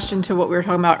similar question to what we were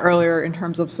talking about earlier in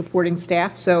terms of supporting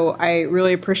staff. So I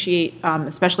really appreciate,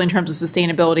 especially in terms of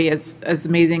sustainability, as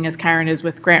amazing as Karen is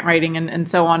with grant writing and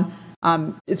so on,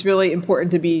 it's really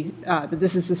important to be that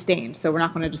this is sustained. So we're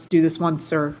not going to just do this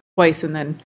once or twice and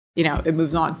then, it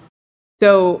moves on.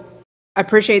 So I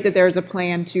appreciate that there's a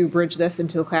plan to bridge this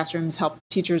into the classrooms, help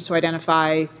teachers to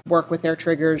identify, work with their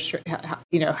triggers,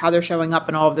 how they're showing up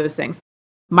and all of those things.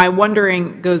 My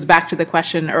wondering goes back to the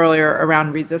question earlier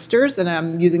around resistors, and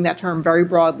I'm using that term very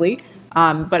broadly.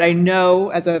 But I know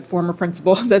as a former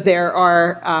principal that there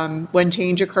are, when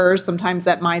change occurs, sometimes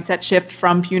that mindset shift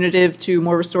from punitive to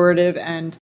more restorative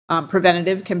and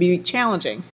preventative can be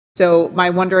challenging. So my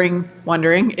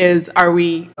wondering is, are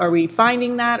we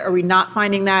finding that? Are we not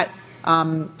finding that?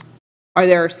 Are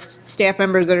there staff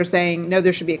members that are saying, no,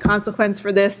 there should be a consequence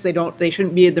for this? They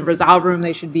shouldn't be in the resolve room.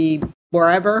 They should be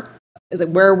wherever.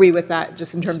 Where are we with that,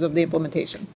 just in terms of the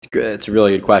implementation? It's a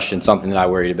really good question. Something that I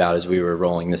worried about as we were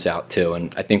rolling this out too.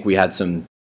 And I think we had some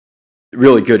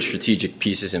really good strategic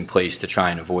pieces in place to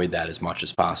try and avoid that as much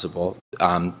as possible.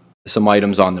 Some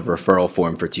items on the referral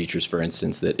form for teachers, for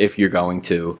instance, that if you're going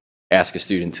to ask a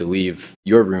student to leave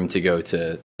your room to go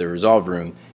to the resolve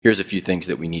room, here's a few things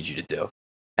that we need you to do.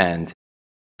 And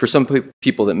for some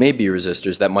people that may be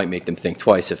resistors, that might make them think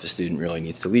twice if a student really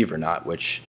needs to leave or not,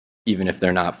 which even if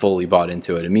they're not fully bought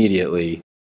into it immediately,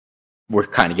 we're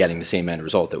kind of getting the same end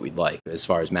result that we'd like as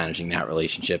far as managing that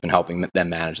relationship and helping them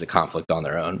manage the conflict on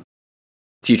their own.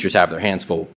 Teachers have their hands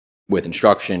full with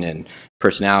instruction and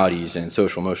personalities and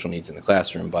social emotional needs in the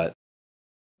classroom, but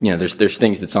there's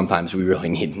things that sometimes we really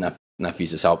need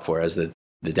Nafeesa's help for, as the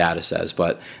data says,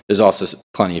 but there's also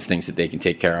plenty of things that they can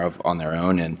take care of on their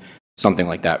own, and something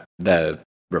like that, the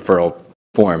referral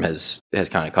form has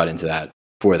kind of cut into that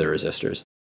for the resistors.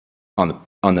 On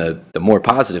the more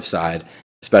positive side,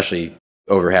 especially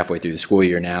over halfway through the school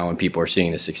year now, and people are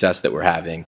seeing the success that we're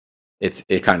having,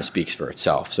 it kind of speaks for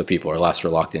itself. So people are less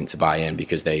reluctant to buy in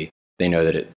because they know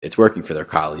that it's working for their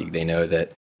colleague. They know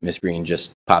that Miss Green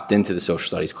just popped into the social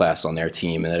studies class on their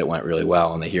team and that it went really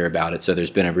well, and they hear about it. So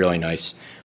there's been a really nice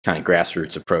kind of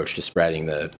grassroots approach to spreading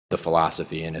the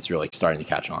philosophy, and it's really starting to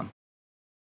catch on.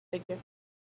 Thank you.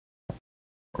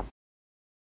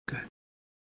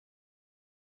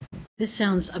 This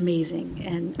sounds amazing,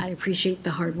 and I appreciate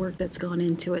the hard work that's gone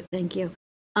into it. Thank you.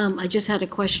 I just had a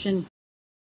question.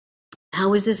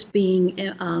 How is this being,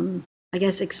 I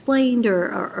guess, explained,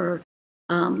 or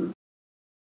I'm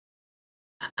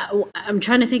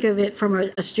trying to think of it from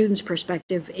a student's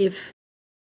perspective. If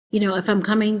I'm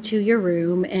coming to your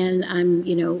room and I'm,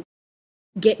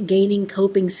 gaining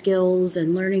coping skills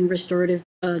and learning restorative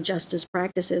justice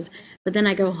practices, but then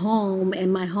I go home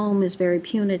and my home is very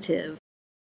punitive.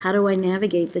 How do I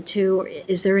navigate the two? Or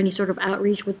is there any sort of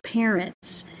outreach with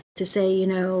parents to say,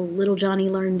 little Johnny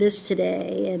learned this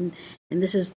today, and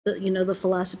this is the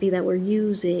philosophy that we're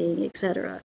using, et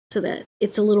cetera, so that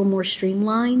it's a little more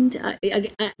streamlined?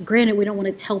 Granted, we don't want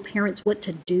to tell parents what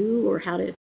to do or how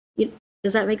to.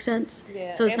 Does that make sense?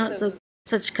 Yeah. So it's not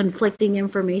such conflicting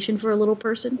information for a little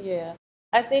person. Yeah.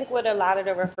 I think with a lot of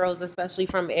the referrals, especially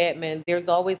from admin, there's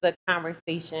always a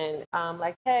conversation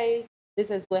like, hey, this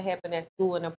is what happened at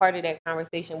school. And a part of that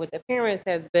conversation with the parents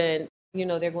has been,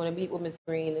 they're going to meet with Ms.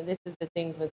 Green, and this is the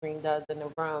things Ms. Green does in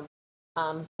the room.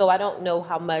 So I don't know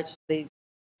how much the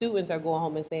students are going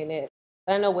home and saying that.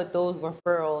 But I know with those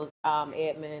referrals,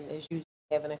 admin is usually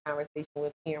having a conversation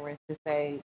with parents to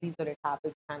say, these are the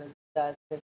topics kind of discussed,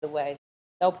 this is the way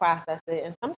they'll process it.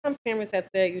 And sometimes parents have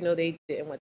said, they didn't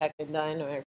want the checking done,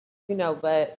 or,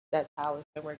 but that's how it's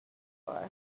been working so far.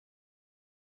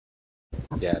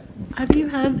 Yeah. Have you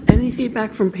had any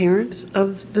feedback from parents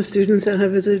of the students that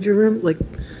have visited your room, like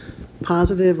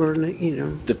positive or,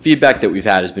 The feedback that we've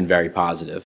had has been very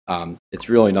positive. It's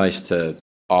really nice to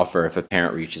offer if a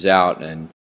parent reaches out and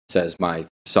says, my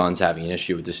son's having an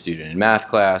issue with the student in math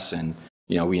class, and,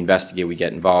 we investigate, we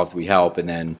get involved, we help, and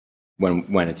then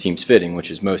when it seems fitting,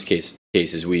 which is most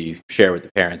cases, we share with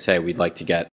the parents, hey, we'd like to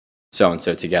get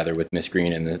so-and-so together with Miss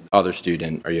Green and the other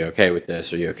student. Are you okay with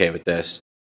this? Are you okay with this?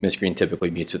 Miss Green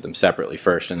typically meets with them separately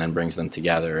first and then brings them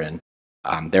together, and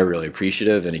they're really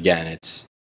appreciative. And again, it's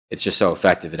just so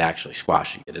effective at actually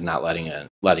squashing it and not letting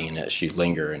an issue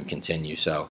linger and continue.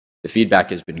 So the feedback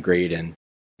has been great, and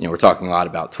we're talking a lot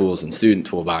about tools and student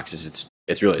toolboxes.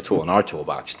 It's really a tool in our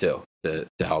toolbox too to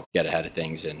help get ahead of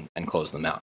things and close them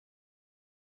out.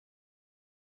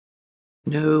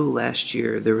 No, last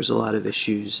year there was a lot of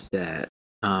issues that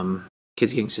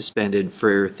kids getting suspended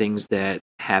for things that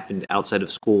happened outside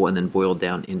of school and then boiled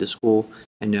down into school.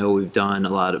 I know we've done a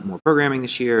lot of more programming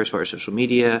this year as far as social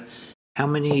media. How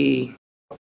many,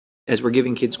 as we're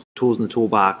giving kids tools in the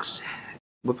toolbox,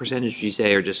 what percentage do you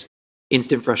say are just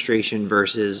instant frustration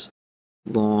versus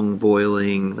long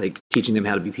boiling, like teaching them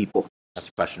how to be people? That's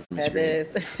a question from Ms. That Green.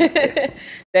 is.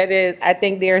 That is. I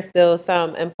think there's still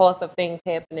some impulsive things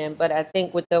happening, but I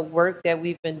think with the work that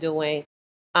we've been doing,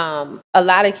 a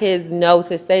lot of kids know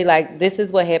to say, like, this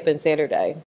is what happened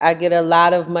Saturday. I get a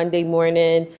lot of Monday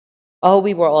morning oh,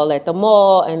 we were all at the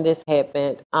mall and this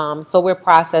happened. So we're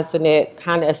processing it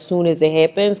kind of as soon as it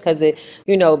happens, because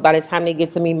by the time they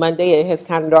get to me Monday, it has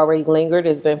kind of already lingered.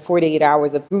 It's been 48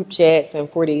 hours of group chats and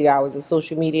 48 hours of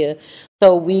social media.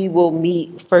 So we will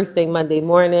meet first thing Monday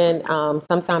morning,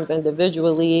 sometimes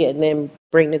individually, and then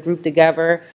bring the group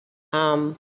together.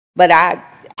 But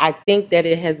I think that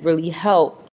it has really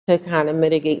helped to kind of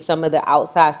mitigate some of the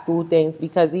outside school things,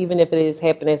 because even if it is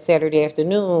happening Saturday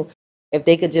afternoon, if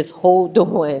they could just hold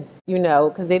on,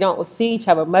 because they don't see each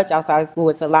other much outside of school.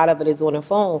 It's a lot of it is on the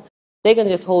phone. They can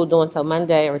just hold on till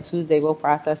Monday or Tuesday. We'll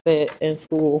process it in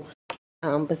school.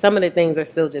 But some of the things are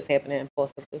still just happening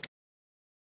impulsively.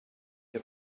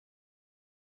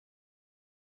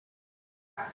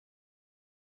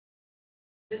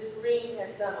 Ms. Green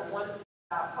has done a wonderful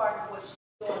job. Part of what she's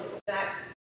doing is not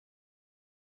just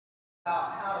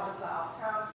about how to resolve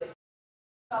conflict,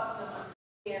 helping them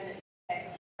understand the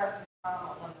impact of stress and trauma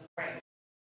on the brain.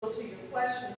 So to your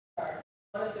question, sir,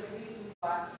 one of the reasons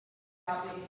why I'm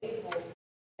being able to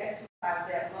exercise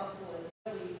that muscle is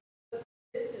really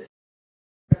this is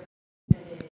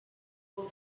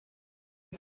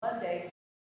Monday,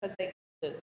 because they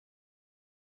this.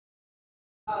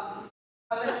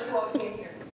 Unless you all can't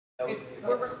hear me.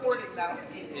 We're recording though.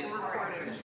 We're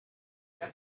recording.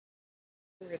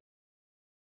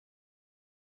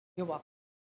 You're welcome.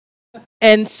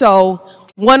 And so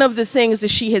one of the things that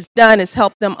she has done is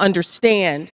help them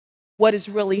understand what is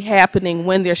really happening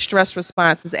when their stress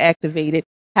response is activated,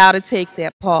 how to take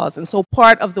that pause. And so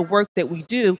part of the work that we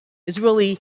do is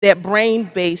really that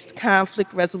brain-based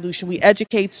conflict resolution. We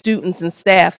educate students and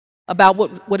staff about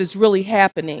what is really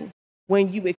happening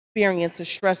when you experience a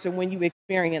stressor, when you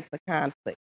experience a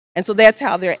conflict. And so that's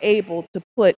how they're able to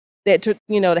put that, to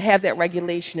have that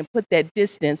regulation and put that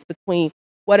distance between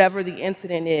whatever the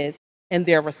incident is and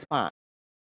their response.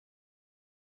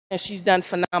 And she's done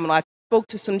phenomenal. I spoke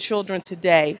to some children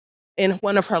today in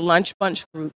one of her lunch bunch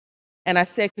groups, and I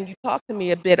said, can you talk to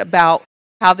me a bit about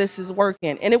how this is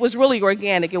working? And it was really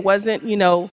organic. It wasn't,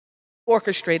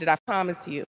 orchestrated, I promise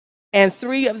you. And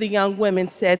 3 of the young women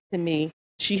said to me,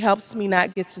 she helps me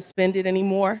not get suspended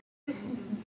anymore.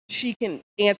 She can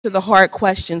answer the hard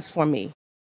questions for me,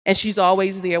 and she's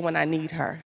always there when I need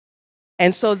her.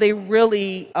 And so they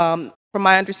really, from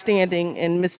my understanding,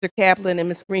 and Mr. Kaplan and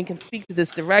Ms. Green can speak to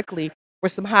this directly, were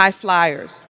some high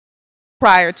flyers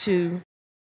prior to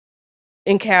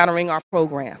encountering our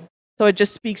program. So it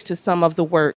just speaks to some of the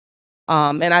work.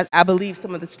 And I believe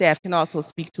some of the staff can also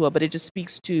speak to it, but it just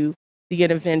speaks to the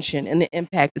intervention and the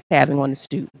impact it's having on the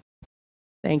student.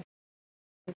 Thank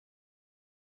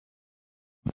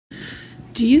you.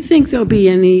 Do you think there'll be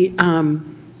any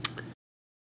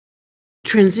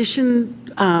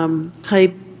transition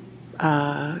type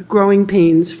growing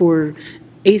pains for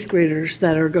 8th graders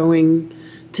that are going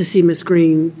to see Miss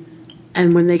Green,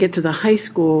 and when they get to the high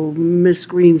school, Miss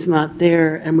Green's not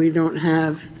there and we don't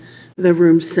have the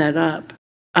room set up,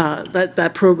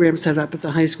 that program set up at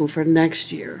the high school for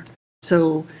next year?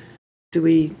 So do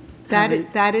we...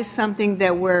 That is something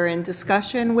that we're in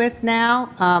discussion with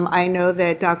now. I know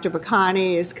that Dr.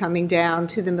 Bacani is coming down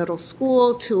to the middle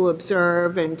school to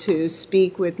observe and to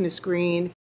speak with Ms.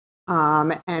 Green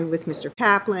and with Mr.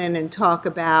 Kaplan and talk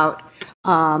about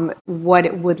what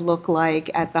it would look like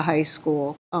at the high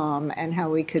school and how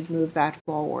we could move that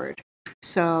forward.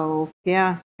 So,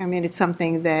 yeah, I mean, it's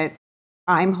something that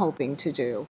I'm hoping to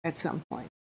do at some point.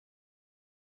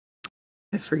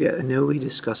 I forget. I know we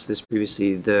discussed this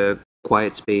previously. The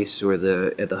quiet space or at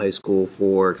the high school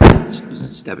for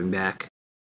stepping back.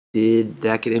 Did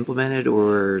that get implemented,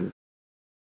 or?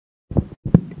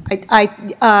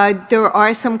 There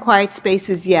are some quiet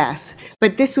spaces, yes,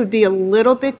 but this would be a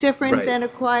little bit different than a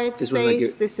quiet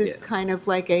space. This is kind of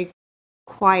like a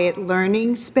quiet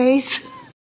learning space.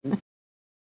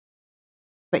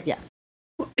 But yeah.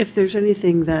 If there's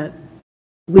anything that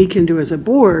we can do as a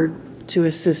board to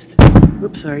assist,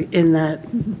 in that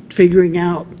figuring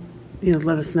out,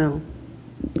 let us know.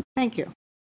 Thank you.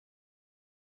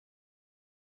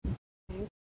 Are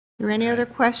there any other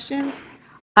questions?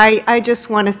 I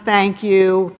just want to thank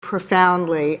you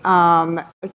profoundly.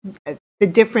 The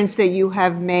difference that you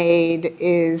have made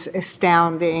is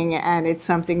astounding, and it's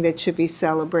something that should be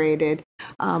celebrated.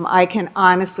 I can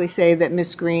honestly say that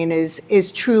Ms. Green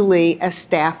is truly a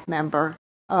staff member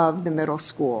of the middle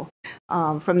school.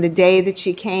 From the day that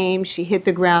she came, she hit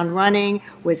the ground running,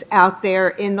 was out there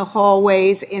in the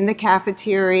hallways, in the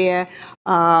cafeteria,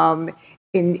 in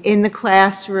the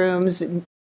classrooms,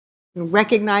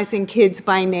 recognizing kids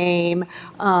by name,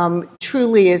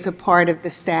 truly is a part of the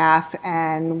staff,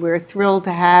 and we're thrilled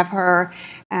to have her,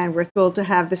 and we're thrilled to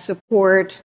have the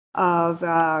support of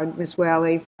Ms.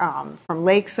 Whaley from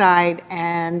Lakeside,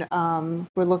 and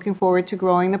we're looking forward to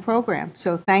growing the program.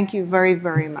 So thank you very,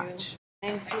 very much.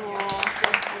 Thank you all.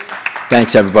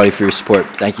 Thanks, everybody, for your support.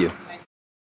 Thank you.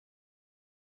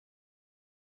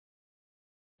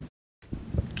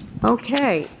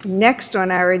 Okay, next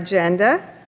on our agenda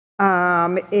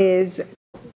is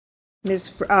Ms.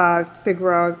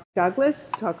 Figueroa Douglas,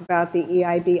 talk about the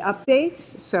EIB updates.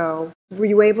 So were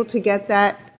you able to get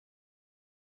that?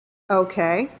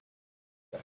 Okay.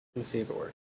 Let me see if it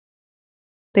works.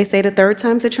 They say the third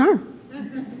time's a charm.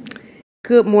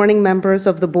 Good morning, members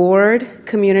of the board,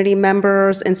 community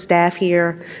members, and staff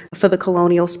here for the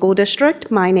Colonial School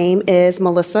District. My name is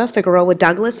Melissa Figueroa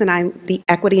Douglas, and I'm the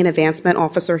Equity and Advancement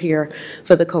Officer here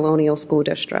for the Colonial School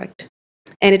District.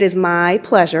 And it is my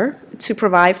pleasure to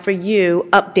provide for you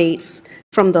updates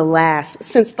from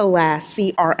since the last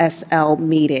CRSL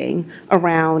meeting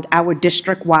around our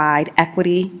district-wide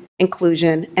equity,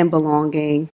 inclusion, and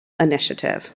belonging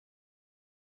initiative.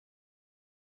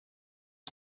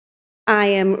 I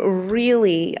am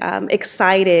really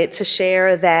excited to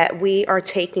share that we are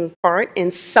taking part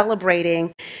in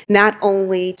celebrating not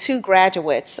only two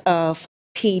graduates of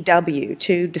PW,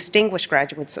 two distinguished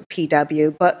graduates of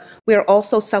PW, but we are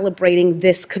also celebrating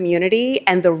this community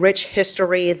and the rich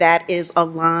history that is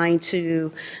aligned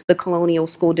to the Colonial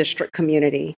School District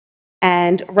community.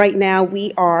 And right now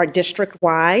we are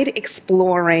district-wide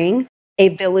exploring A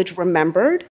Village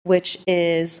Remembered, which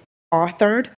is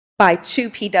authored by two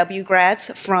PW grads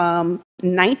from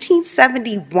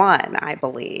 1971, I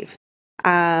believe.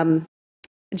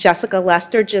 Jessica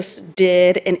Lester just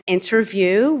did an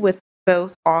interview with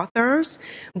both authors.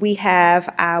 We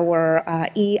have our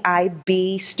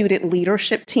EIB student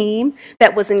leadership team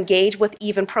that was engaged with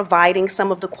even providing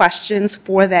some of the questions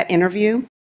for that interview.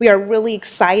 We are really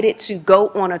excited to go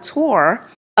on a tour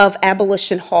of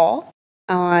Abolition Hall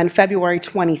on February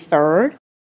 23rd.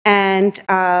 And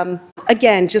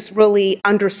again, just really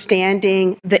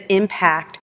understanding the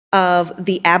impact of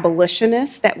the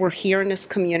abolitionists that were here in this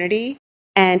community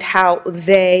and how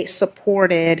they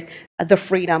supported the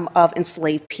freedom of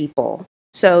enslaved people.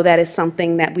 So that is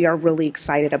something that we are really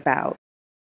excited about.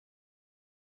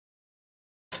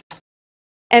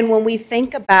 And when we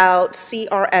think about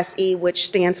CRSE, which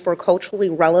stands for Culturally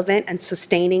Relevant and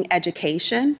Sustaining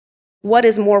Education, what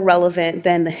is more relevant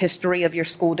than the history of your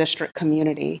school district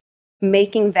community?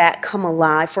 Making that come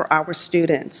alive for our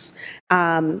students.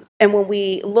 And when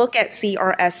we look at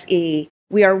CRSE,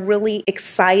 we are really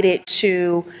excited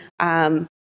to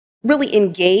really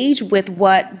engage with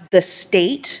what the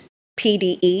state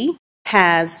PDE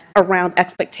has around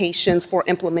expectations for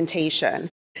implementation.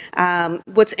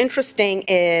 What's interesting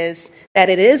is that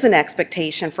it is an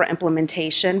expectation for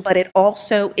implementation, but it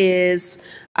also is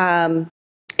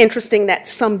interesting that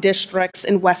some districts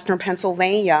in Western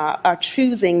Pennsylvania are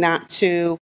choosing not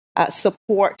to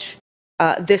support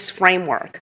this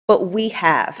framework. But we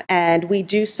have, and we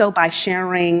do so by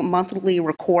sharing monthly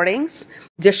recordings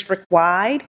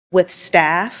district-wide with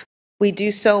staff. We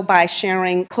do so by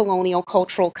sharing colonial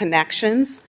cultural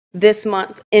connections. This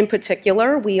month in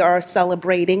particular, we are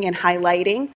celebrating and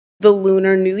highlighting the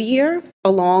Lunar New Year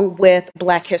along with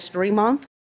Black History Month.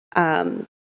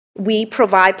 We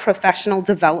provide professional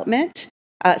development.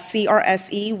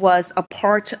 CRSE was a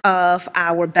part of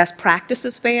our best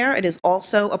practices fair. It is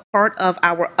also a part of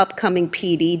our upcoming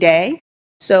PD Day.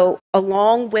 So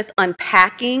along with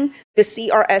unpacking the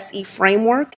CRSE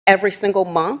framework every single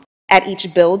month at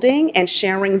each building and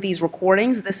sharing these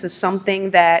recordings, this is something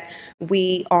that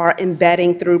we are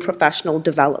embedding through professional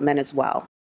development as well.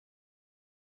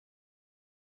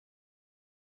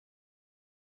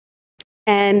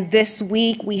 And this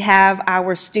week, we have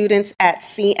our students at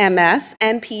CMS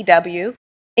and PW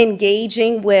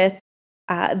engaging with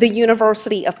the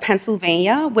University of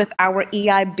Pennsylvania with our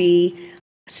EIB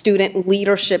student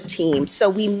leadership team. So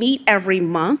we meet every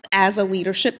month as a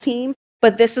leadership team,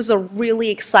 but this is a really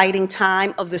exciting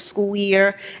time of the school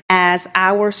year as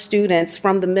our students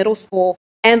from the middle school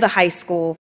and the high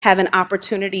school have an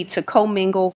opportunity to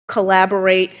commingle,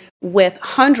 collaborate with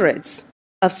hundreds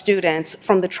of students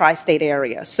from the tri-state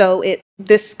area. So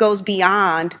this goes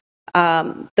beyond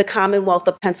the Commonwealth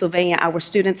of Pennsylvania. Our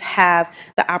students have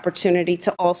the opportunity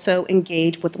to also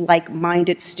engage with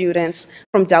like-minded students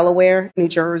from Delaware, New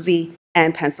Jersey,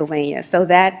 and Pennsylvania. So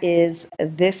that is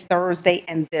this Thursday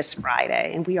and this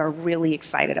Friday, and we are really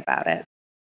excited about it.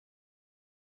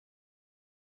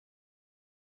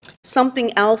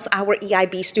 Something else our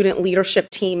EIB student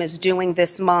leadership team is doing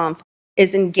this month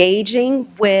is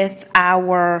engaging with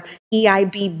our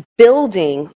EIB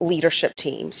building leadership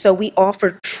team. So we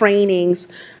offer trainings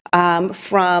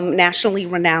from nationally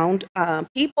renowned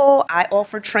people. I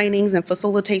offer trainings and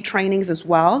facilitate trainings as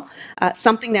well.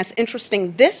 Something that's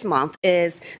interesting this month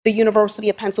is the University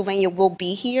of Pennsylvania will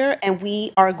be here, and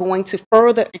we are going to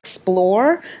further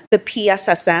explore the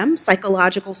PSSM,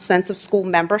 Psychological Sense of School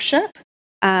Membership.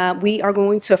 We are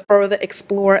going to further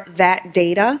explore that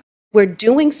data. We're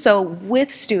doing so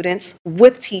with students,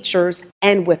 with teachers,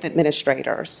 and with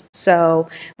administrators. So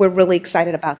we're really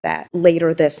excited about that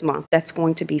later this month. That's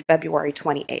going to be February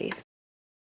 28th.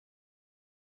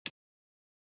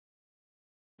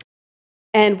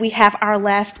 And we have our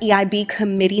last EIB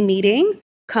committee meeting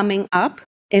coming up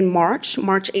in March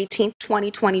 18th,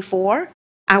 2024.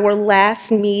 Our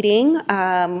last meeting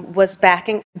was back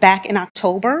in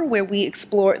October, where we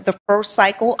explored the first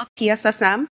cycle of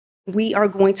PSSM. We are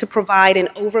going to provide an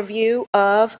overview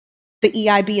of the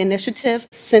EIB initiative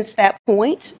since that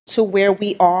point to where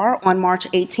we are on March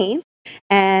 18th.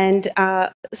 And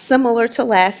similar to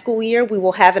last school year, we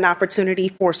will have an opportunity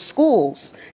for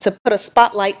schools to put a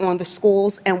spotlight on the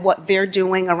schools and what they're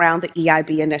doing around the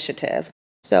EIB initiative.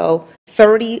 So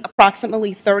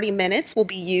approximately 30 minutes will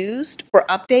be used for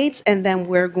updates, and then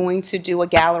we're going to do a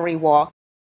gallery walk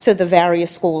to the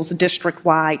various schools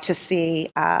district-wide to see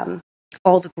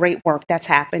all the great work that's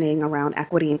happening around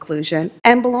equity, inclusion,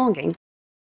 and belonging.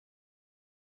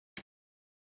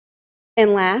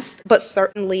 And last, but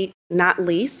certainly not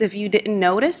least, if you didn't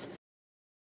notice,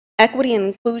 equity,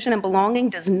 inclusion, and belonging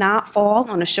does not fall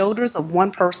on the shoulders of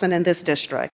one person in this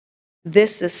district.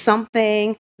 This is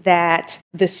something that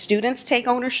the students take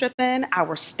ownership in,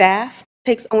 our staff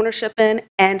takes ownership in,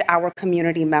 and our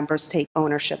community members take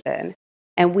ownership in.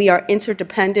 And we are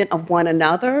interdependent of one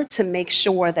another to make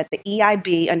sure that the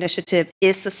EIB initiative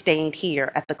is sustained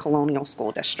here at the Colonial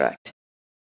School District.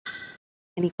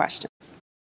 Any questions?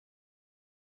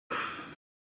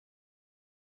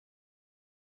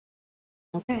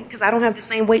 Okay, because I don't have the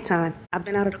same wait time. I've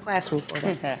been out of the classroom for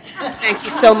that. Thank you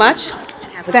so much.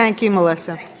 Thank you,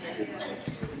 Melissa.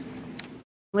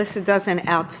 Melissa does an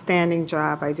outstanding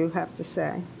job, I do have to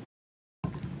say.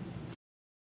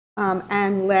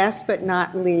 And last but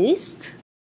not least,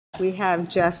 we have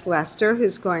Jess Lester,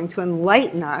 who's going to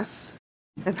enlighten us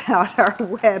about our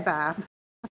web app.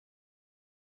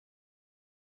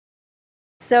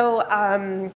 So,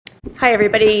 hi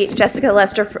everybody, Jessica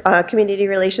Lester, Community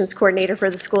Relations Coordinator for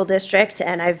the school district,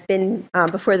 and I've been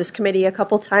before this committee a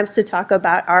couple times to talk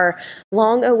about our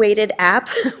long-awaited app,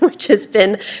 which has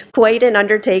been quite an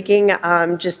undertaking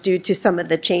just due to some of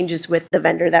the changes with the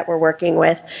vendor that we're working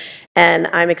with. And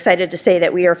I'm excited to say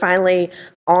that we are finally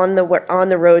on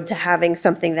the road to having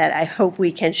something that I hope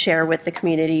we can share with the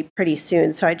community pretty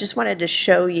soon. So I just wanted to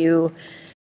show you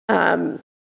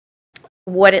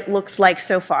what it looks like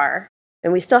so far.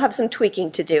 And we still have some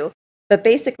tweaking to do. But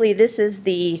basically, this is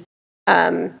the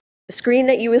screen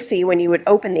that you will see when you would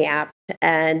open the app.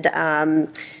 And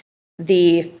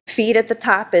the feed at the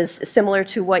top is similar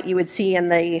to what you would see in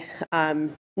the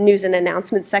news and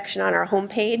announcements section on our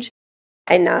homepage.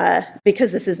 And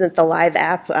because this isn't the live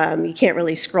app, you can't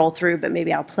really scroll through, but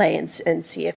maybe I'll play and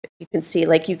see if you can see.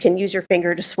 Like, you can use your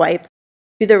finger to swipe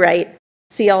to the right,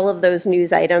 see all of those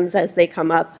news items as they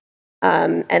come up.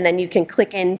 And then you can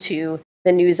click into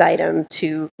the news item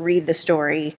to read the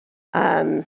story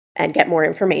and get more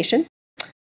information.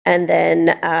 And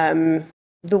then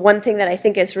the one thing that I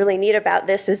think is really neat about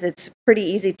this is it's pretty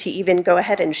easy to even go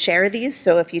ahead and share these.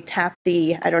 So if you tap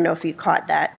I don't know if you caught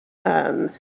that,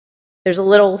 there's a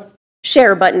little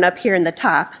share button up here in the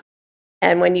top.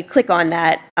 And when you click on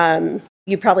that,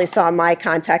 you probably saw my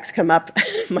contacts come up,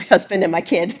 my husband and my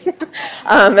kid.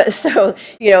 So,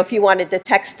 if you wanted to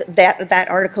text that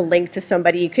article link to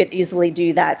somebody, you could easily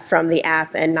do that from the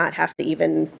app and not have to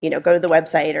even, go to the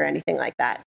website or anything like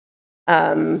that.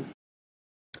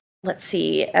 Let's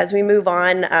see, as we move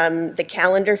on, the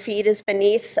calendar feed is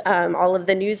beneath all of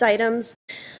the news items.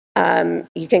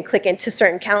 You can click into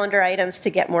certain calendar items to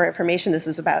get more information. This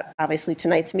is about, obviously,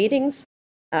 tonight's meetings.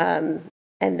 And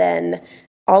then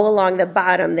all along the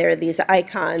bottom, there are these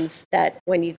icons that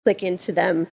when you click into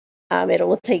them, it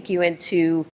will take you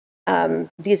into,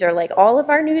 these are like all of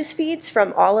our news feeds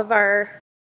from all of our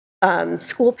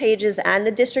school pages and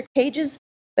the district pages.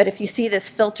 But if you see this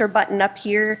filter button up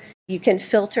here, you can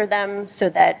filter them so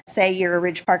that, say you're a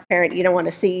Ridge Park parent, you don't want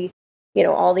to see,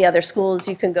 all the other schools,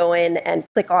 you can go in and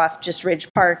click off just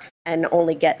Ridge Park and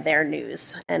only get their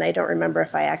news. And I don't remember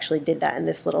if I actually did that in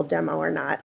this little demo or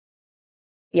not.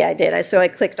 Yeah, I did. So I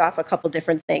clicked off a couple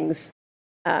different things,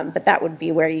 but that would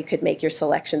be where you could make your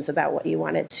selections about what you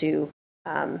wanted to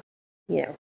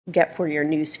get for your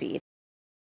news feed.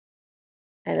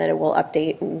 And then it will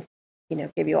update and,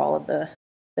 give you all of the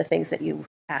things that you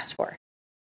asked for.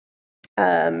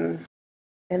 And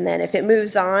then if it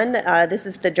moves on, this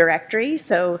is the directory.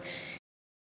 So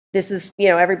this is,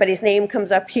 everybody's name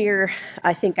comes up here.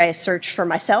 I think I searched for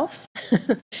myself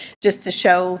just to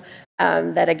show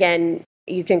that, again,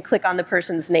 you can click on the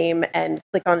person's name and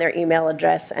click on their email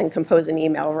address and compose an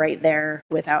email right there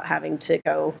without having to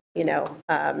go, in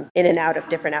and out of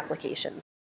different applications.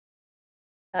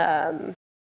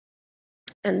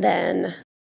 And then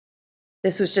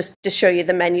this was just to show you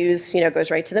the menus,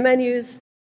 goes right to the menus.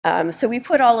 So we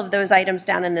put all of those items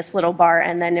down in this little bar,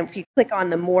 and then if you click on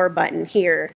the More button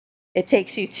here, it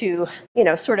takes you to,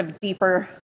 sort of deeper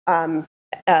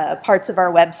parts of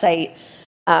our website.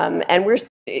 And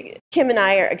Kim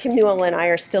Newell and I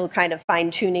are still kind of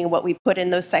fine-tuning what we put in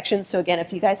those sections. So again,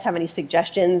 if you guys have any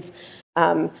suggestions,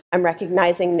 I'm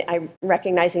recognizing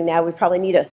now we probably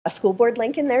need a school board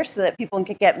link in there so that people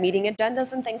can get meeting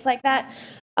agendas and things like that.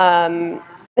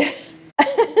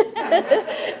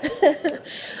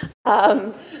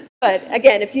 But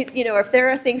again, if if there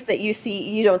are things that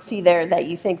you don't see there that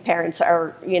you think parents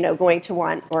are going to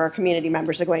want, or our community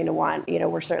members are going to want,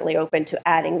 we're certainly open to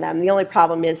adding them. The only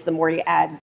problem is the more you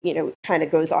add, it kind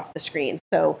of goes off the screen.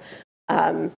 So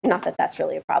not that that's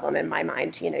really a problem in my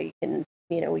mind. We can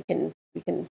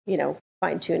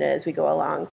fine tune it as we go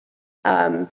along.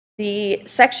 The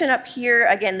section up here,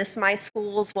 again, this My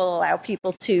Schools will allow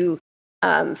people to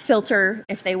filter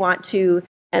if they want to.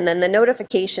 And then the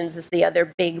notifications is the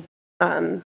other big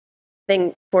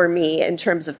thing for me in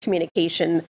terms of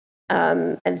communication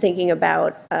and thinking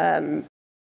about,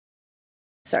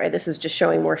 sorry, this is just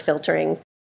showing more filtering,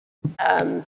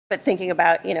 but thinking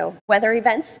about, weather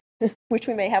events, which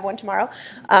we may have one tomorrow.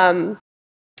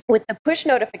 With the push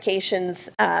notifications,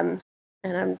 and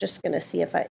I'm just going to see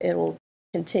if it'll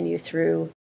continue through.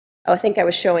 Oh, I think I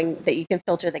was showing that you can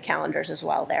filter the calendars as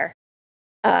well there.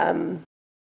 And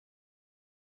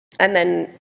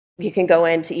then you can go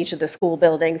into each of the school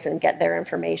buildings and get their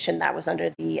information. That was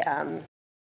under the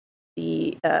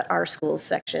Our Schools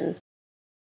section.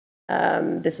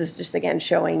 This is just, again,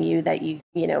 showing you that you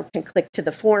can click to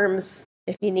the forms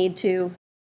if you need to.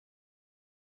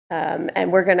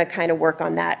 And we're going to kind of work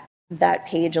on that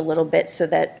page a little bit so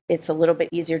that it's a little bit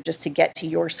easier just to get to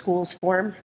your school's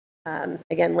form.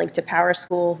 Again, link to Power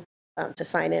School to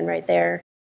sign in right there.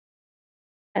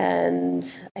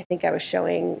 And I think I was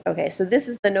showing, okay, so this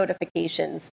is the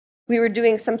notifications. We were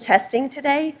doing some testing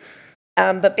today,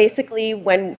 but basically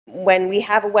when we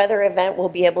have a weather event, we'll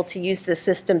be able to use the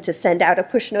system to send out a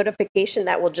push notification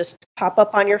that will just pop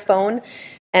up on your phone.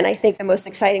 And I think the most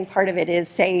exciting part of it is,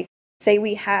 say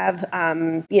we have,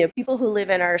 people who live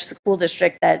in our school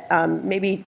district that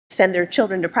maybe send their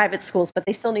children to private schools, but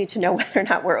they still need to know whether or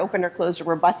not we're open or closed or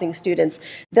we're busing students.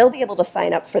 They'll be able to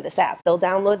sign up for this app. They'll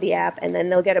download the app and then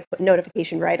they'll get a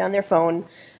notification right on their phone.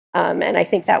 And I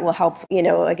think that will help,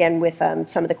 again, with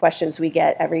some of the questions we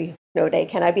get every snow day.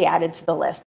 Can I be added to the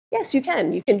list? Yes, you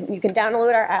can. You can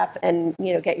download our app and,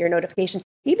 get your notification.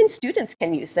 Even students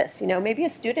can use this. Maybe a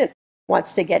student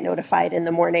wants to get notified in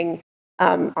the morning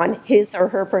on his or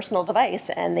her personal device,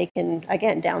 and they can,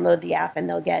 again, download the app and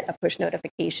they'll get a push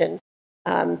notification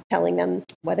telling them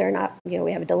whether or not,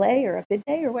 we have a delay or a bid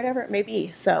day or whatever it may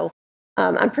be. So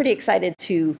I'm pretty excited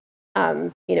to,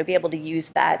 be able to use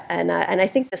that. And I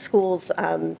think the schools,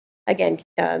 again,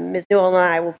 Ms. Newell and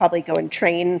I will probably go and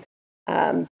train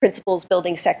principals,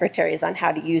 building secretaries on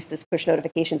how to use this push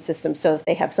notification system. So if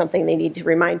they have something they need to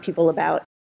remind people about,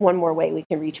 one more way we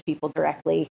can reach people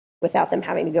directly without them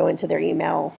having to go into their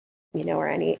email, or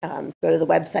any, go to the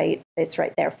website. It's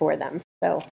right there for them.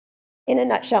 So in a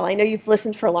nutshell, I know you've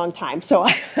listened for a long time, so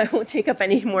I won't take up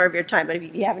any more of your time, but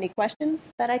if you have any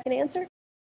questions that I can answer.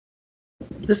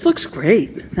 This looks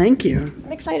great. Thank you.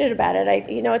 I'm excited about it.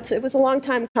 It was a long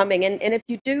time coming. And if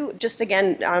you do, just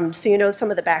again, so you know some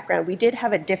of the background, we did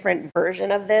have a different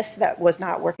version of this that was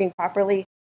not working properly.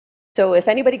 So if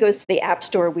anybody goes to the App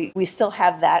Store, we still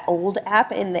have that old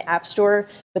app in the App Store,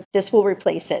 but this will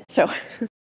replace it. So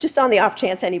just on the off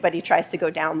chance anybody tries to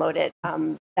go download it,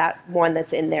 that one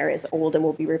that's in there is old and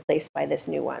will be replaced by this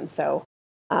new one. So,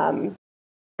 and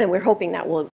we're hoping that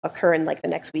will occur in like the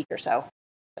next week or so.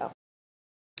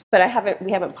 But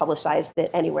we haven't publicized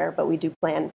it anywhere, but we do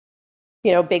plan,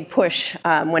 big push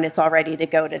when it's all ready to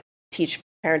go to teach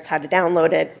parents how to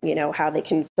download it, how they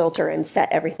can filter and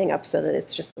set everything up so that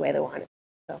it's just the way they want it.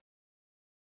 So,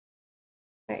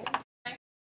 all right.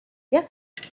 Yeah.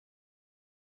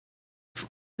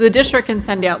 The district can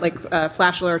send out like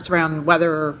flash alerts around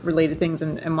weather-related things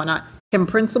and whatnot. Can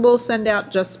principals send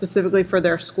out just specifically for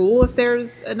their school if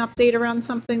there's an update around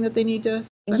something that they need to?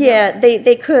 Yeah,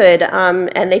 they could,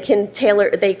 and they can tailor.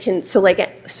 They can so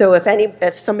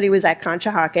if somebody was at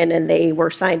Conshohocken and they were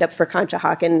signed up for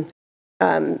Conshohocken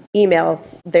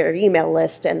their email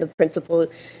list, and the principal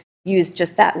used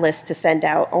just that list to send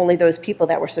out, only those people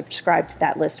that were subscribed to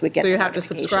that list would get. So you the have to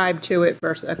subscribe to it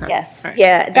versus. Okay. Yes, All right.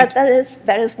 yeah,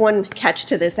 that is one catch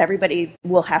to this. Everybody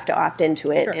will have to opt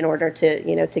into it in order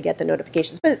to to get the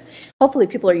notifications. But hopefully,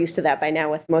 people are used to that by now.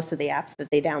 With most of the apps that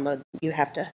they download, you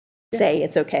have to say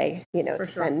it's okay,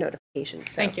 to send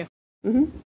notifications. So. Thank you. Mm-hmm.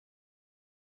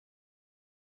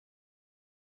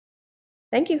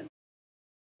 Thank you.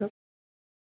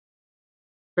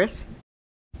 Chris?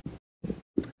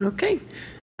 Okay.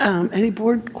 Any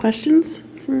board questions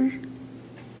for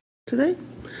today?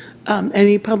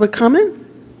 Any public comment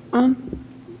on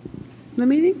the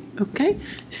meeting? Okay.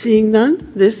 Seeing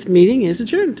none, this meeting is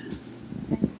adjourned.